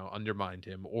then undermined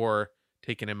him, or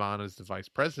taken him on as the vice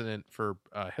president for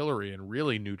Hillary and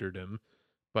really neutered him.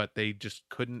 But they just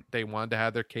couldn't. They wanted to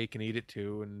have their cake and eat it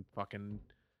too, and fucking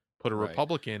put a Right.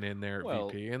 Republican in their Well,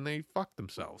 VP, and they fucked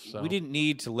themselves. So we didn't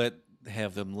need to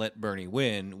have them let Bernie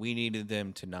win. We needed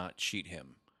them to not cheat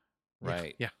him.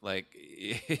 Right. yeah. Like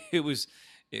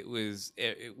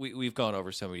we've gone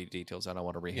over so many details. I don't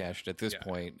want to rehash it at this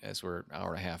point as we're an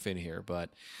hour and a half in here,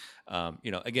 but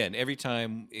again, every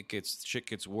time shit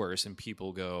gets worse and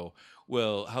people go,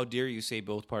 well, how dare you say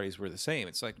both parties were the same?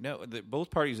 It's like, no, both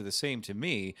parties are the same to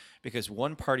me because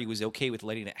one party was okay with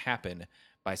letting it happen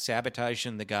by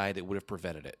sabotaging the guy that would have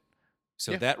prevented it.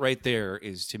 So that right there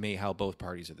is, to me, how both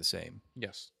parties are the same.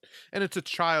 Yes. And it's a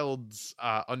child's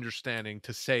understanding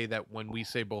to say that when we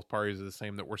say both parties are the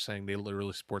same, that we're saying they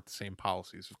literally support the same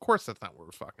policies. Of course, that's not what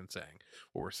we're fucking saying.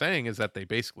 What we're saying is that they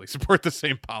basically support the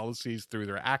same policies through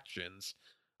their actions,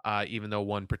 even though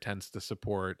one pretends to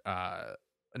support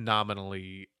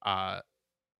nominally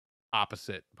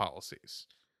opposite policies.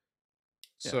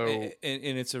 So and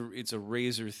it's a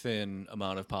razor thin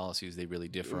amount of policies they really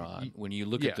differ on. When you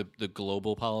look at the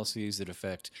global policies that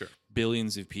affect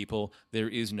billions of people, there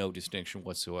is no distinction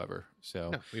whatsoever.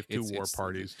 So we have two war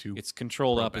parties, it's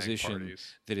controlled pro-bank opposition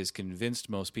parties. that has convinced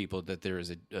most people that there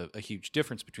is a huge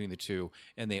difference between the two,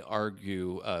 and they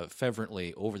argue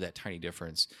fervently over that tiny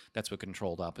difference. That's what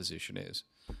controlled opposition is.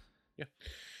 Yeah.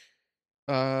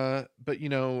 But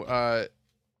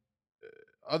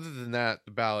other than that,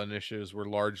 the ballot initiatives were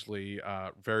largely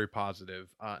very positive.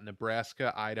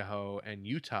 Nebraska, Idaho, and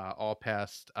Utah all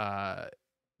passed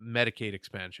Medicaid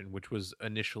expansion, which was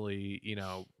initially,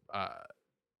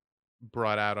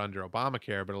 brought out under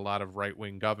Obamacare, but a lot of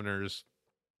right-wing governors,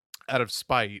 out of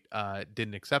spite,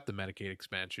 didn't accept the Medicaid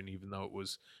expansion, even though it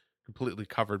was completely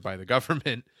covered by the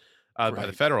government. By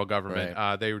the federal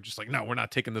government, they were just like, no, we're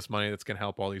not taking this money that's going to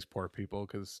help all these poor people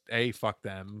because A, fuck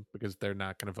them because they're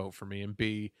not going to vote for me, and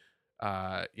B,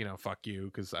 fuck you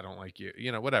because I don't like you,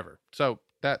 whatever. So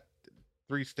that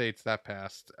 3 states that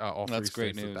passed, all three That's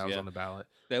great states news. that was Yeah. on the ballot.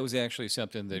 That was actually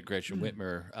something that Gretchen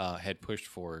Whitmer had pushed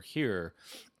for here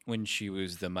when she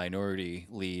was the minority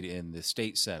lead in the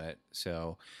state Senate.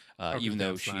 So Oh, because even Dan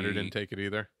though Snyder didn't she, take it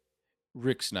either.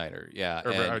 Rick Snyder, yeah,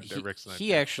 Or and Rick Snyder. he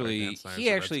Yeah, sorry, Dan actually Snyder's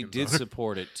the Redskins did owner.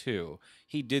 support it too.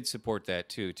 He did support that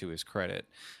too, to his credit.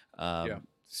 Yeah,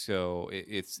 So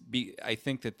I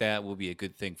think that will be a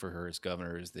good thing for her as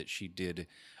governor, is that she did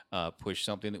push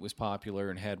something that was popular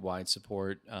and had wide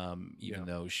support. Even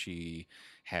though she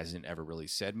hasn't ever really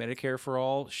said Medicare for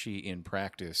all, she in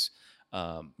practice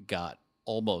got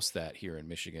almost that here in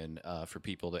Michigan for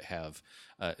people that have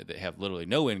literally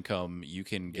no income. You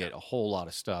can get a whole lot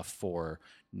of stuff for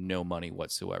no money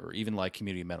whatsoever, even like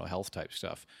community mental health type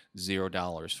stuff.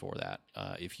 $0 for that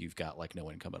if you've got like no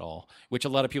income at all, which a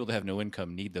lot of people that have no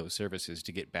income need those services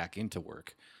to get back into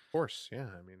work. of course. Yeah,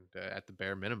 I mean, at the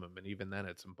bare minimum, and even then,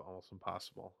 it's almost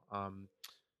impossible.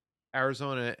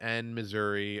 Arizona and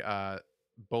Missouri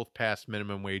both passed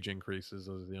minimum wage increases.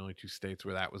 Those are the only 2 states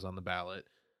where that was on the ballot.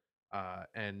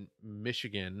 And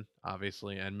Michigan,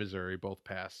 obviously, and Missouri both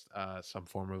passed some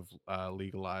form of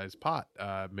legalized pot.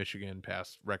 Michigan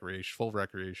passed full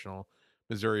recreational.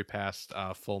 Missouri passed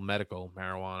full medical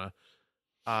marijuana.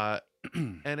 Uh,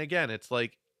 and again, it's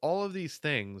like all of these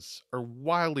things are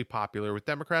wildly popular with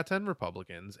Democrats and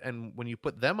Republicans, and when you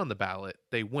put them on the ballot,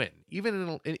 they win.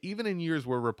 Even in years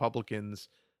where Republicans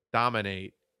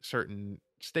dominate certain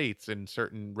states and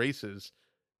certain races,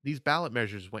 these ballot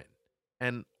measures win.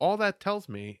 And all that tells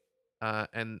me,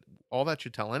 and all that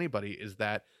should tell anybody, is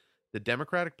that the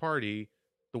Democratic Party,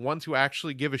 the ones who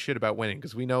actually give a shit about winning,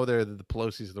 because we know they're the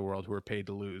Pelosi's of the world who are paid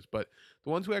to lose, but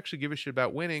the ones who actually give a shit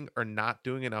about winning are not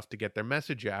doing enough to get their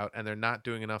message out, and they're not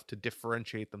doing enough to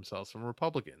differentiate themselves from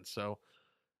Republicans. So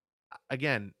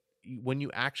again, when you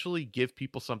actually give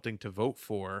people something to vote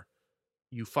for,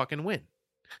 you fucking win.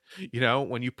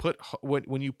 When you put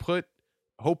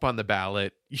hope on the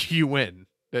ballot, you win.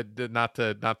 Not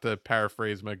to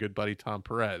paraphrase my good buddy Tom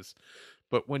Perez,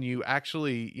 but when you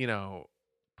actually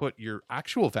put your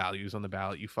actual values on the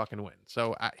ballot, you fucking win.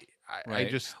 So I Right.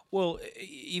 just Well,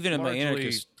 even in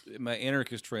largely my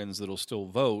anarchist friends that'll still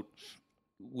vote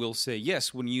will say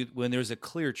yes, when there's a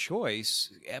clear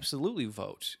choice, absolutely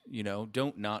vote.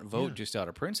 Don't not vote just out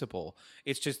of principle.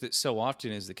 It's just that so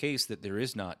often is the case that there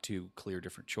is not two clear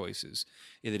different choices.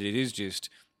 That it is just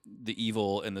the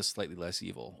evil and the slightly less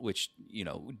evil, which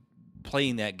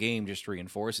playing that game just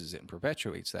reinforces it and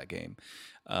perpetuates that game.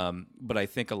 But I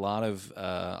think a lot of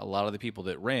the people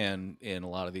that ran in a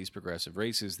lot of these progressive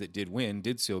races that did win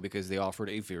did so because they offered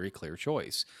a very clear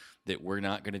choice that we're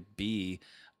not going to be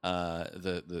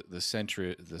the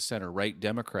center right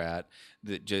Democrat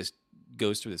that just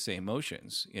goes through the same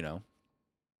motions.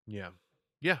 Yeah.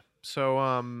 So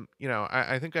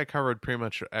I think I covered pretty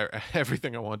much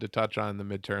everything I wanted to touch on in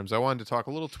the midterms. I wanted to talk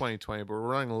a little 2020, but we're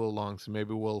running a little long, so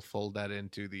maybe we'll fold that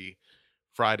into the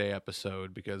Friday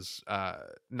episode because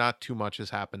not too much has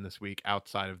happened this week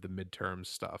outside of the midterm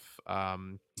stuff.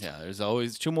 Yeah, there's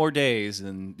always 2 more days,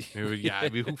 and Yeah, I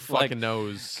mean, who like, fucking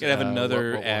knows? Could have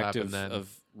another what will act happen then. of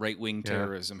right-wing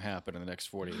terrorism happen in the next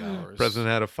 48 hours.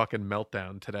 President had a fucking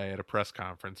meltdown today at a press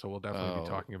conference, so we'll definitely be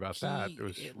talking about that. It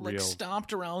was real.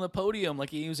 Stomped around the podium like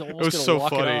he was It almost was gonna so walk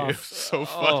funny. it It off. was so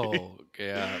funny. Oh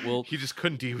yeah. Well, he just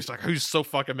couldn't. He was like, he was so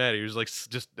fucking mad. He was like,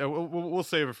 just we'll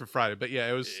save it for Friday. But yeah,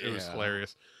 it was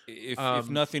hilarious. if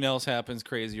nothing else happens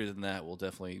crazier than that, we'll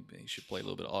definitely should play a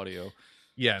little bit of audio.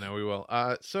 Yeah, no, we will.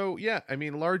 So yeah, I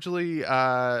mean, largely,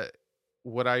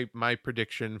 my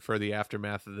prediction for the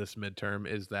aftermath of this midterm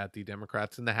is that the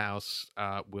Democrats in the House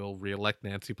will reelect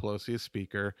Nancy Pelosi as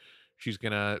Speaker. She's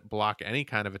gonna block any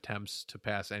kind of attempts to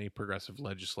pass any progressive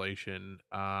legislation,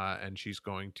 and she's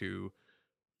going to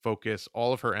focus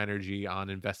all of her energy on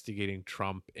investigating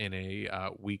Trump in a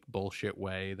weak bullshit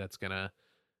way that's gonna,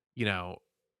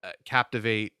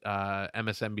 captivate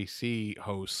MSNBC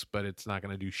hosts, but it's not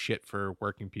going to do shit for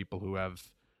working people who have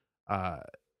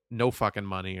no fucking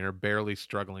money and are barely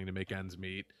struggling to make ends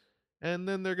meet. And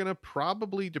then they're going to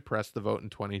probably depress the vote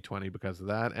in 2020 because of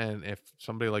that. And if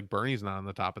somebody like Bernie's not on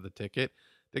the top of the ticket,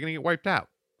 they're going to get wiped out.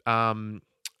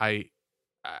 I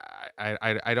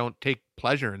don't take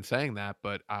pleasure in saying that,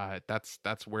 but that's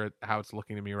how it's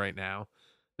looking to me right now.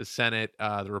 The Senate,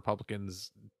 the Republicans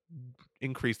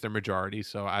increased their majority,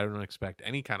 so I don't expect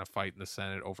any kind of fight in the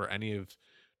Senate over any of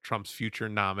Trump's future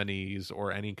nominees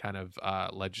or any kind of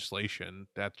legislation.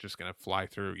 That's just going to fly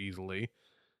through easily.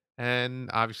 And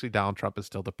obviously Donald Trump is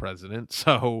still the president,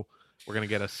 so we're going to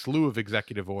get a slew of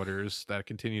executive orders that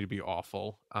continue to be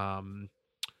awful.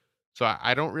 So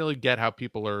I don't really get how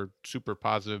people are super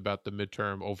positive about the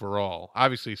midterm overall.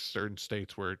 Obviously, certain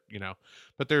states where,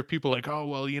 but there are people like, oh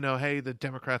well, hey, the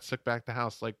Democrats took back the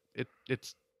House. Like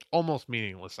it's almost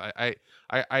meaningless. I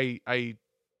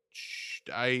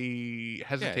Yeah,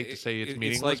 hesitate to say it's it's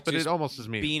meaningless, like but it just almost is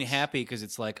being meaningless. happy because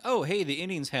it's like, oh, hey, the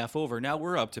inning's half over. Now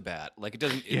we're up to bat. Like it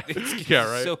doesn't. Yeah, It's yeah,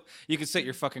 right. so you can set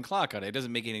your fucking clock on it. It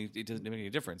doesn't make any. It doesn't make any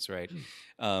difference, right?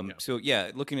 Yeah. So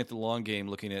yeah, looking at the long game,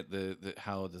 looking at the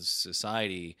how the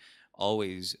society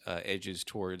always edges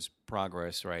towards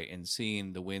progress, right, and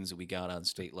seeing the wins that we got on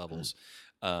state levels.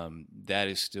 That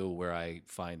is still where I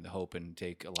find the hope and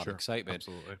take a lot Sure, of excitement,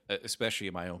 absolutely. especially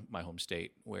in my home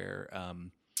state where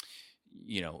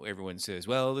everyone says,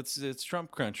 well, it's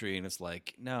Trump country, and it's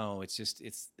like, no, it's just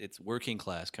it's working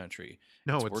class country.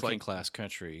 No, It's it's working like, class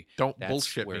country. don't That's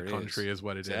bullshit where me, it country is. is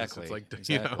what it is. Exactly. It's like,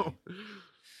 Exactly.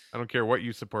 I don't care what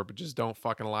you support, but just don't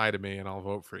fucking lie to me, and I'll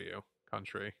vote for you.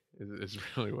 Country is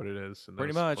really what it is in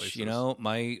Pretty those much, places.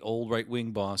 my old right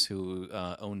wing boss who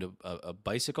owned a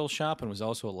bicycle shop and was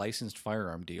also a licensed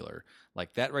firearm dealer.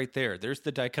 Like that right there, there's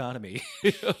the dichotomy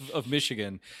of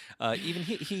Michigan. Even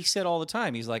he said all the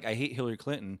time, he's like, I hate Hillary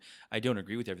Clinton. I don't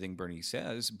agree with everything Bernie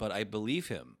says, but I believe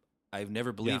him. I've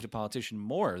never believed a politician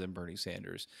more than Bernie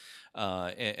Sanders.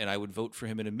 And I would vote for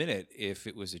him in a minute if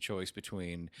it was a choice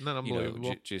between, Not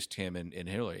unbelievable. just him and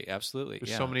Hillary. Absolutely.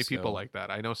 There's Yeah. so many people like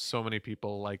that. I know so many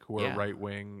people like who are right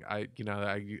wing. I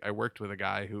worked with a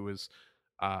guy who was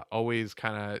always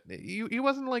kind of he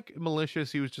wasn't like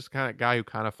malicious. He was just kind of guy who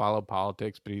kind of followed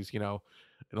politics, but he's an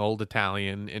old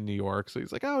Italian in New York, so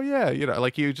he's like, oh yeah,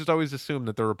 like he just always assumed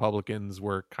that the Republicans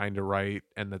were kind of right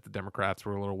and that the Democrats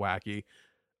were a little wacky.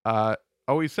 Uh,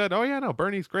 Always said, oh yeah, no,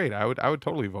 Bernie's great. I would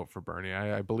totally vote for Bernie.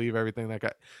 I believe everything that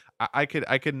guy. I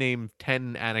could name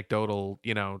 10 anecdotal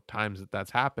times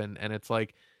that's happened, and it's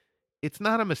like it's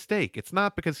not a mistake. It's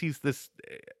not because he's this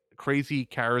crazy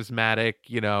charismatic,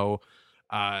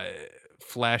 uh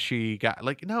flashy guy.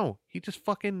 Like no, he just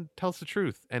fucking tells the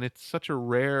truth. And it's such a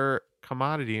rare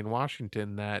commodity in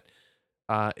Washington that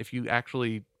if you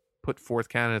actually put forth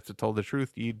candidates that told the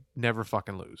truth, you'd never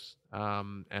fucking lose.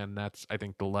 And that's I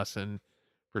think the lesson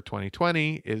for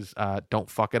 2020 is don't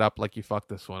fuck it up like you fucked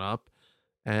this one up.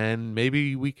 And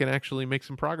maybe we can actually make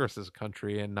some progress as a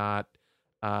country and not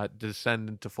descend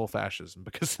into full fascism,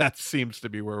 because that seems to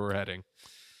be where we're heading.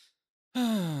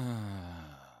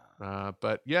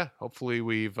 But yeah, hopefully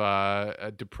we've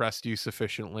depressed you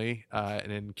sufficiently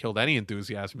and then killed any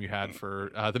enthusiasm you had for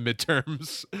the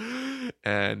midterms.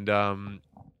 And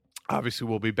obviously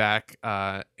we'll be back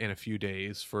in a few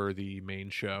days for the main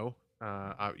show.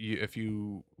 If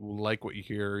you like what you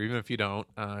hear, even if you don't,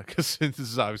 because this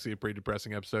is obviously a pretty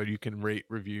depressing episode, you can rate,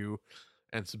 review,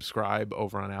 and subscribe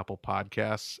over on Apple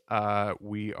Podcasts.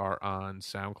 We are on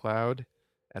SoundCloud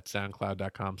at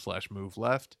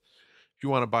soundcloud.com/moveleft. If you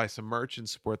want to buy some merch and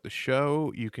support the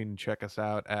show, you can check us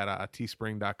out at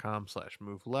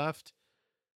teespring.com/moveleft.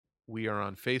 We are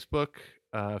on Facebook,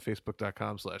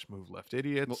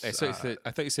 facebook.com/movelefidiots. Well,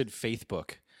 I thought you said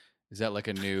Faithbook. Is that like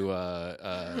a new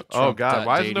oh God,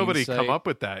 why has dating nobody site? come up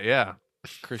with that? Yeah.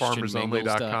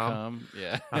 FarmersOnly.com.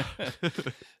 Yeah.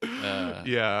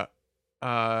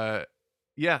 Yeah.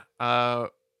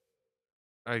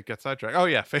 I got sidetracked. Oh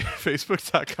yeah,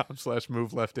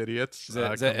 facebook.com/movelefidiots. Is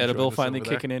that edible finally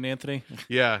kicking in, Anthony?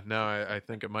 Yeah, no, I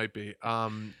think it might be.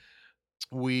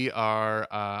 We are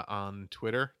on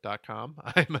twitter.com.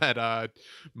 I'm at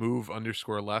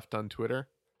move_left on Twitter.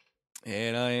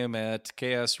 And I am at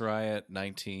Chaos Riot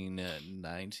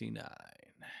 1999.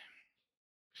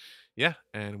 Yeah,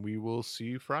 and we will see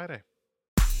you Friday.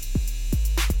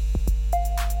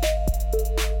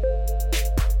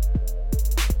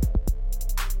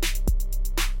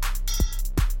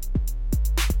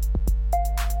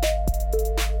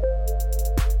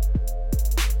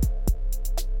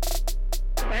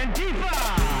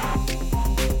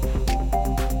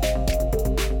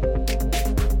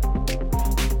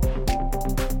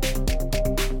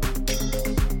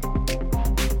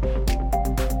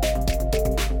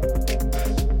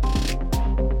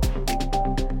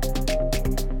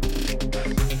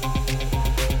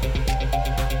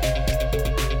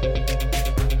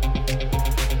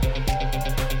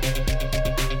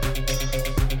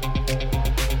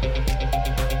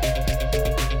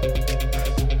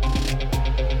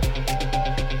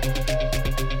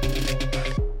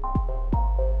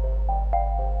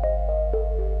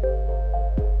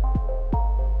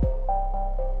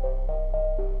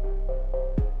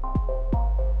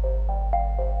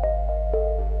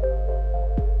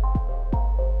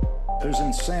 There's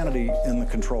insanity in the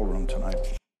control room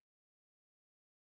tonight.